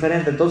hablas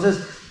diferente,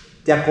 entonces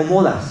te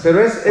acomodas. Pero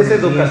es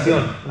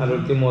educación, al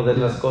último de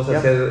las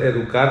cosas, es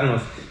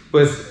educarnos.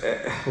 Pues,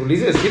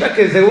 Ulises, mira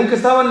que según que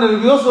estaba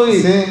nervioso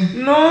y...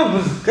 No,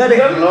 pues...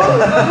 No.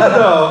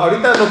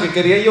 Ahorita lo que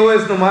quería yo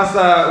es nomás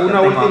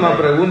una última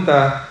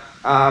pregunta.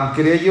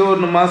 Quería yo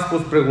nomás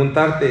pues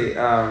preguntarte,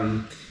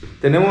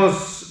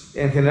 tenemos...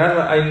 En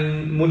general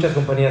hay muchas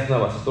compañías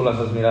nuevas, tú las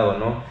has mirado,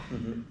 ¿no?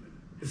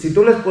 Si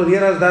tú les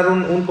pudieras dar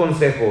un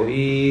consejo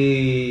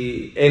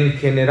y en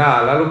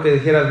general, algo que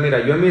dijeras,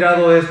 mira, yo he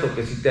mirado esto,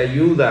 que si te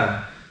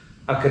ayuda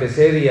a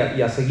crecer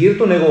y a seguir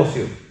tu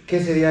negocio, ¿qué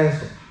sería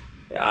eso?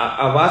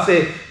 A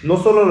base, no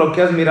solo lo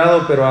que has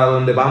mirado, pero a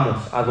dónde vamos,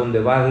 a dónde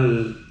va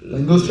la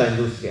industria.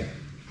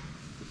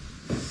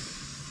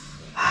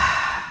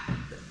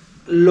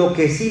 Lo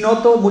que sí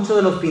noto, muchos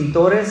de los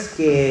pintores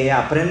que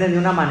aprenden de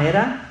una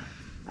manera...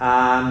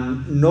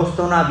 no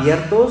están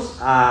abiertos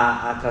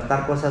a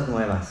tratar cosas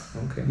nuevas,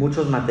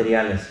 muchos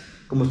materiales.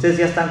 Como ustedes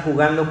ya están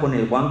jugando con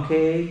el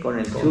 1K, con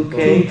el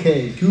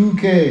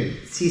 2K.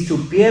 Si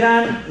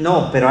supieran,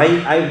 pero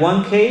hay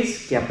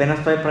 1Ks que apenas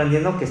estoy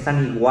aprendiendo que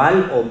están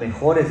igual o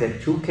mejores del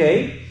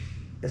 2K.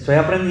 Estoy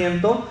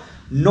aprendiendo,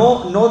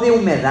 no de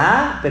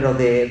humedad, pero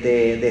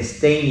de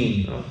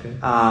staining.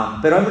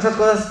 Pero hay muchas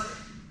cosas.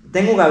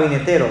 Tengo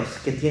gabineteros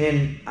que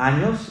tienen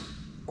años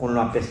con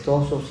lo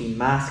apestoso, sin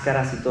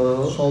máscaras y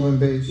todo,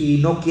 y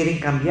no quieren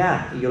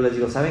cambiar. Y yo les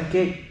digo, ¿saben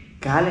qué?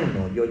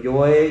 Cálenlo.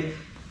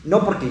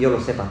 No porque yo lo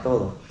sepa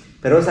todo,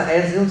 pero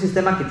es un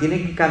sistema que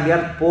tiene que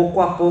cambiar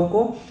poco a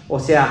poco. O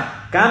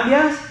sea,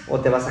 cambias o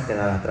te vas a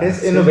quedar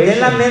atrás. Ten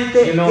la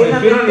mente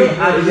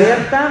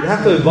abierta,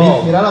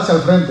 mirar hacia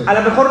el frente. A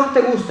lo mejor no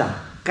te gusta,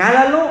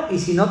 cálalo, y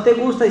si no te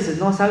gusta, dices,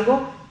 no es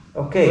algo...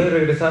 Puedes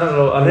regresar a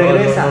lo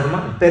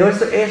normal. Pero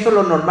eso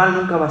lo normal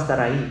nunca va a estar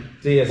ahí.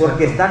 Sí,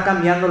 porque está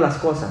cambiando las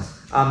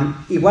cosas.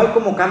 Igual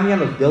como cambian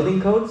los building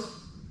codes.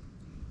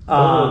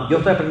 Yo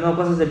estoy aprendiendo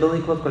cosas de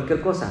building codes, cualquier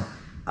cosa.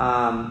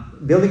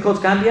 Building codes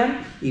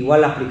cambian,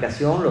 igual la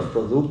aplicación, los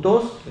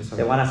productos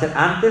se van a hacer.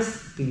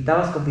 Antes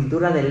pintabas con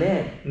pintura de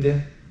LED.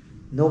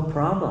 No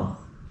problem.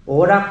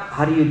 Ahora,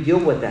 how do you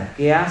deal with that?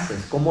 ¿Qué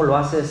haces? ¿Cómo lo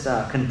haces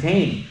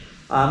contain?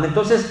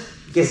 Entonces,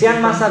 que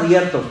sean más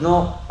abiertos,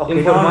 no.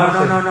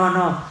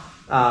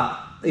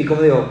 Y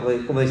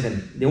como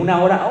dicen, de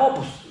una hora,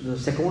 pues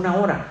se con una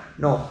hora.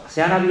 No,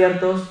 sean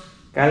abiertos,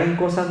 calen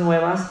cosas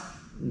nuevas,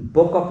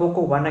 poco a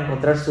poco van a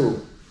encontrar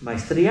su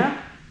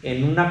maestría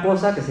en una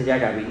cosa que se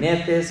llama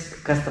gabinetes,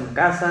 custom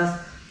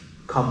casas,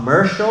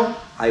 commercial.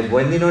 Hay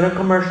buen dinero en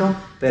commercial,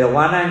 pero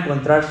van a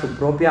encontrar su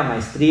propia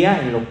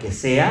maestría en lo que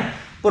sea,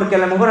 porque a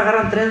lo mejor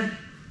agarran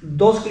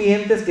 2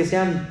 clientes que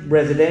sean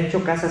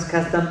residential, casas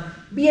custom,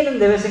 vienen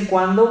de vez en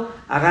cuando,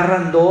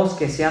 agarran 2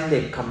 que sean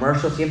de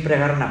commercial, siempre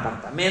agarran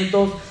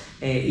apartamentos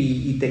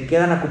y te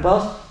quedan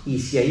ocupados. Y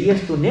si ahí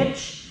es tu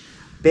niche,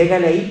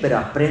 pégale ahí, pero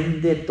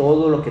aprende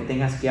todo lo que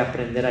tengas que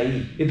aprender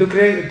ahí. ¿Y tú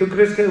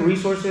crees que hay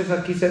resources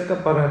aquí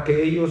cerca para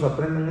que ellos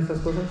aprendan estas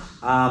cosas?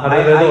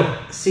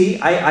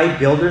 Hay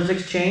Builders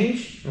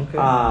Exchange.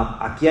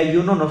 Aquí hay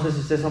uno, no sé si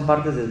ustedes son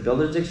partes del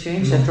Builders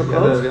Exchange, Central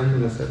Coast.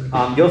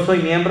 Yo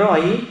soy miembro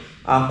ahí.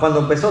 Cuando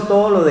empezó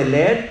todo lo de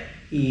LED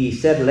y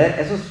ser LED,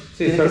 esos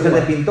tienen que ser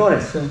de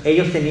pintores.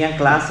 Ellos tenían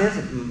clases,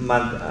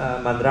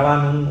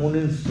 mandaban un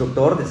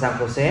instructor de San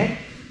José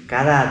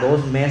cada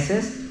 2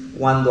 meses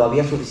cuando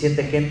había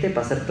suficiente gente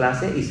para hacer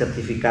clase y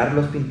certificar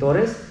los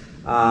pintores.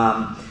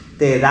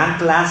 Te dan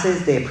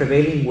clases de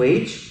prevailing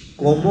wage,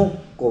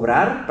 cómo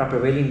cobrar para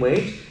prevailing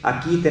wage.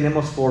 Aquí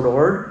tenemos Fort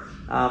Ord,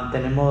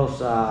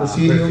 tenemos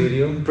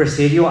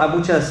Presidio, hay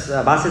muchas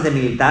bases de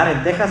militar,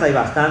 en Texas hay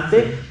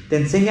bastante. Te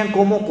enseñan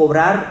cómo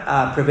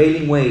cobrar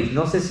prevailing wage.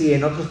 No sé si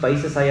en otros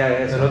países hay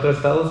eso. En otros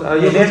estados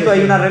en esto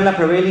hay una regla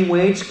prevailing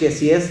wage, que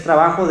si es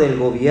trabajo del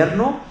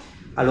gobierno,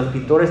 a los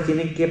pintores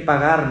tienen que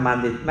pagar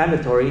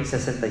mandatory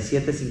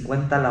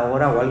 $67.50 la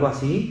hora o algo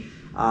así.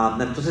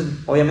 Entonces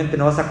obviamente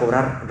no vas a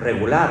cobrar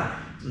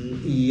regular,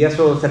 y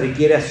eso se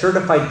requiere a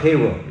certified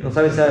payroll. ¿No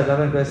sabes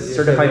qué es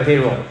certified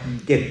payroll?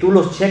 Que tú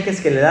los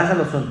cheques que le das a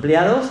los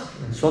empleados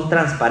son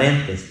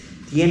transparentes.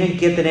 Tienen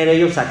que tener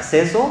ellos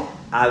acceso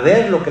a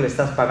ver lo que le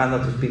estás pagando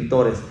a tus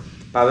pintores.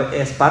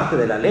 Es parte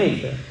de la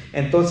ley.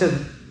 Entonces,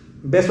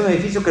 ves un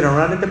edificio que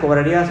normalmente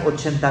cobrarías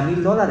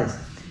 $80,000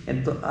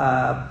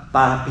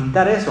 para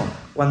pintar eso.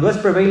 Cuando es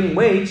prevailing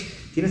wage,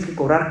 tienes que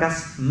cobrar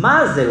casi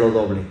más de lo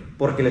doble,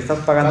 porque le estás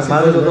pagando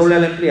más de lo doble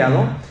al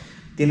empleado.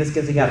 Tienes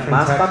que enseñar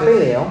más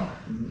papeleo,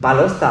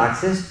 para los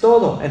taxes,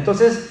 todo.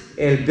 Entonces,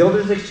 el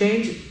Builders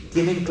Exchange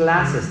tienen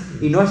clases.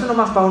 Y no es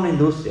nomás para una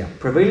industria.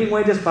 Prevailing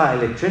wages para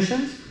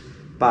electricians,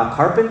 para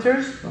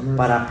carpenters,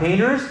 para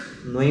painters,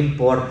 no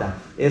importa.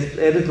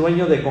 Eres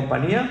dueño de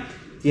compañía,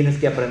 tienes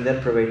que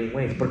aprender prevailing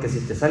wage. Porque si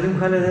te sale un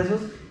jale de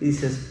esos y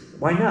dices,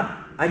 why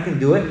not? I can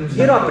do it.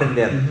 Quiero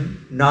aprender.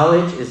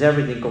 Knowledge is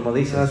everything, como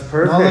dices. That's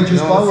perfect. Knowledge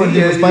is power,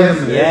 dijo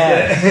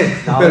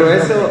Spider-Man. Pero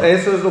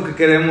eso es lo que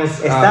queremos.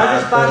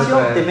 Estás despacio,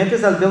 te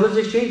metes al Builders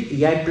Exchange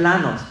y hay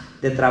planos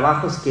de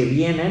trabajos que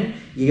vienen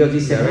y ellos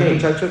dicen, hey,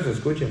 muchachos,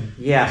 escuchen.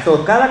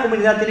 So cada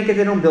comunidad tiene que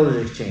tener un Builders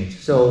Exchange.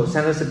 So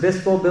San Luis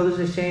Obispo Builders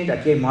Exchange,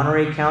 aquí en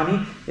Monterey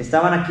County,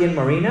 estaban aquí en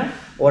Marina,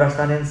 ahora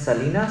están en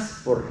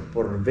Salinas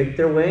por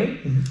Victor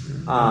Way.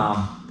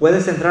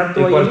 Puedes entrar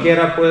tú y ahí.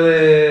 Cualquiera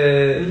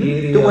puede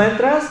ir. Tú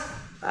entras,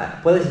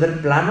 puedes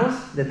ver planos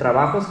de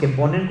trabajos que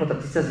ponen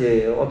contratistas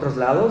de otros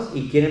lados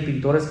y quieren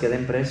pintores que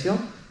den precio.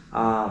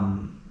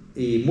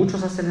 Y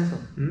muchos hacen eso.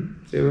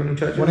 Sí,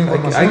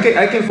 muchachos. Hay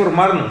que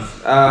informarnos.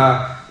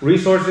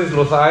 Resources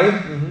los hay.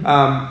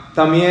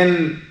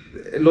 También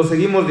lo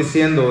seguimos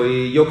diciendo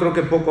y yo creo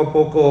que poco a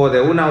poco,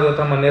 de una o de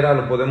otra manera,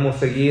 lo podemos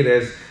seguir.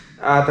 Es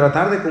a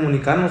tratar de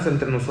comunicarnos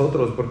entre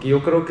nosotros, porque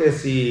yo creo que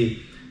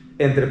si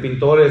entre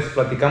pintores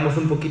platicamos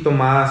un poquito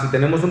más y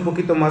tenemos un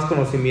poquito más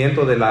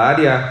conocimiento de la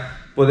área,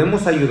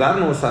 podemos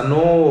ayudarnos a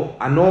no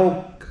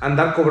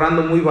andar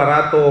cobrando muy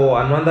barato,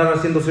 a no andar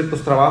haciendo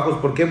ciertos trabajos.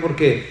 ¿Por qué?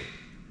 Porque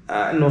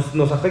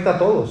nos afecta a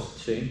todos.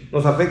 Sí.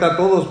 Nos afecta a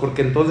todos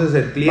porque entonces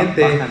el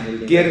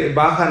cliente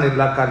bajan en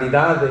la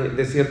calidad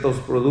de ciertos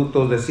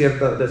productos, de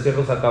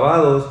ciertos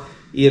acabados,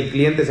 y el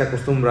cliente se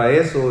acostumbra a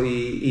eso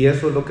y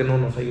eso es lo que no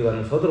nos ayuda a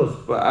nosotros.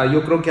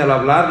 Yo creo que al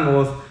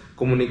hablarnos,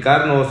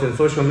 comunicarnos en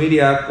social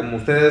media, como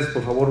ustedes,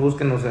 por favor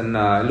búsquenos en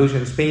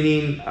Illusions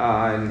Painting,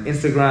 en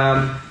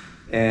Instagram,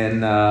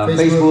 en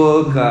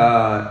Facebook,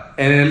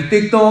 en el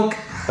TikTok.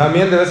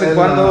 También de vez en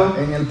cuando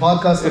en el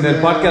podcast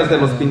de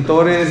los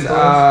pintores.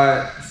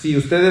 Si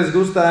ustedes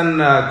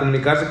gustan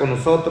comunicarse con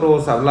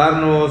nosotros,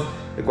 hablarnos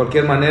de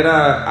cualquier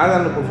manera,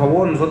 háganlo por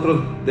favor.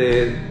 Nosotros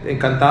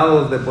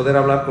encantados de poder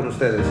hablar con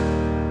ustedes.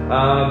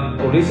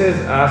 Ulises,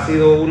 ha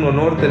sido un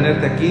honor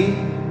tenerte aquí.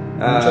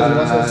 Muchas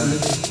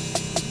gracias.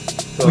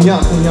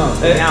 Cuñado.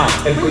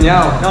 El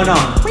cuñado. No.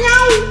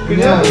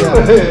 Cuñado.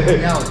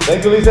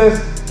 Thank you,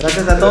 Ulises.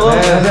 Gracias a todos.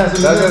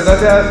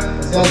 Gracias.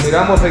 Nos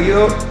miramos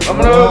seguido.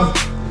 Vámonos.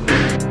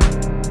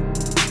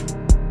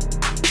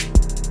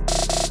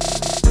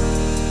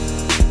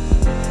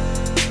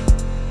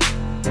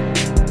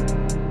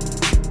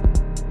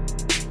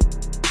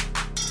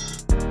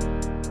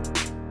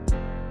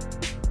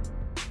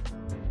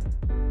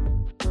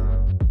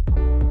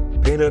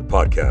 Painted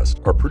podcasts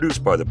are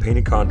produced by the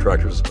Painting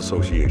Contractors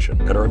Association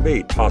and are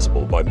made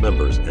possible by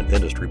members and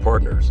industry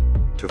partners.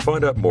 To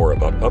find out more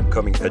about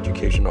upcoming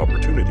education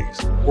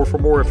opportunities or for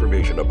more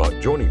information about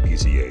joining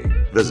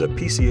PCA, visit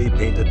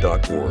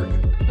pcapainted.org.